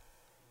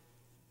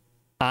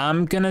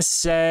 I'm going to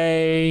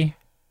say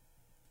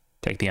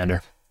take the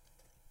under.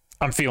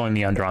 I'm feeling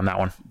the under on that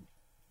one.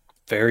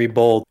 Very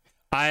bold.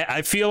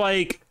 I feel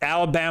like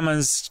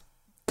Alabama's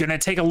going to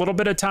take a little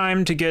bit of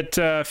time to get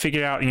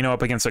figured out,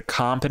 up against a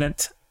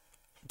competent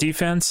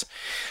defense.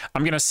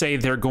 I'm going to say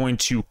they're going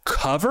to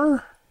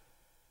cover,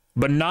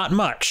 but not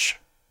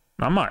much.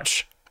 Not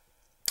much.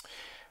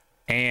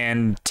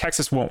 And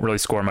Texas won't really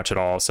score much at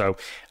all. So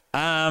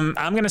I'm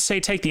going to say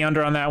take the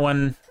under on that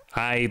one.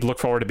 I look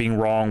forward to being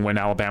wrong when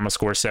Alabama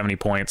scores 70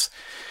 points.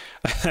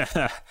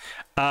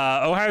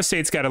 Ohio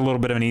State's got a little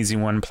bit of an easy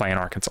one playing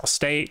Arkansas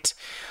State.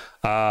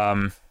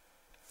 Arkansas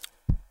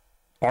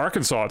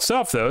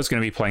itself, though, is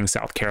going to be playing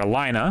South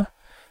Carolina.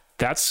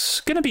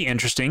 That's going to be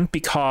interesting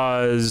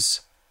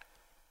because,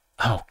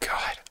 oh,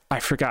 God, I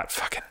forgot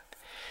fucking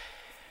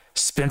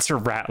Spencer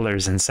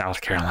Rattler's in South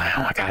Carolina.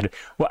 Oh, my God.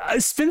 Well,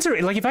 Spencer,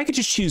 if I could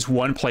just choose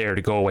one player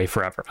to go away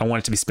forever, I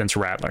want it to be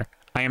Spencer Rattler.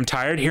 I am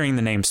tired hearing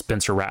the name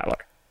Spencer Rattler.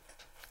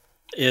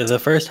 Yeah, the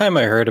first time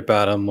I heard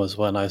about him was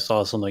when I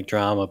saw some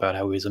drama about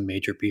how he's a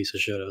major piece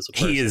of shit as a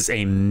person. He is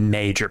a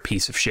major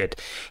piece of shit.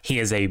 He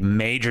is a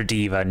major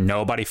diva.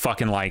 Nobody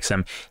fucking likes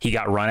him. He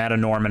got run out of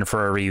Norman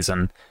for a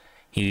reason.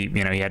 He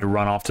had to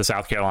run off to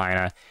South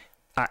Carolina.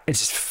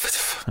 It's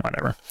just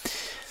whatever.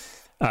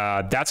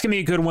 That's gonna be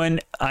a good one.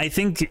 I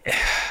think.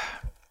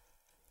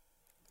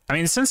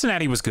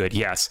 Cincinnati was good.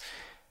 Yes.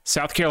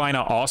 South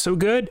Carolina also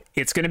good.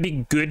 It's gonna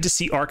be good to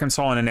see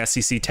Arkansas in an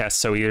SEC test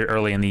so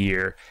early in the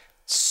year,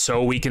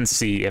 so we can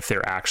see if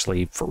they're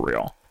actually for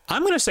real.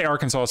 I'm going to say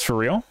Arkansas is for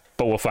real,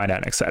 but we'll find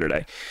out next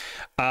Saturday.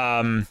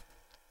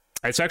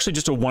 It's actually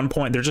just a 1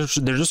 point. They're just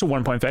a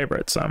 1 point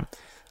favorite. So,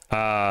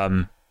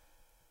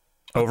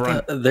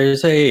 over.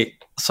 There's a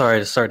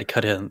sorry to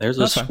cut in. There's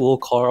a school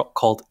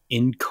called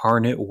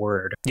Incarnate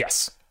Word.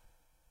 Yes.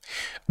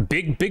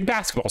 Big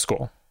basketball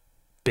school.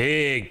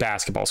 Big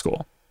basketball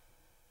school.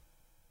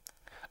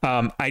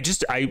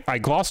 I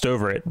glossed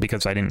over it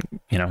because I didn't,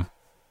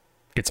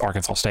 it's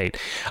Arkansas State.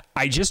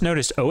 I just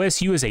noticed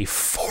OSU is a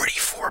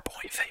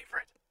 44-point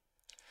favorite.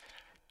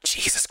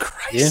 Jesus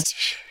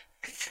Christ.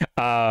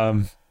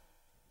 Yeah.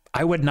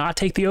 I would not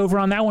take the over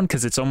on that one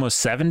because it's almost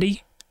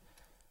 70.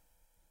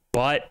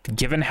 But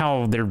given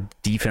how their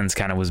defense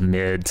kind of was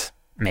mid,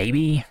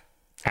 maybe,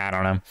 I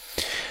don't know.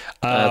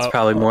 That's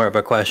probably more of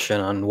a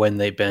question on when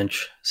they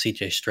bench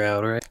CJ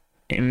Stroud, right?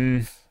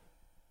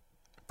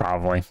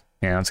 Probably.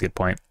 Yeah, that's a good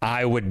point.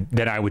 I would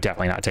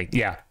definitely not take.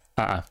 Yeah,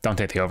 don't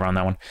take the over on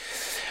that one.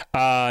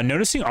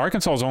 Noticing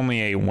Arkansas is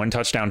only a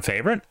 1-touchdown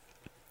favorite.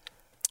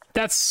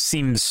 That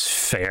seems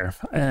fair.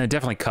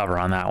 Definitely cover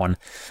on that one.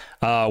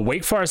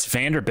 Wake Forest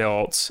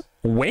Vanderbilt.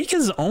 Wake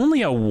is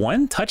only a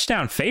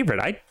 1-touchdown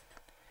favorite.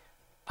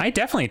 I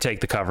definitely take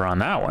the cover on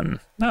that one.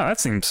 No, that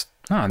seems.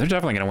 No, they're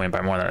definitely going to win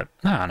by more than.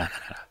 No.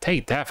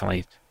 Take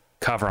definitely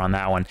cover on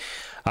that one.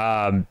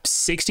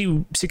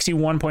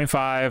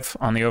 61.5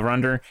 on the over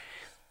under.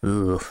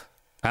 Ooh,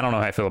 I don't know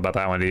how I feel about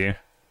that one. Do you?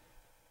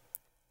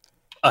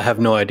 I have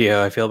no idea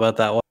how I feel about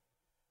that one.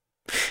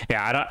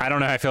 Yeah, I don't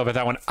know how I feel about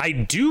that one. I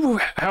do,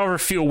 however,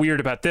 feel weird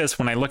about this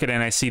when I look at it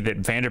and I see that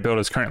Vanderbilt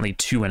is currently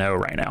 2-0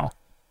 right now.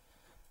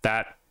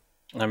 That,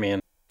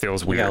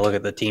 feels weird. You gotta look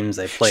at the teams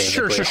they play.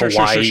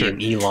 Hawaii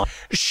and Elon.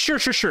 Sure.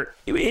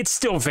 It's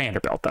still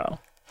Vanderbilt though,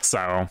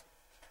 so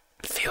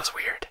it feels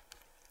weird.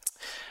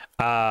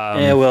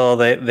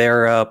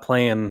 They're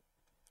playing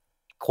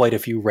quite a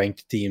few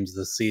ranked teams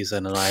this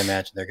season, and I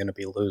imagine they're going to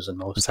be losing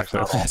most.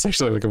 Let's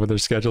actually look at what their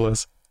schedule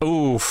is.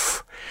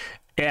 Oof.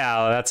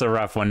 Yeah, that's a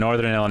rough one.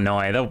 Northern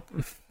Illinois,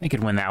 they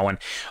could win that one.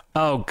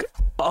 Oh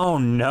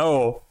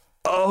no.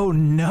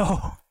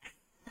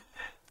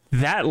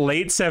 That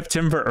late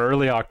September,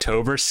 early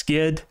October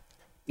skid.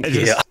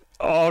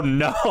 Oh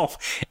no.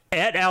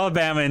 At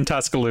Alabama in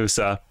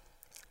Tuscaloosa,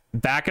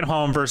 back at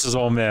home versus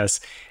Ole Miss,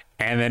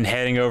 and then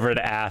heading over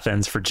to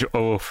Athens for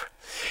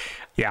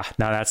yeah,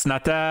 no, that's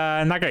not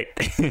great.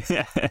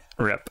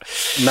 Rip.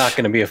 Not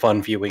going to be a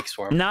fun few weeks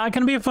for them. Not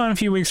going to be a fun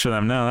few weeks for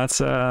them. No, that's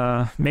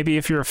maybe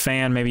if you're a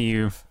fan, maybe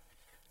you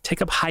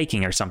take up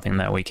hiking or something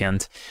that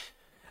weekend.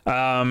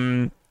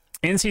 NC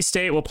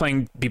State will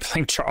be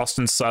playing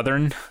Charleston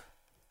Southern.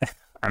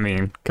 I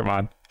mean, come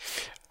on.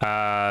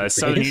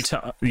 Southern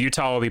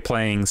Utah will be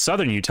playing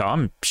Southern Utah.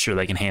 I'm sure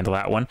they can handle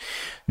that one.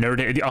 Notre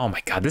Dame. Oh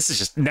my God, this is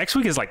just next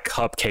week is like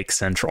Cupcake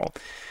Central.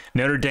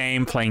 Notre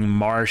Dame playing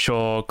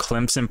Marshall.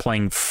 Clemson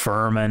playing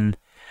Furman.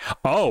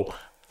 I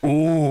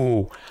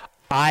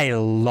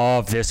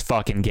love this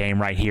fucking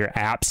game right here.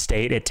 App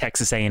State at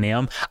Texas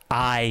A&M.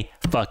 I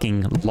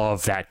fucking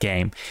love that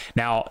game.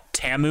 Now,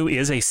 TAMU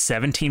is a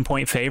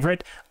 17-point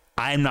favorite.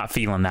 I'm not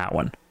feeling that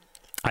one.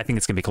 I think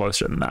it's going to be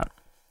closer than that.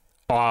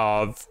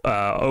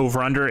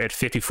 Over under at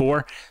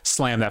 54.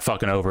 Slam that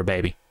fucking over,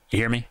 baby. You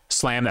hear me?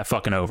 Slam that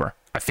fucking over.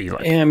 I feel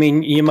it. Yeah, I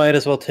mean, you might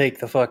as well take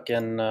the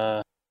fucking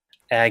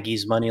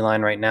Aggies money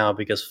line right now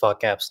because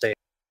fuck App State.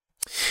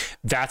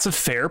 That's a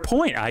fair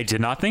point. I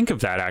did not think of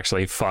that,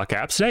 actually. Fuck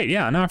App State.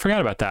 Yeah, no, I forgot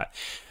about that.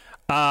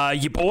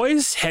 You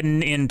boys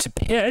heading into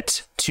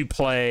Pitt to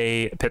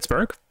play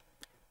Pittsburgh.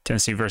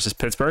 Tennessee versus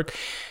Pittsburgh.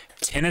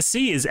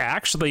 Tennessee is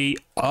actually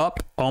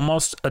up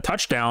almost a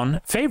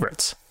touchdown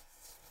favorites.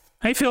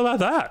 How you feel about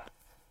that?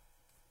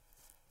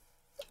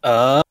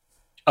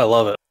 I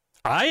love it.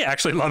 I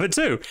actually love it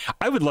too.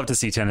 I would love to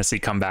see Tennessee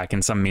come back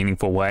in some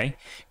meaningful way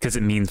because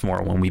it means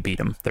more when we beat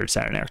them third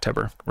Saturday in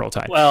October. Roll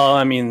Tide. Well,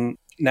 I mean,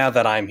 now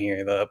that I'm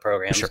here, the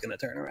program is going to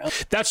turn around.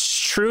 That's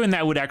true, and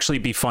that would actually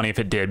be funny if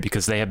it did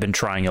because they have been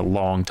trying a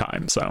long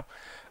time. So,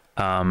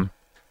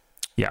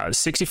 yeah,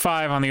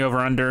 65 on the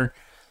over/under.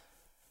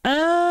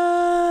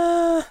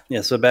 Yeah,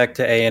 so back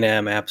to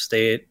A&M, App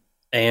State.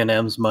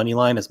 A&M's money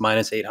line is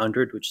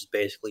 -800, which is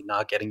basically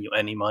not getting you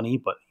any money,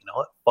 but you know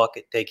what? Fuck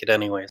it, take it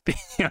anyways.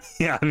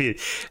 Yeah, I mean,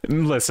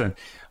 listen,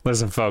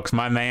 folks.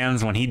 My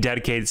man's, when he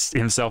dedicates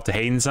himself to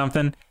hating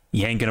something,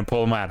 you ain't gonna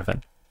pull him out of it.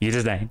 You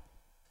just ain't.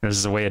 This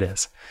is the way it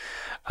is.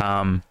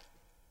 The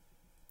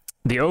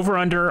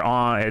over/under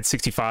at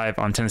 65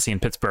 on Tennessee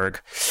and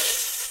Pittsburgh.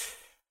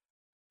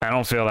 I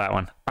don't feel that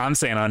one. I'm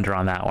saying under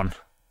on that one.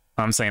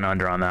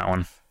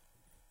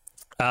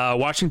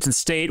 Washington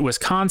State,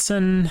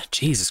 Wisconsin.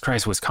 Jesus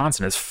Christ,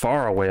 Wisconsin is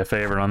far away a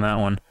favorite on that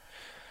one.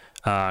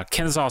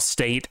 Kennesaw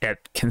State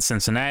at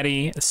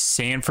Cincinnati.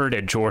 Sanford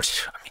at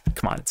Georgia. I mean,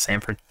 come on, it's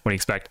Sanford. What do you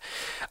expect?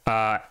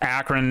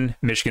 Akron,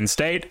 Michigan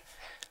State.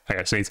 I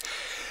got sneeze.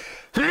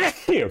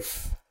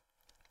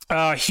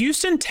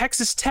 Houston,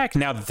 Texas Tech.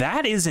 Now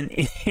that is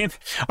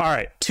all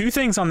right, two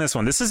things on this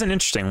one. This is an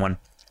interesting one.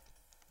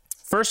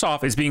 First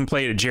off, is being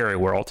played at Jerry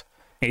World,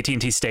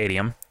 AT&T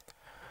Stadium.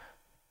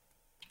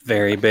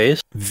 Very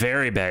based.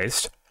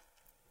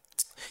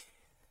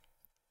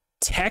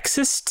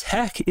 Texas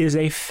Tech is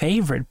a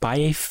favorite by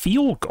a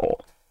field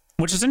goal,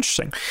 which is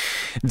interesting.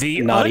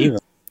 The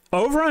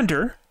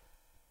over/under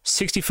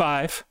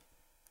 65.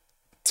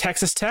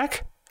 Texas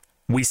Tech,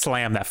 we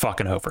slam that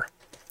fucking over.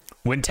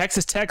 When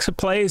Texas Tech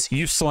plays,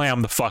 you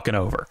slam the fucking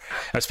over,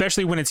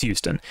 especially when it's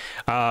Houston.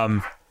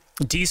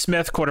 D.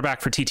 Smith,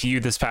 quarterback for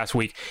TTU this past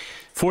week,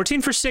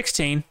 14 for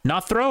 16,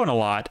 not throwing a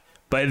lot,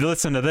 but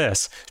listen to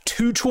this,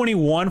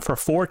 221 for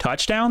 4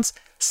 touchdowns.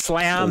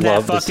 Slam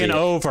that fucking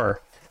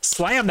over.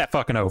 Slam that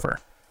fucking over.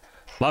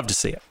 Love to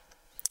see it.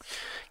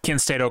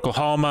 Kent State,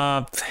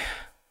 Oklahoma.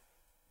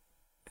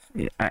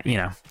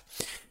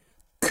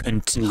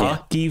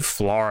 Kentucky,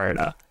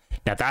 Florida.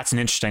 Now, that's an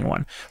interesting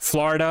one.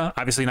 Florida,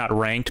 obviously not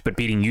ranked, but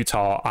beating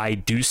Utah. I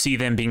do see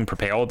them being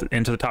propelled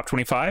into the top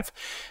 25.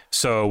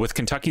 So with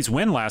Kentucky's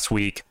win last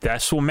week,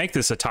 this will make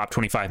this a top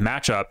 25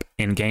 matchup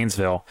in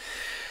Gainesville.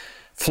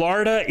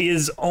 Florida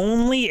is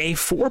only a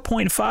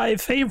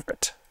 4.5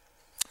 favorite.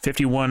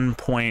 51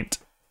 point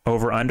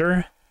over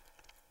under.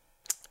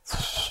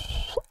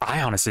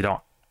 I honestly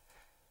don't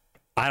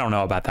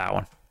know about that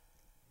one.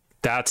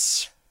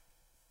 That's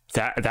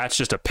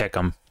just a pick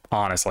 'em,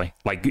 honestly.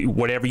 Like,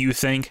 whatever you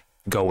think,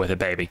 go with it,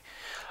 baby.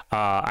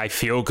 I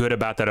feel good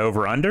about that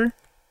over under.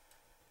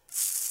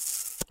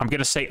 I'm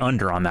gonna say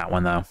under on that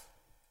one though.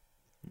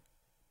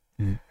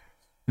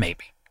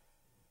 Maybe.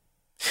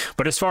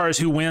 But as far as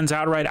who wins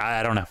outright,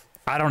 I don't know.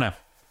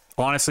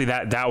 Honestly,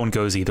 that one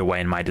goes either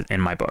way in my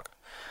book.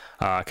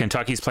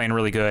 Kentucky's playing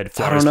really good.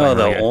 Florida's I don't know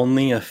though. Really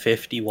only a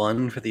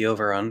 51 for the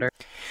over under.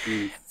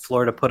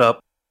 Florida put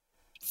up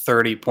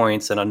 30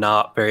 points in a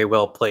not very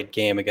well played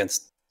game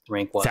against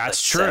rank one.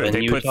 That's true.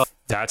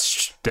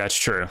 That's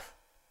true.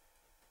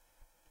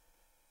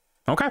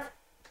 Okay.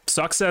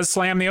 Succ says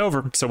slam the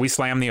over, so we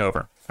slam the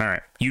over. All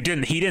right. He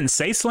didn't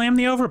say slam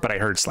the over, but I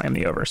heard slam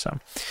the over. So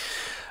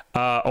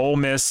Ole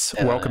Miss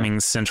welcoming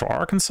Central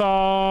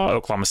Arkansas.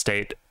 Oklahoma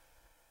State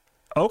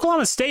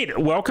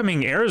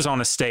welcoming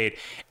Arizona State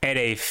at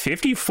a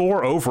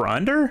 54 over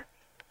under.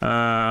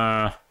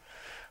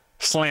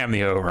 Slam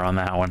the over on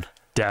that one.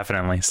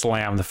 Definitely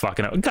slam the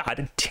fucking over.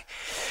 God.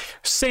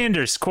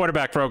 Sanders,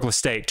 quarterback for Oklahoma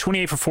State,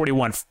 28 for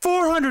 41,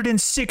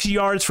 406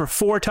 yards for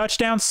 4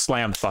 touchdowns.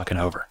 Slam the fucking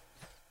over.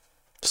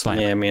 Slam.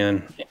 Yeah, I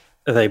mean,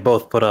 they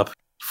both put up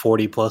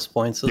 40 plus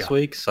points this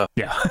week. So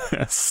yeah,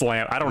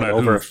 slam. I don't know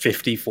over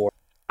 54.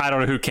 I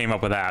don't know who came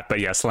up with that, but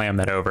yeah, slam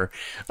that over.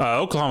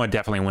 Oklahoma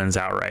definitely wins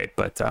outright,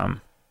 but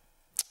I'm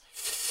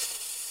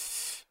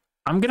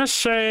gonna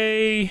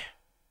say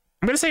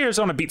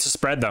Arizona beats the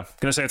spread though. I'm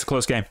gonna say it's a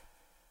close game.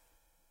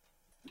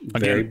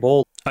 Very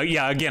bold.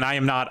 Yeah, again,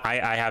 I'm not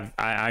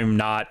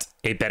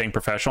a betting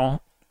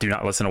professional. Do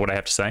not listen to what I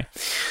have to say.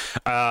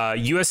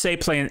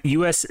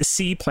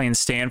 USC playing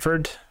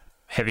Stanford.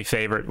 Heavy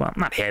favorite. Well,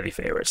 not heavy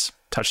favorites.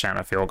 Touchdown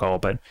and field goal,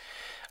 but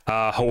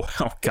oh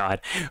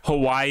God.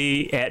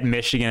 Hawaii at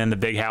Michigan in the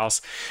big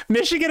house.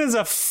 Michigan is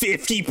a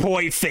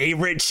 50-point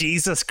favorite.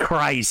 Jesus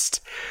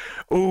Christ.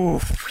 Ooh,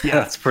 yeah.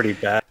 That's pretty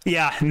bad.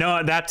 Yeah,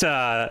 no, that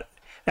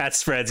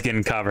spread's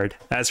getting covered.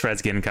 I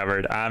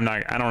don't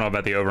know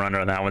about the over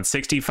under on that one.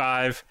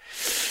 65.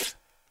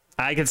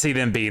 I can see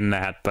them beating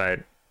that,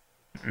 but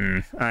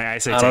I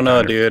say I don't know,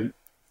 under. dude.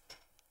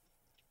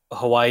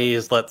 Hawaii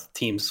has let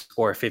teams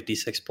score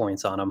 56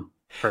 points on them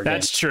per game.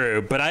 That's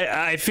true, but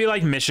I feel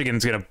like Michigan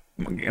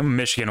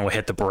will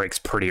hit the brakes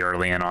pretty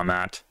early in on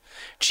that.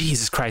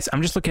 Jesus Christ.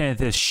 I'm just looking at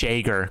this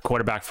Shager,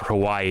 quarterback for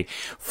Hawaii.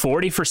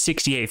 40 for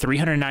 68,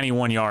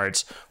 391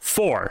 yards,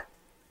 4,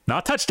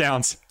 not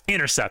touchdowns,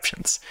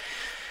 interceptions.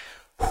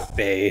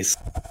 Base.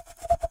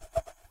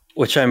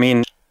 Which, I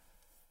mean,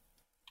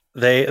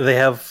 they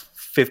have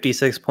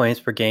 56 points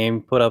per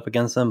game put up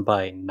against them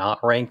by not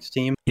ranked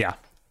team. Yeah.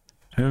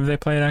 Who have they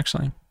played,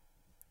 actually?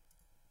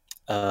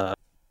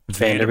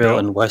 Vanderbilt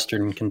and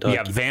Western Kentucky.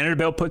 Yeah,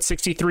 Vanderbilt put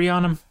 63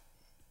 on them.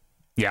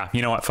 Yeah,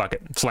 you know what? Fuck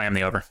it. Slam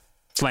the over.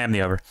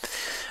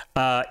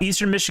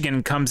 Eastern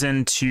Michigan comes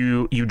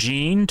into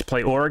Eugene to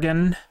play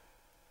Oregon.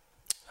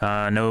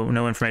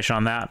 No information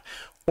on that.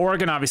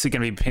 Oregon obviously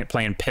going to be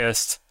playing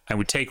pissed. I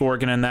would take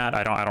Oregon in that.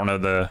 I don't know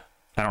the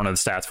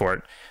stats for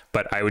it,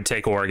 but I would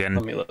take Oregon.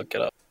 Let me look it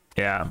up.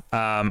 Yeah,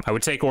 I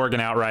would take Oregon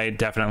outright,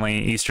 definitely.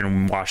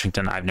 Eastern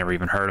Washington, I've never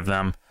even heard of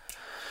them.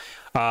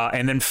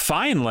 And then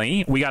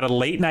finally, we got a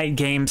late night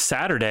game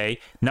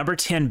Saturday. Number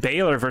 10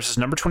 Baylor versus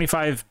number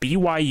 25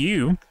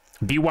 BYU.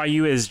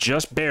 BYU is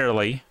just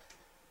barely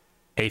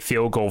a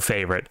field goal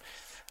favorite.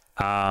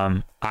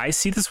 I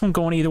see this one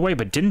going either way,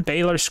 but didn't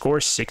Baylor score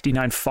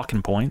 69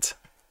 fucking points?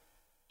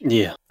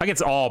 Yeah.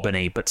 Against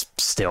Albany, but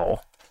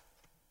still.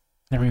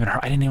 Never even heard.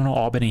 I didn't even know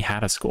Albany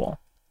had a school.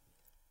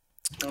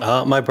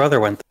 My brother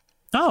went there.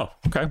 Oh,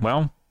 okay.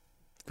 Well,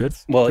 good.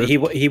 Well, good.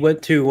 he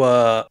went to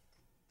a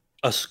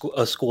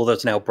school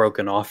that's now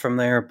broken off from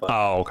there. But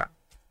oh, okay.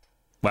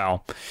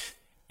 Well,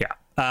 yeah.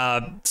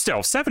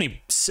 Still,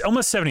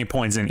 almost 70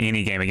 points in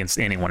any game against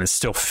anyone is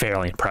still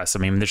fairly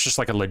impressive. I mean, there's just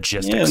like a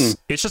logistics. Yeah.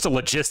 It's just a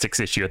logistics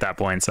issue at that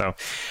point. So,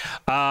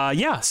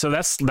 yeah. So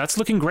that's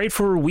looking great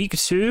for week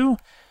 2.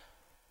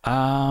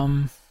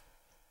 But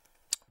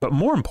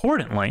more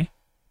importantly,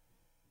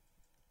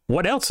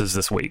 what else is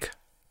this week?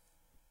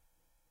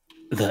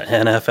 The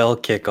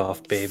NFL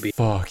kickoff, baby.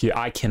 Fuck yeah,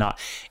 I cannot.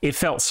 It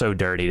felt so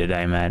dirty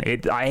today, man.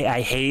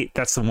 I hate.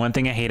 That's the one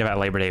thing I hate about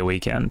Labor Day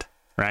weekend,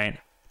 right?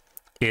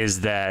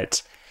 Is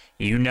that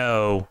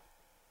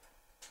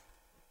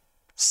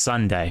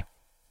Sunday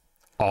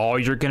all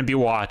you're going to be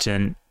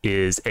watching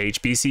is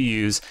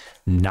HBCUs.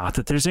 Not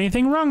that there's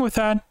anything wrong with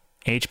that.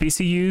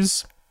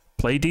 HBCUs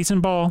play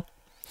decent ball.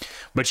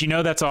 But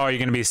that's all you're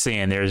going to be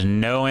seeing. There's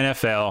no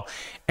NFL.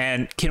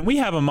 And can we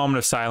have a moment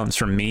of silence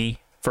from me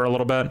for a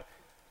little bit?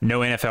 No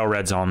NFL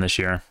Red Zone this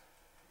year.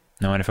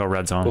 No NFL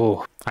Red Zone.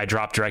 Ooh. I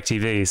dropped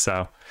DirecTV,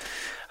 so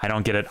I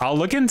don't get it. I'll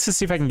look in to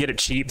see if I can get it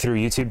cheap through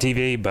YouTube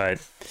TV, but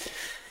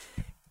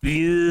it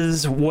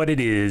is what it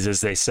is,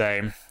 as they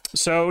say.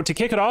 So to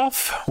kick it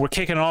off, we're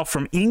kicking off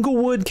from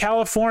Inglewood,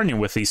 California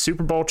with the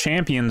Super Bowl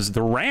champions,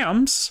 the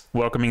Rams,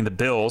 welcoming the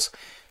Bills.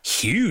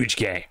 Huge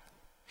game.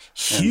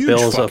 Huge. And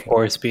Bills, of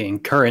course, being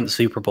current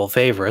Super Bowl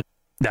favorite.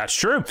 That's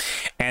true.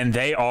 And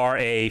they are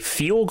a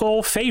field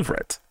goal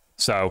favorite.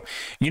 So,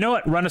 you know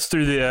what? Run us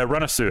through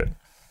it.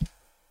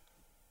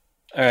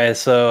 All right.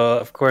 So,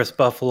 of course,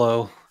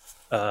 Buffalo,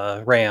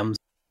 Rams.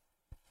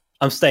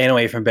 I'm staying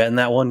away from betting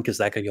that one because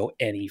that could go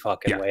any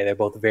fucking way. They're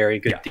both very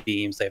good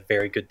teams. They have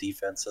very good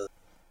defenses.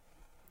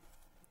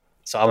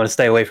 So I'm going to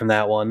stay away from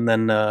that one.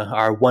 Then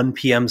our 1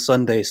 p.m.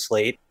 Sunday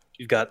slate,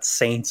 you've got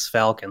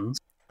Saints-Falcons.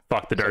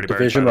 Fuck the Dirty Birds.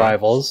 Division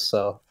rivals.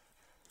 So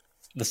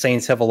the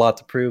Saints have a lot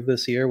to prove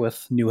this year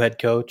with new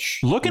head coach.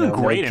 Looking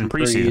great in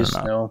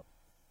preseason, though.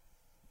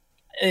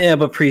 Yeah,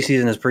 but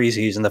preseason is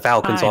preseason. The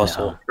Falcons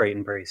also look great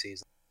in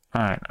preseason.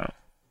 I know.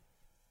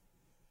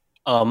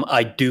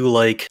 I do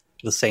like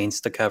the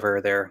Saints to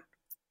cover their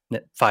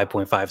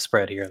 5.5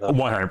 spread here, though.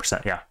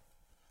 100%, yeah.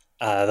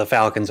 The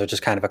Falcons are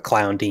just kind of a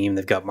clown team.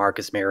 They've got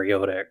Marcus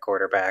Mariota at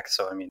quarterback,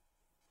 so I mean,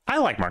 I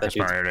like Marcus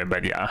Mariota,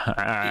 but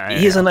yeah,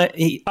 he's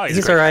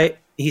all right.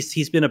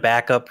 He's been a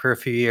backup for a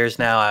few years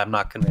now. I'm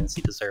not convinced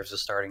he deserves a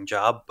starting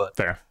job, but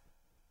fair.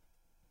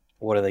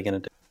 What are they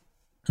going to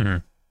do? Mm-hmm.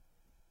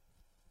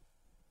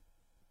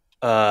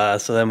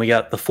 So then we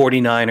got the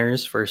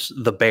 49ers versus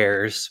the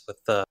Bears with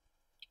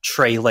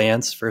Trey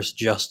Lance versus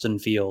Justin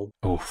Fields.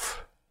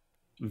 Oof.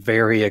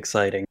 Very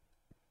exciting.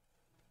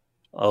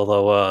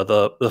 Although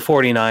the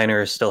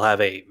 49ers still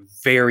have a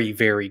very,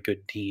 very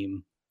good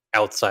team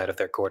outside of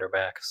their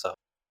quarterback. So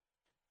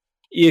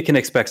you can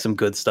expect some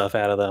good stuff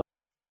out of them.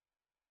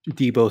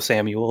 Deebo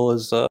Samuel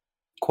is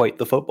quite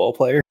the football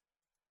player.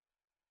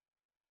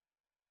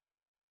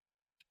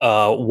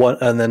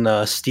 And then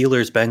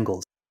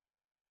Steelers-Bengals.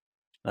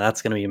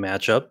 That's going to be a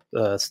matchup.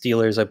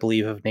 Steelers, I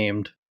believe, have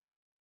named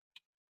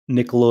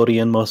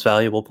Nickelodeon Most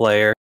Valuable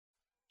Player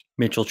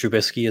Mitchell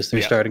Trubisky as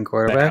their starting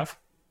quarterback.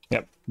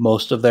 Yep.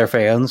 Most of their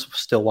fans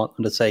still want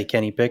them to say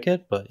Kenny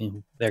Pickett, but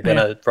they're going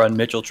to run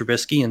Mitchell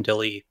Trubisky until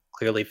he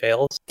clearly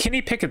fails.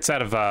 Kenny Pickett's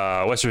out of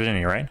West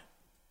Virginia, right?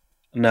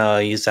 No,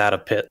 he's out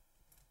of Pitt.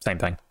 Same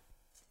thing.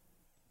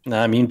 No,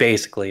 I mean,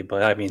 basically,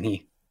 but I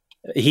mean,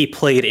 he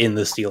played in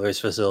the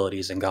Steelers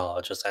facilities in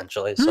college,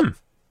 essentially. So.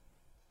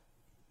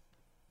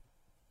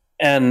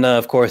 And,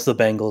 of course, the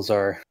Bengals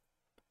are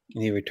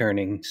the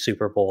returning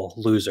Super Bowl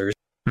losers.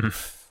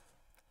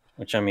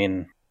 Which, I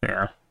mean,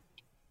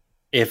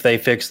 if they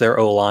fix their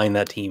O-line,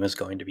 that team is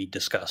going to be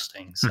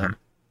disgusting. So.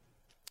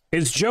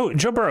 Is Joe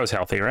Burrow's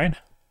healthy, right?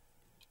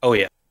 Oh,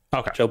 yeah.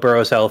 Okay. Joe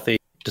Burrow's healthy,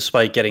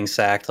 despite getting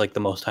sacked like the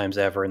most times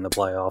ever in the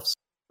playoffs.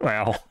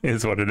 Well, it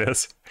is what it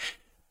is.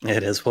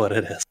 It is what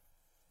it is.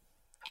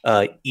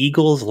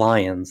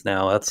 Eagles-Lions.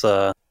 Now, that's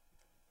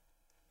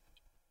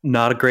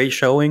not a great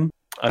showing.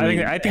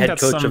 I think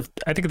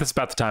that's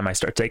about the time I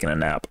start taking a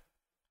nap.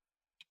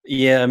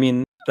 Yeah, I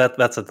mean,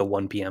 that's at the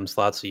 1 p.m.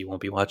 slot, so you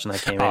won't be watching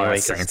that game anyway.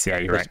 Saints, yeah,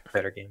 you're right.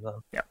 Better game,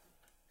 though. Yeah.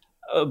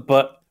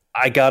 But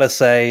I gotta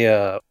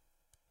say,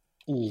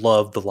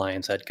 love the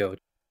Lions head coach.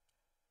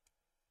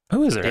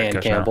 Who is their Dan head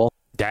coach Campbell.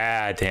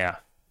 Dad, yeah.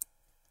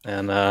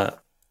 And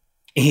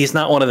he's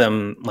not one of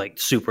them like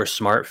super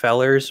smart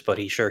fellers, but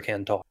he sure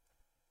can talk.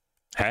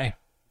 Hey,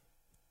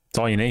 that's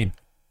all you need.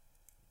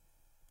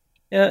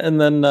 Yeah,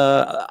 and then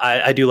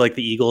I do like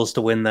the Eagles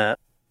to win that.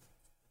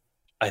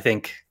 I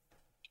think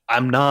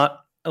I'm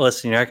not.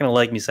 Listen, you're not going to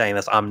like me saying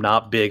this. I'm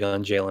not big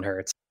on Jalen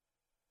Hurts.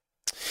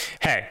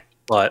 Hey,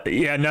 but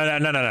yeah, no.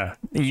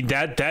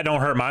 That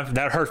don't hurt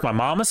that hurts my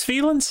mama's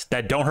feelings.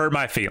 That don't hurt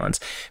my feelings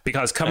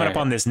because coming up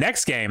on this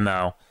next game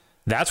though,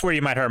 that's where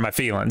you might hurt my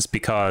feelings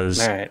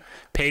because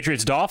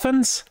Patriots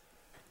Dolphins.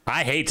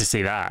 I hate to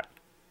see that.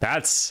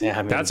 That's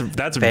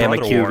Bama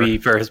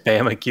QB versus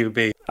Bama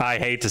QB. I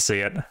hate to see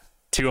it.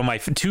 Two of my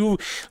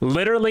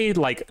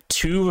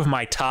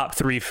top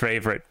 3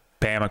 favorite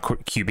Bama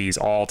QBs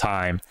all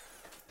time.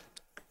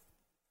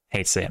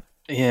 Hate to see it.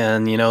 Yeah,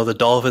 and the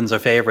Dolphins are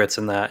favorites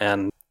in that,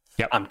 and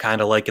I'm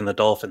kind of liking the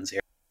Dolphins here.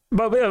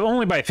 But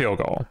only by a field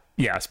goal.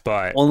 Yes,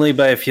 but only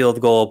by a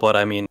field goal. But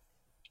I mean,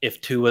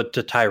 if Tua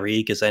to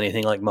Tyreek is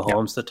anything like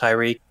Mahomes to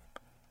Tyreek,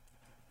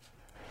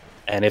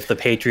 and if the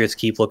Patriots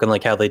keep looking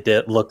like how they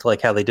did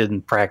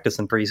in practice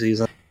and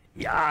preseason.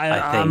 Yeah,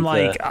 I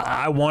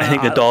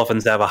think the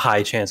Dolphins have a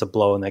high chance of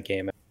blowing that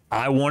game.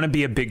 I want to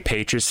be a big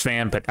Patriots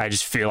fan, but I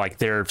just feel like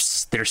they're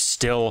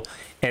still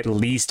at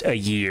least a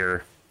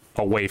year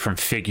away from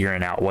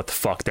figuring out what the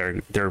fuck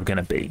they're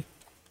gonna be.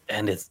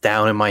 And it's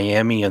down in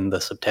Miami in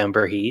the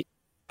September heat.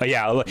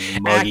 Yeah,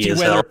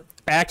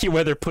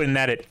 AccuWeather putting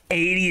that at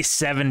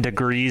 87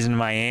 degrees in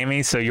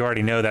Miami, so you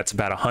already know that's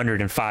about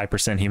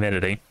 105%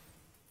 humidity.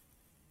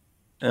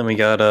 And we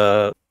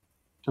got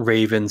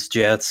Ravens,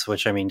 Jets,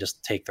 which, I mean,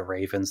 just take the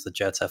Ravens. The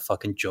Jets have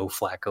fucking Joe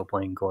Flacco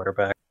playing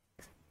quarterback.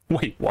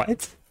 Wait,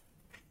 what?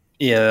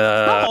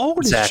 Yeah. How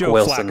old is Zach Joe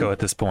Wilson. Flacco at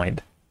this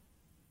point?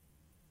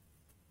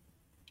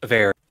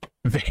 Very.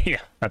 Yeah,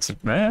 that's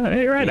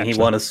you're right. He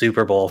won a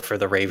Super Bowl for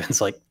the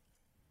Ravens like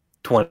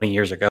 20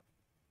 years ago.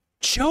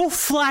 Joe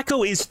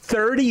Flacco is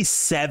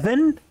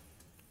 37?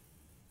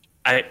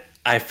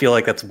 I feel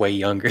like that's way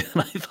younger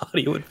than I thought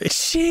he would be.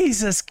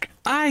 Jesus.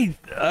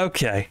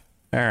 Okay.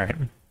 All right.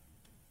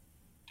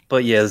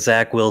 But yeah,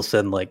 Zach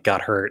Wilson like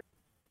got hurt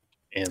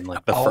in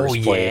like the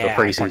first play of the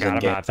preseason game. I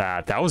forgot about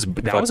that. That was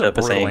a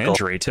brutal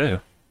injury too.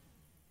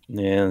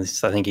 Yeah,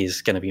 I think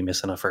he's going to be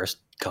missing the first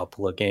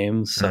couple of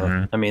games.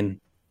 So, I mean,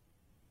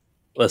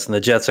 listen, the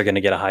Jets are going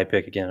to get a high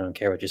pick again. I don't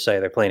care what you say.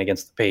 They're playing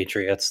against the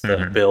Patriots,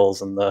 the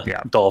Bills, and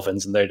the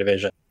Dolphins in their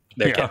division.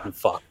 They're getting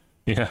fucked.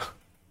 Yeah.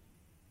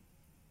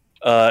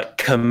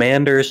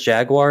 Commanders,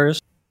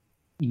 Jaguars.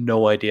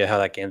 No idea how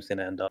that game's going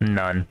to end up.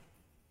 None.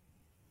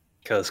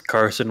 Because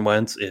Carson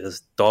Wentz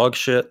is dog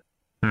shit.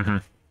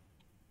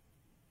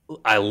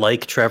 I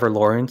like Trevor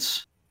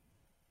Lawrence.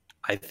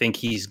 I think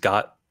he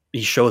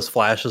shows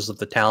flashes of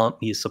the talent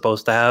he's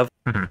supposed to have.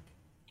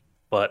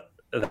 But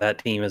that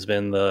team has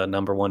been the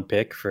number one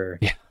pick for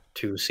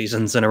 2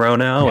 seasons in a row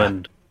now.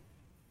 And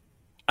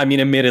I mean,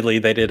 admittedly,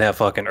 they did have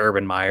fucking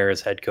Urban Meyer as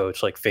head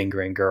coach, like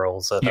fingering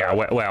girls. At,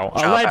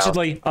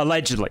 allegedly.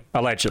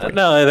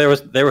 No,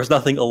 there was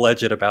nothing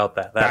alleged about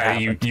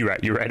that.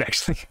 You're right,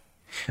 actually.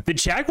 The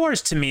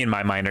Jaguars, to me, in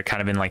my mind, are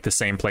kind of in like the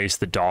same place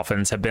the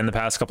Dolphins have been the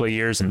past couple of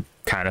years and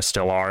kind of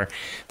still are.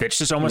 It's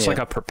just almost like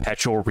a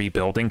perpetual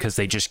rebuilding because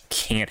they just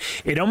can't.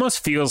 It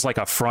almost feels like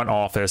a front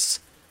office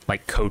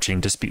like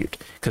coaching dispute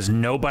because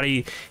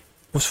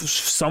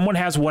someone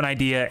has one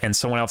idea and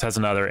someone else has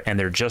another and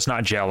they're just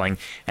not gelling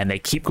and they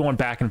keep going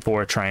back and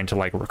forth trying to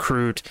like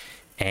recruit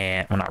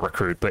and not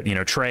recruit, but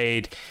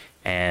trade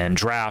and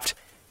draft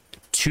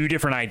 2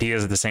 different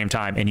ideas at the same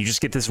time, and you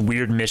just get this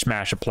weird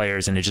mishmash of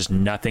players, and it just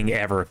nothing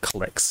ever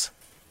clicks.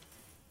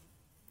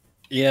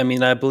 Yeah, I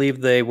mean, I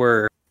believe they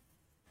were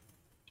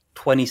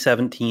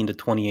 2017 to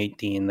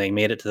 2018. They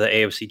made it to the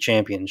AFC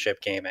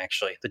Championship game,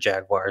 actually, the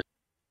Jaguars,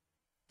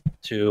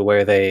 to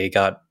where they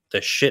got the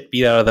shit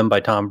beat out of them by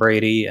Tom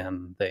Brady,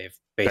 and they've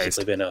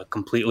basically been a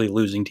completely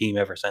losing team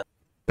ever since.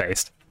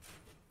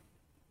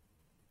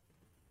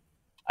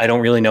 I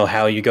don't really know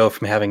how you go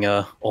from having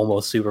a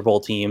almost Super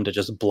Bowl team to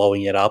just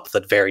blowing it up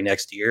the very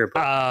next year.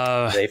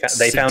 But they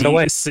found a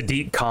way.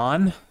 Sadiq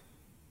Khan.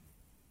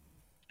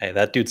 Hey,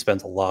 that dude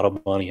spends a lot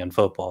of money on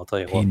football, I'll tell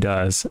you what. He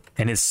does.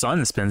 And his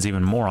son spends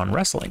even more on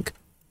wrestling.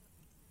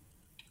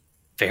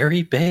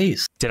 Very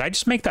base. Did I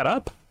just make that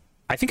up?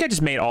 I think I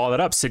just made all that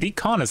up. Sadiq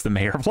Khan is the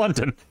mayor of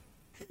London.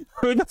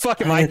 Who the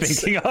fuck am I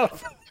thinking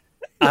of?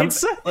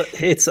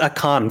 It's a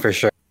con for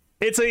sure.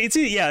 It's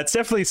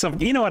definitely some.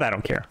 You know what? I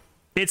don't care.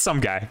 It's some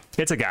guy.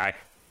 It's a guy,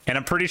 and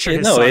I'm pretty sure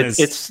his son is.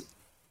 It's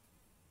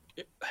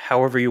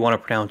however you want to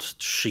pronounce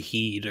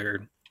Shaheed,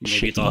 or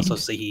maybe it's also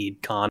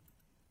Saheed Khan.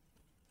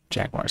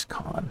 Jaguars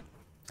Khan.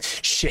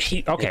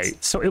 Shaheed. Okay,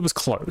 so it was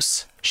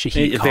close.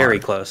 Shaheed Khan. Very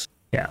close.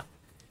 Yeah.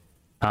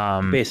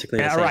 Basically.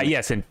 Right.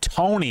 Yes, and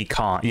Tony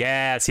Khan.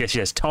 Yes.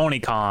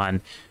 Tony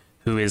Khan,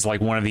 who is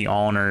like one of the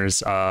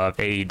owners of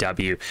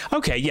AEW.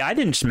 Okay. Yeah, I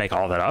didn't just make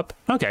all that up.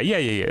 Okay.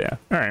 Yeah.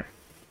 All right.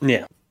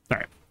 Yeah. All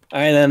right.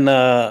 And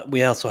then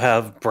we also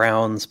have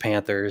Browns,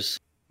 Panthers.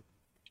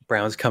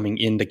 Browns coming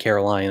into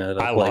Carolina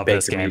to play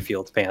Baker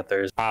Mayfield's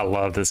Panthers. I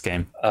love this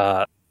game.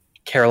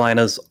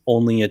 Carolina's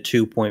only a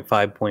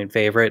 2.5 point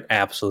favorite.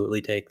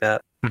 Absolutely take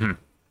that.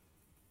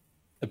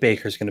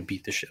 Baker's going to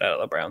beat the shit out of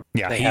the Browns.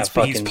 Yeah, they he's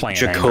playing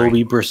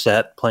Jacoby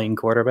Brissett playing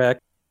quarterback.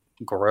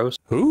 Gross.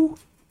 Who?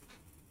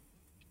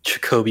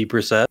 Jacoby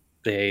Brissett,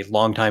 a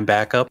longtime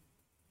backup.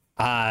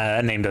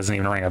 That name doesn't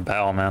even ring a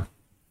bell, man.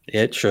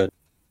 It should.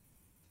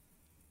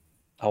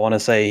 I want to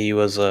say he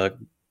was a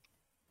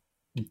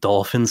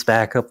Dolphins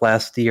backup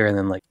last year and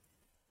then like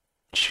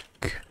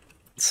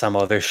some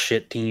other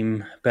shit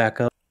team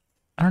backup.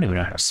 I don't even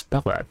know how to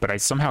spell that, but I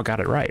somehow got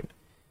it right.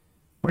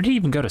 Where did he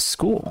even go to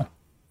school?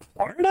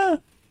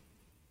 Florida?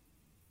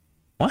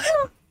 What?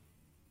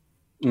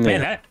 Yeah.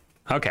 Man, that...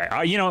 Okay,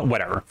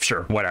 whatever.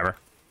 Sure, whatever.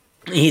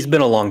 He's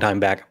been a long-time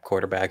backup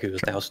quarterback who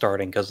is now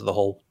starting because of the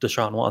whole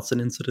Deshaun Watson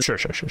incident. Sure.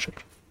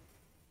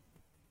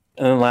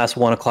 And then the last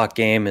 1 o'clock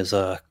game is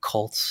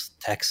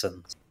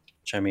Colts-Texans.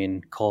 Which, I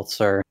mean, Colts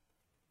are...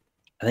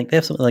 I think they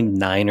have something like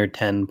 9 or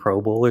 10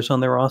 Pro Bowlers on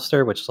their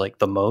roster, which is like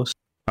the most.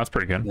 That's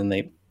pretty good. And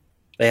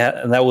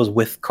and that was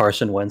with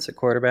Carson Wentz at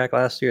quarterback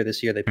last year.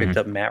 This year they picked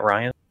up Matt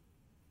Ryan.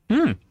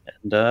 And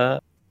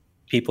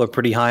people are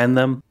pretty high on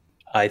them.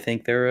 I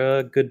think they're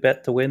a good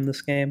bet to win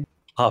this game,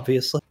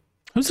 obviously.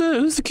 Who's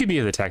the QB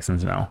of the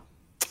Texans now?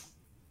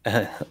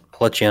 I'll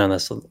let you in on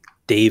this.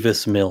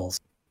 Davis Mills.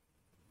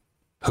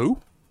 Who?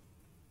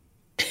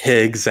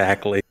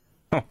 Exactly.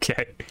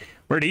 Okay.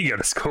 Where did he go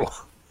to school?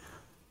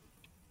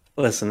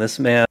 Listen, this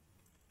man,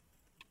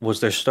 was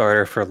their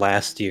starter for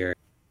last year,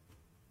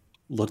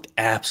 looked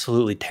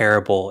absolutely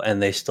terrible,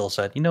 and they still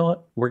said, you know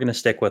what, we're going to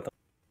stick with him.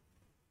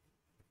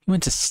 He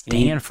went to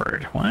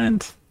Stanford.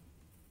 What?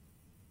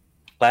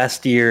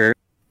 Last year,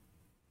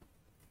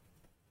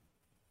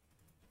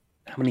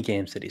 how many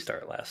games did he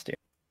start last year?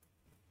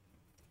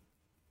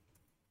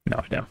 No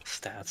idea.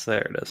 Stats,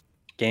 there it is.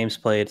 Games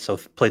played, so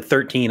played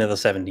 13 of the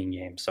 17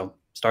 games, so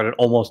started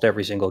almost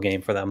every single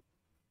game for them.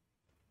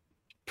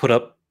 Put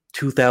up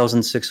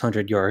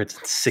 2,600 yards,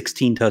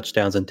 16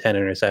 touchdowns, and 10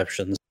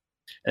 interceptions.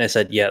 And I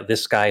said, yeah,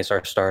 this guy is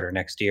our starter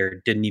next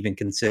year. Didn't even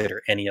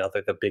consider any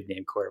other the big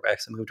name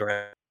quarterbacks that moved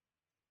around.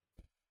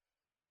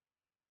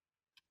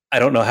 I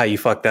don't know how you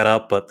fucked that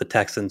up, but the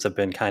Texans have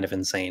been kind of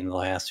insane the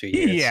last few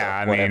years.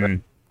 Yeah, so I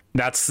mean,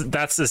 that's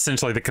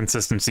essentially the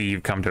consistency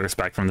you've come to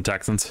expect from the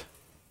Texans.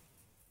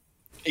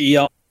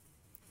 Yep.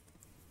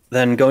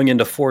 Then going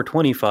into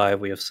 425,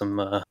 we have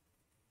some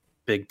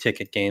big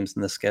ticket games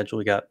in the schedule.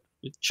 We got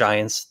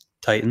Giants,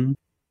 Titans.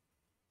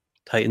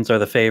 Titans are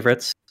the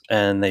favorites,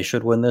 and they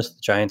should win this.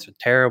 The Giants are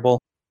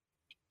terrible,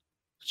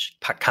 which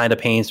kind of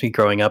pains me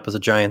growing up as a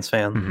Giants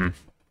fan. Mm-hmm.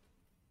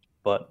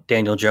 But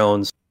Daniel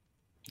Jones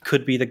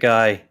could be the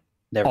guy.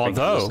 Never been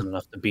consistent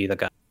enough to be the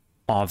guy.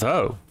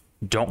 Although,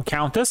 don't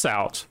count this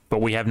out,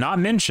 but we have not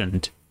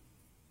mentioned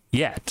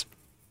yet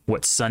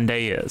what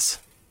Sunday is.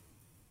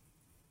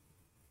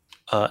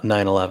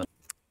 9/11.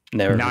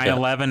 Never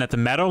 9/11 at the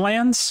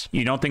Meadowlands?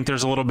 You don't think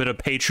there's a little bit of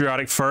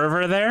patriotic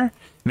fervor there?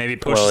 Maybe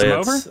push them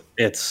over?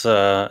 It's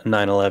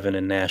 9/11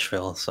 in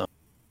Nashville, so.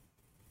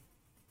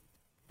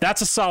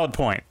 That's a solid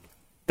point.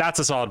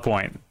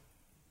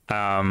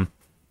 I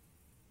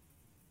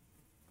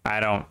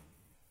don't...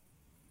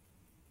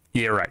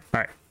 Yeah, right.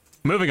 All right.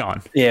 Moving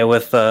on. Yeah,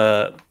 with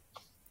Derrick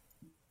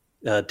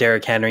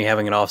Henry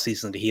having an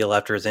offseason to heal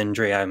after his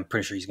injury, I'm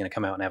pretty sure he's going to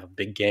come out and have a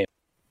big game.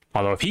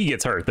 Although if he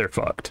gets hurt, they're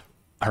fucked.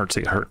 Hurt.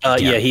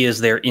 Yeah, he is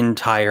their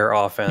entire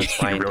offense.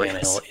 Ryan really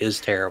Tannehill is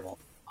terrible.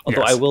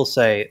 Although yes. I will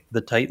say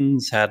the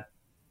Titans had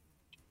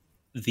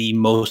the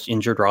most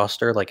injured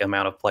roster, like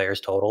amount of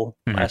players total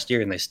last year,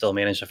 and they still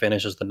managed to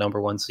finish as the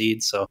number 1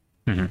 seed. So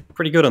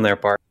pretty good on their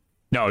part.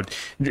 No,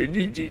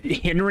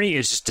 Henry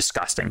is just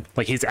disgusting.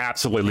 Like he's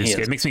absolutely sick.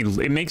 It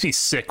makes me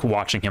sick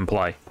watching him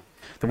play.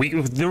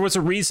 There was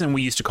a reason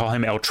we used to call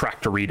him El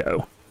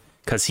Tractorito,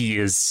 because he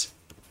is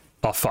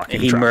a fucking.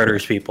 He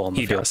murders people in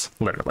the field. He does,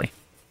 literally.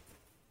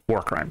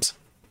 War crimes.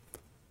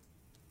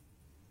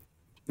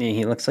 Yeah,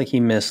 he looks like he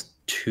missed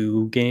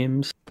 2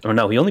 games. Oh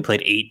no, he only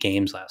played 8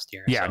 games last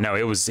year. Yeah, so. No,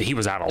 he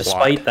was out a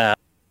lot.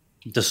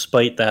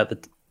 Despite that,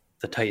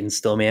 the Titans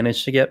still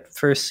managed to get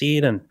first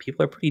seed, and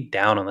people are pretty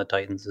down on the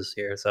Titans this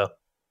year. So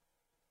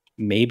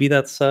maybe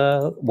that's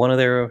one of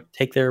their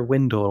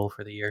win total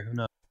for the year. Who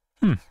knows?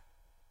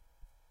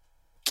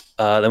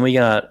 Then we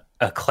got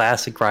a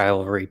classic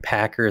rivalry,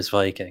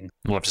 Packers-Vikings.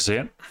 Love to see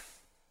it.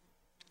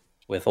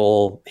 With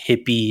old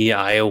hippie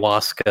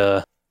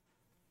ayahuasca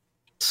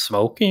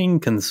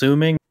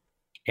consuming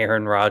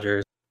Aaron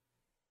Rodgers.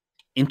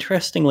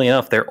 Interestingly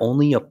enough, they're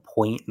only a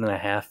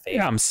 1.5 favorite.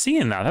 Yeah, I'm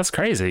seeing that. That's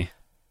crazy.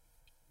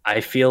 I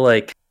feel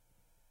like,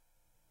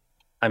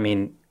 I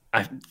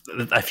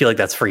feel like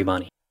that's free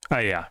money. Oh,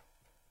 yeah.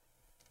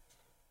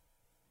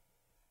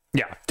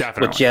 Yeah,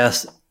 definitely. Which,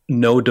 yes,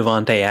 no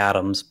Devontae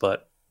Adams,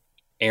 but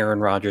Aaron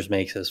Rodgers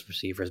makes his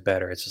receivers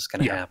better. It's just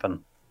going to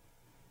happen.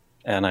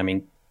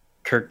 And,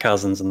 Kirk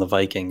Cousins and the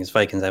Vikings.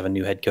 Vikings have a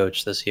new head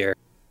coach this year.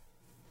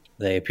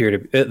 They appear to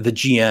be, the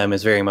GM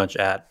is very much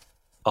at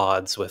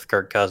odds with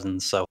Kirk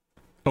Cousins. So,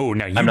 I'm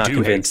not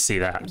convinced. Hate to see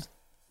that.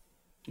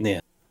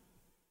 Yeah.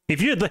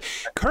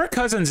 Kirk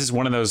Cousins is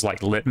one of those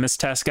like litmus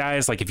test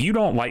guys. Like if you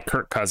don't like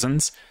Kirk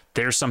Cousins,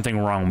 there's something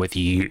wrong with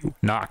you,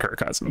 not Kirk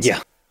Cousins.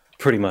 Yeah,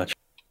 pretty much.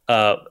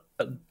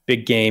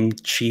 Big game,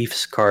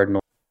 Chiefs,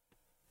 Cardinals.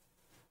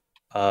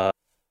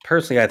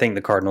 Personally, I think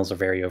the Cardinals are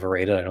very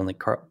overrated. I don't think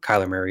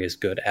Kyler Murray is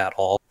good at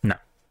all. No.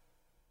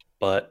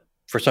 But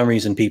for some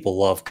reason, people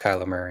love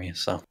Kyler Murray.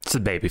 So it's a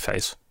baby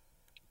face.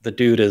 The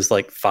dude is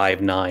like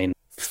 5'9".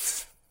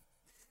 It's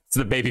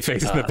the baby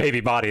face and the baby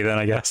body, then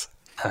I guess.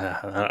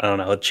 I don't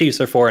know. The Chiefs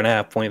are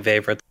 4.5-point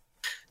favorites.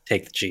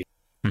 Take the Chiefs.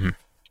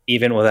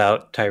 Even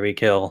without Tyreek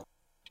Hill,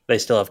 they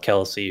still have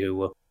Kelsey,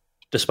 who,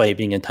 despite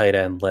being a tight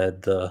end, I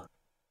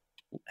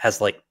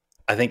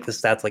think the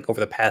stats like over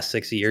the past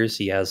 6 years,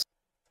 he has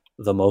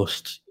the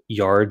most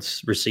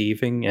yards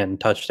receiving and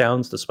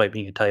touchdowns, despite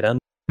being a tight end.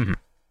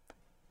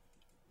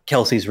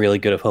 Kelsey's really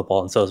good at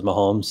football, and so is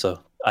Mahomes. So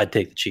I'd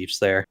take the Chiefs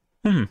there.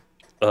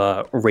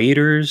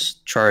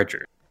 Raiders,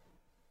 Chargers.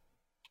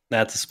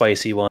 That's a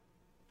spicy one.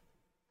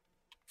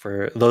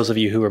 For those of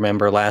you who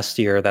remember last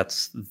year, that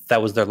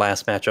was their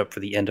last matchup for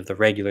the end of the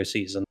regular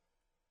season,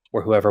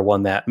 where whoever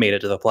won that made it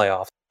to the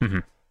playoffs.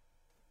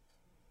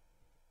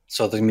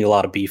 So there's going to be a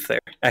lot of beef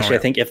there. Actually, I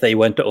think if they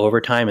went to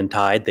overtime and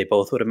tied, they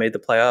both would have made the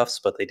playoffs,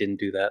 but they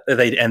didn't do that.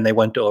 They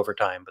went to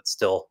overtime, but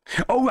still.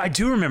 Oh, I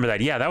do remember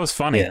that. Yeah, that was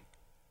funny. Yeah.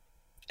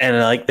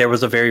 And there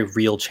was a very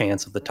real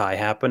chance of the tie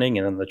happening,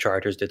 and then the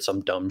Chargers did some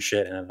dumb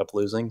shit and ended up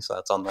losing, so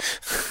that's on the...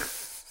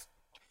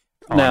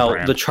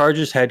 Now, the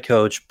Chargers head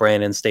coach,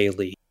 Brandon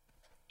Staley,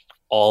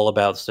 all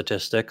about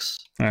statistics,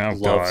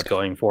 loves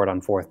going for it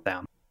on fourth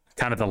down.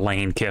 Kind of the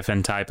Lane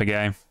Kiffin type of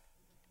guy.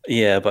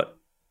 Yeah, but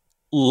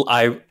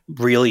I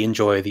really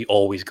enjoy the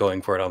always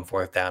going for it on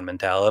fourth down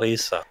mentality.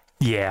 So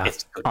yeah,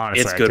 it's good.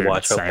 Honestly, it's good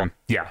watch. Same.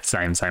 Yeah,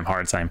 same,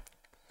 hard, same.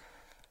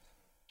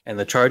 And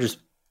the Chargers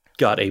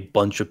got a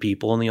bunch of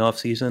people in the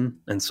offseason,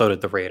 and so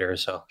did the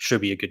Raiders. So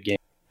should be a good game.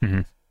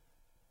 Mm-hmm.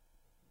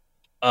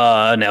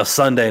 Now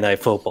Sunday Night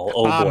Football.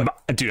 Oh boy,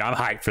 dude, I'm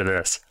hyped for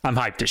this. I'm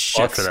hyped as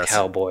shit for this.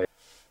 Cowboys.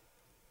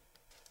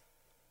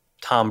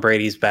 Tom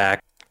Brady's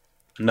back.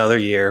 Another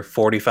year,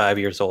 45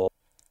 years old.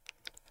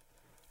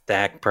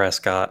 Dak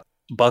Prescott.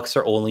 Bucks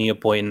are only a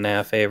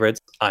 1.5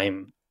 favorites.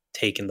 I'm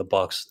taking the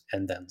Bucks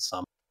and then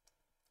some.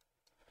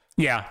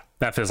 Yeah,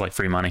 that feels like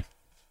free money.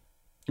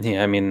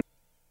 Yeah, I mean,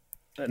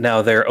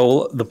 now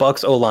the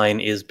Bucks O-line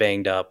is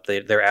banged up.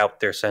 They're out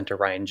their center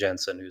Ryan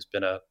Jensen, who's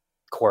been a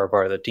core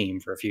part of the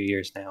team for a few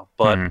years now.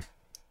 But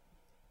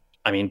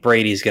I mean,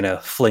 Brady's gonna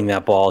fling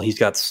that ball. He's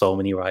got so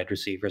many wide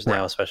receivers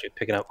now, especially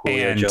picking up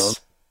Julio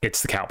Jones.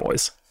 It's the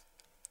Cowboys.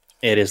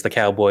 It is the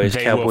Cowboys.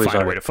 They Cowboys will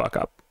find a way to fuck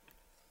up.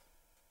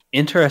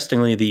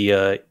 Interestingly,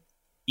 the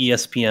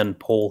ESPN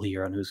poll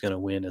here on who's going to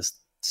win is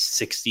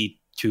 62%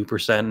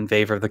 in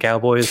favor of the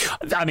Cowboys.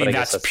 I mean,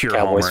 that's pure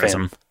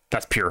homerism.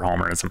 That's pure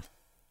homerism.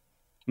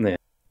 Yeah.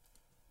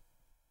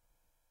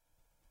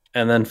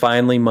 And then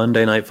finally,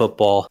 Monday Night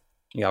Football.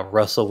 You got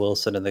Russell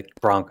Wilson and the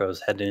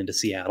Broncos heading into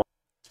Seattle.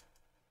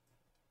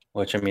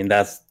 Which, I mean,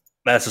 that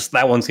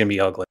one's going to be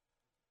ugly.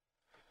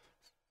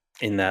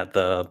 In that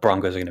the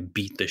Broncos are going to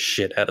beat the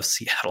shit out of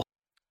Seattle.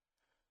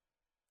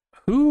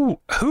 Who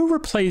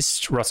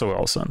replaced Russell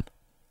Wilson?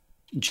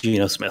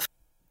 Geno Smith.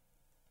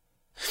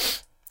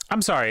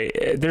 I'm sorry.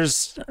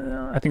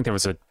 I think there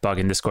was a bug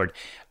in Discord.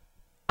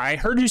 I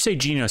heard you say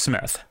Geno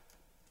Smith.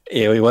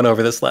 Yeah, we went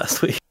over this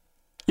last week.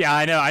 Yeah,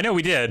 I know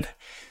we did.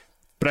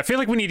 But I feel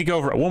like we need to go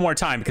over it one more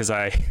time because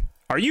are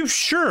you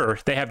sure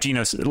they have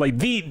Geno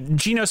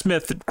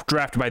Smith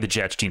drafted by the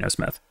Jets? Geno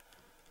Smith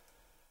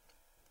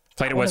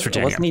played at West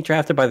Virginia. Wasn't he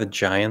drafted by the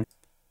Giants?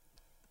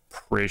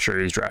 Pretty sure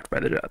he's drafted by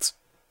the Jets.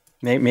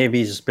 Maybe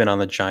he's just been on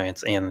the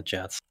Giants and the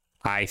Jets.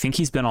 I think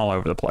he's been all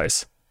over the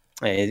place.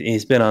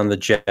 He's been on the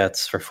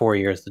Jets for 4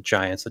 years, the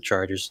Giants, the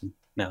Chargers, and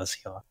now the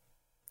Seahawks.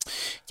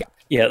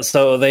 Yeah,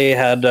 so they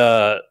had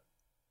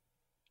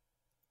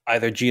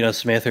either Geno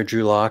Smith or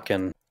Drew Lock,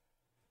 and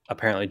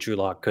apparently Drew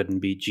Lock couldn't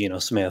beat Geno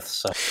Smith.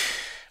 So,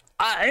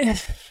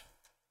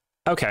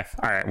 okay,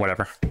 all right,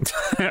 whatever.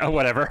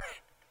 Whatever.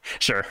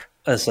 Sure.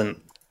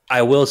 Listen,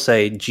 I will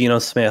say Geno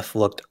Smith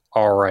looked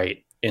all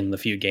right in the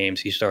few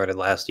games he started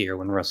last year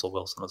when Russell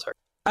Wilson was hurt.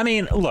 I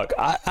mean, look,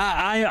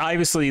 I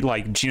obviously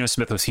like Geno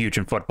Smith was huge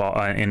in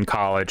football in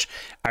college.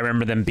 I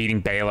remember them beating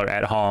Baylor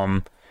at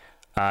home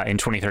in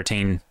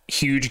 2013.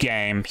 Huge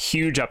game,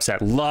 huge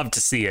upset. Love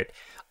to see it.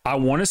 I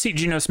want to see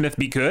Geno Smith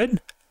be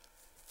good.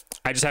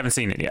 I just haven't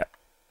seen it yet.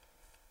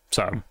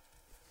 So,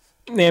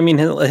 yeah, I mean,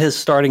 his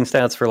starting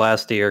stats for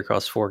last year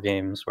across 4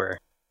 games were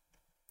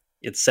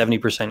it's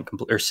 70%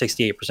 or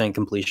 68%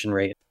 completion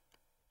rate,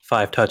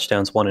 5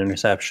 touchdowns, 1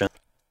 interception.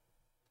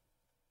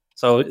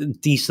 So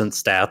decent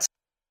stats,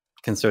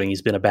 considering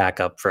he's been a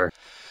backup for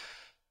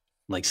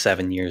like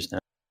 7 years now.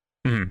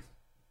 Mm-hmm.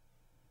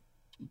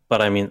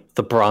 But I mean,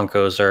 the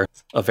Broncos are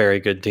a very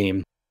good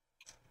team,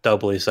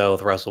 doubly so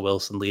with Russell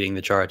Wilson leading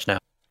the charge now.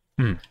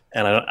 Mm.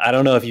 And I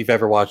don't know if you've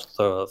ever watched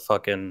the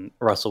fucking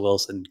Russell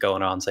Wilson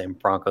going on saying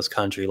Broncos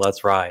country,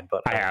 let's ride,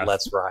 but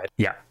let's ride.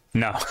 Yeah,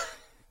 no.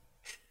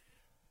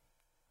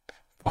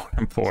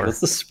 4-4. So what's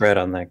the spread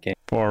on that game?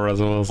 4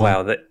 Russell Wilson.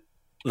 Wow,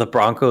 the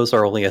Broncos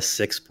are only a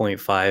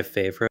 6.5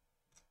 favorite.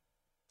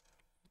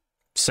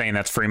 Saying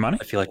that's free money?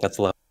 I feel like that's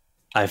low.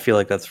 I feel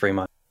like that's free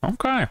money.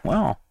 Okay,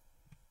 well.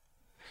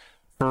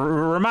 For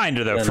a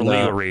reminder, though, for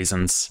legal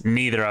reasons,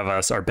 neither of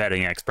us are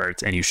betting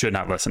experts, and you should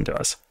not listen to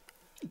us.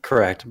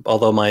 Correct.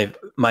 Although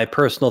my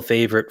personal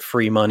favorite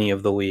free money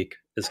of the week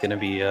is going to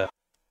be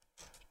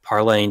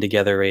parlaying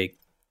together a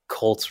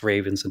Colts,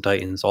 Ravens, and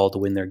Titans all to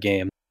win their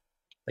game.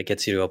 That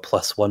gets you to a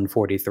plus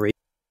 143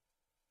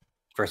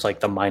 versus like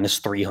the minus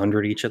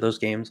 300 each of those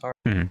games are.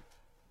 Mm-hmm.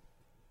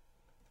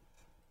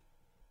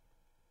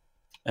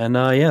 And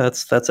yeah,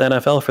 that's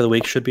NFL for the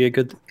week. Should be a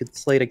good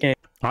slate of games.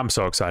 I'm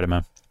so excited,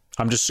 man.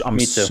 I'm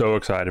so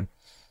excited.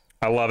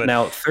 I love it.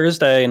 Now,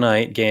 Thursday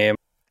night game.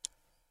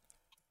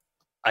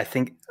 I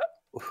think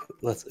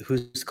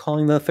who's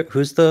calling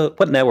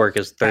what network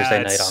is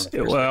Thursday night on?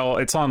 Thursday? Well,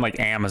 it's on like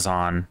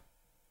Amazon.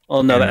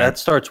 Oh no, that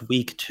starts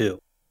week 2.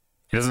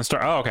 It doesn't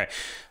start. Oh, okay.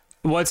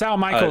 Well, it's Al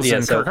Michaels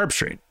and Kirk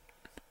Herbstreit.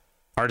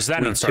 Or does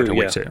that not start till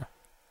week 2?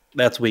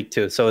 That's week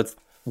 2. So it's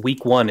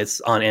week 1.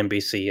 It's on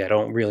NBC. I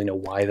don't really know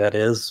why that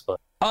is, but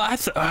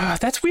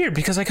that's weird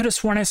because I could have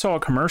sworn I saw a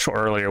commercial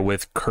earlier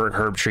with Kirk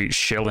Herbstreit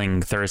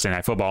shilling Thursday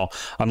Night Football,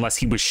 unless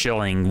he was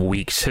shilling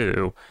week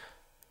 2.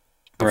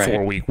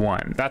 before week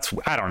 1. That's,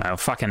 I don't know,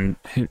 fucking.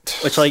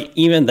 Which, like,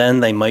 even then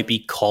they might be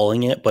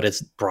calling it, but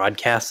it's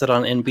broadcasted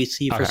on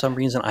NBC for some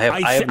reason.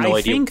 I have no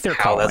idea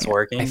how that's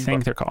working. I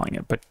think they're calling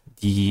it, but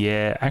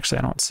yeah, actually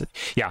I don't see.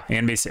 Yeah,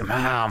 NBC. Oh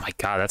my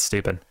God, that's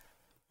stupid.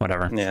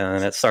 Whatever. Yeah,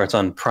 and it starts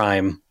on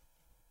Prime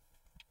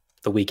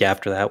the week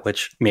after that,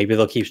 which maybe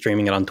they'll keep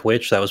streaming it on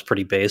Twitch. That was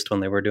pretty based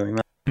when they were doing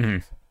that. Mm-hmm.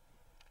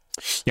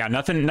 Yeah,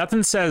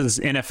 nothing says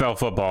NFL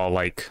football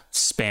like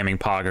spamming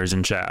poggers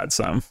in chat.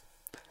 So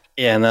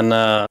yeah, and then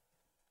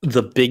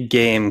the big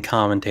game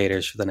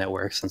commentators for the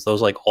network, since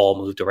those like all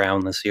moved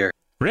around this year.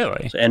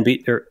 Really?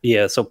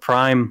 So so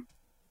Prime,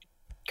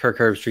 Kirk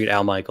Herbstreit,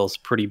 Al Michaels,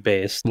 pretty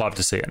based. Love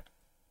to see it.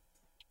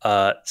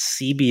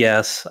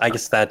 CBS, I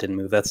guess that didn't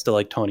move. That's still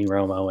like Tony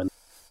Romo and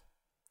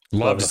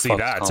love to see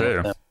that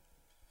too.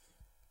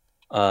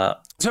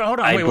 So hold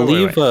on, I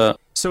believe. Wait.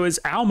 So is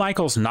Al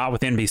Michaels not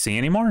with NBC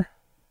anymore?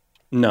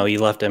 No, he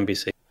left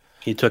NBC.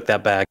 He took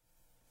that back,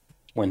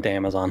 went to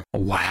Amazon.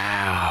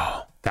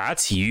 Wow,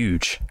 that's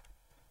huge.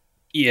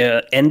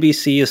 Yeah,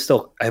 NBC is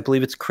still. I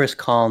believe it's Chris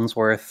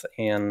Collinsworth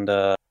and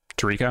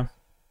Tirico,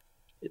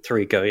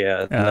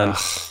 yeah. And then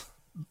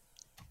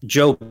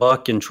Joe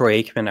Buck and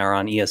Troy Aikman are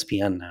on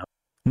ESPN now.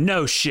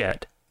 No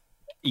shit.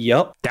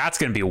 Yep. That's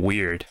going to be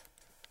weird.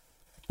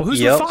 Well,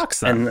 who's with Fox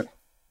then? And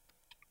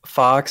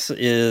Fox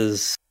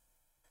is,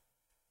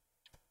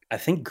 I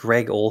think,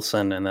 Greg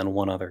Olson and then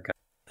one other guy.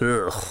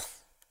 Ugh.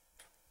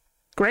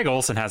 Greg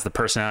Olson has the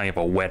personality of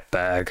a wet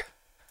bag.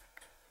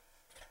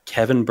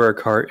 Kevin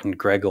Burkhardt and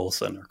Greg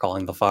Olson are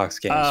calling the Fox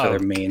games for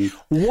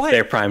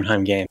their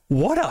primetime game.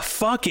 What a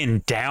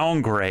fucking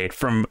downgrade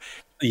from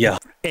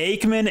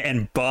Aikman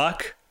and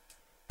Buck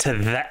to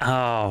that.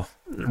 Oh,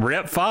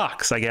 rip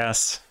Fox, I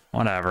guess.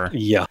 Whatever.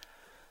 Yeah.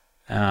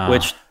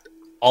 Which,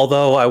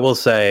 although I will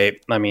say,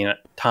 I mean,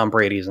 Tom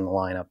Brady's in the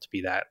lineup to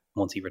be that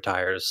once he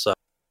retires. So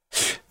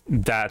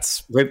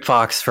that's rip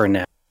Fox for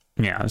now.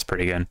 Yeah, that's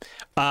pretty good.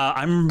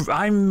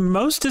 I'm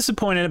most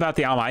disappointed about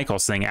the Al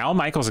Michaels thing. Al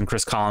Michaels and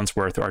Chris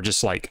Collinsworth are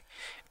just like,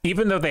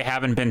 even though they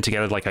haven't been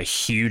together like a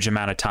huge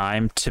amount of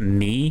time, to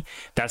me,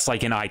 that's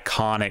like an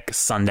iconic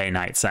Sunday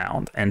night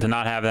sound. And to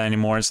not have that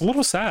anymore is a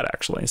little sad,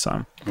 actually.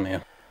 So, yeah.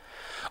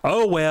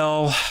 Oh,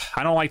 well,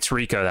 I don't like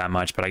Tirico that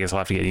much, but I guess I'll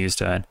have to get used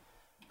to it.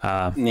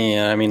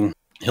 Yeah, I mean,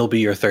 he'll be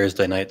your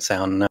Thursday night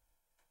sound now.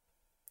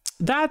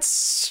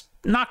 That's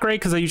not great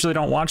because I usually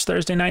don't watch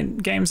Thursday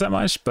night games that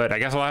much, but I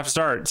guess I'll have to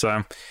start.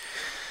 So,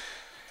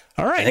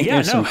 all right. I think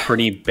there's some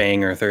pretty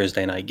banger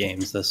Thursday night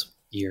games this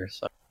year.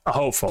 So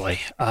hopefully.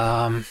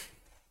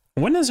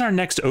 When is our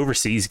next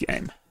overseas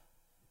game?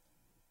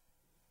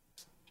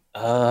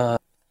 I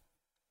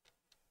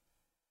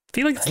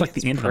feel like it's like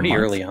the end of the month. Pretty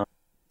early on.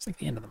 It's like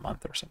the end of the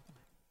month or something.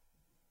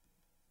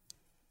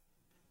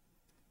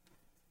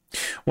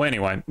 Well,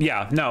 anyway,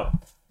 yeah, no.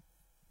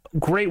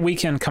 Great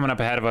weekend coming up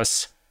ahead of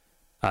us.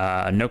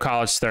 No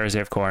college Thursday,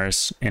 of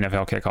course.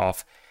 NFL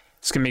kickoff.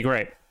 It's going to be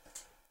great.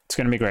 It's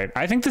going to be great.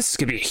 I think this is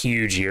going to be a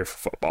huge year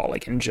for football,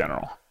 like in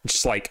general.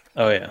 Just like,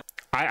 oh yeah,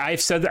 I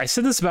said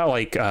this about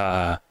like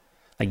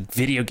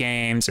video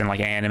games and like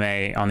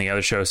anime on the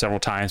other show several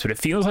times, but it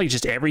feels like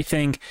just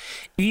everything,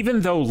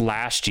 even though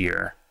last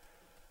year,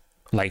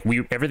 like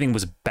everything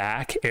was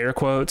back, air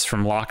quotes,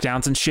 from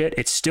lockdowns and shit,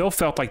 it still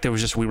felt like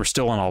we were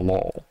still in a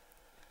lull.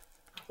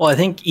 Well, I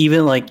think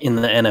even like in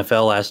the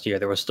NFL last year,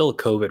 there was still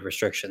COVID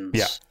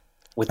restrictions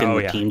within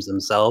the teams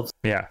themselves.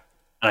 Yeah.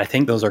 And I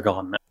think those are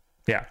gone now.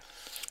 Yeah.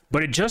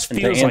 But it just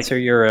feels like... To answer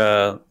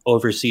your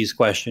overseas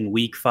question,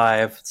 week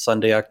 5,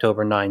 Sunday,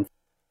 October 9th.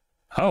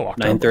 Oh,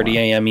 October. 9:30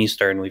 a.m.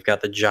 Eastern. We've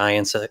got the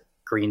Giants at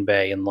Green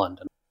Bay in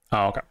London.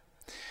 Oh,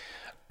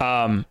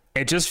 okay.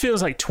 It just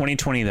feels like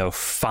 2020, though,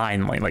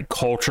 finally, like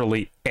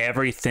culturally,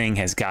 everything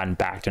has gotten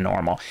back to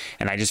normal.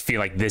 And I just feel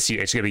like this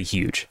year, it's going to be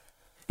huge.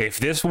 If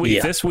this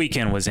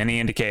weekend was any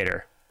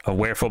indicator of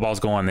where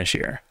football's going this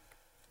year,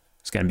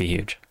 it's going to be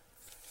huge.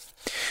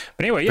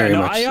 But anyway,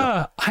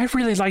 I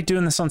really like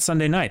doing this on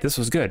Sunday night. This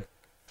was good.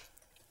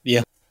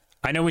 Yeah.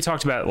 I know we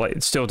talked about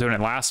like still doing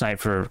it last night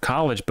for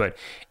college, but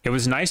it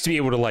was nice to be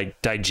able to like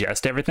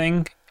digest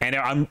everything.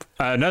 And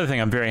another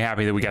thing, I'm very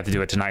happy that we got to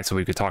do it tonight so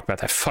we could talk about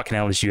that fucking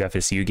LSU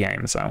FSU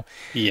game. So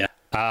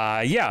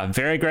yeah,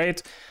 very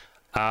great.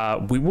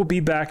 We will be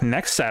back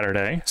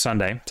Sunday,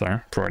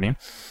 Friday.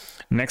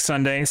 Next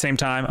Sunday, same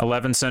time,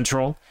 11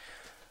 Central,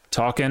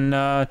 talking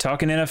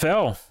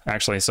NFL,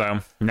 actually.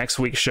 So next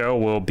week's show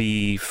will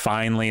be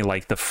finally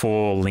like the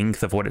full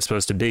length of what it's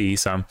supposed to be.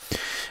 So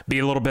be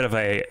a little bit of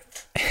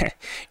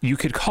you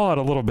could call it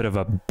a little bit of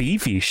a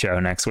beefy show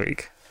next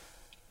week.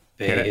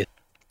 Get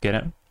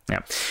it?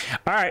 Yeah.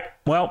 All right.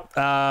 Well,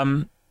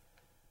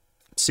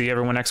 see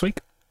everyone next week.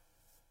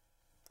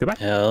 Goodbye.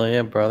 Hell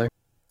yeah, brother.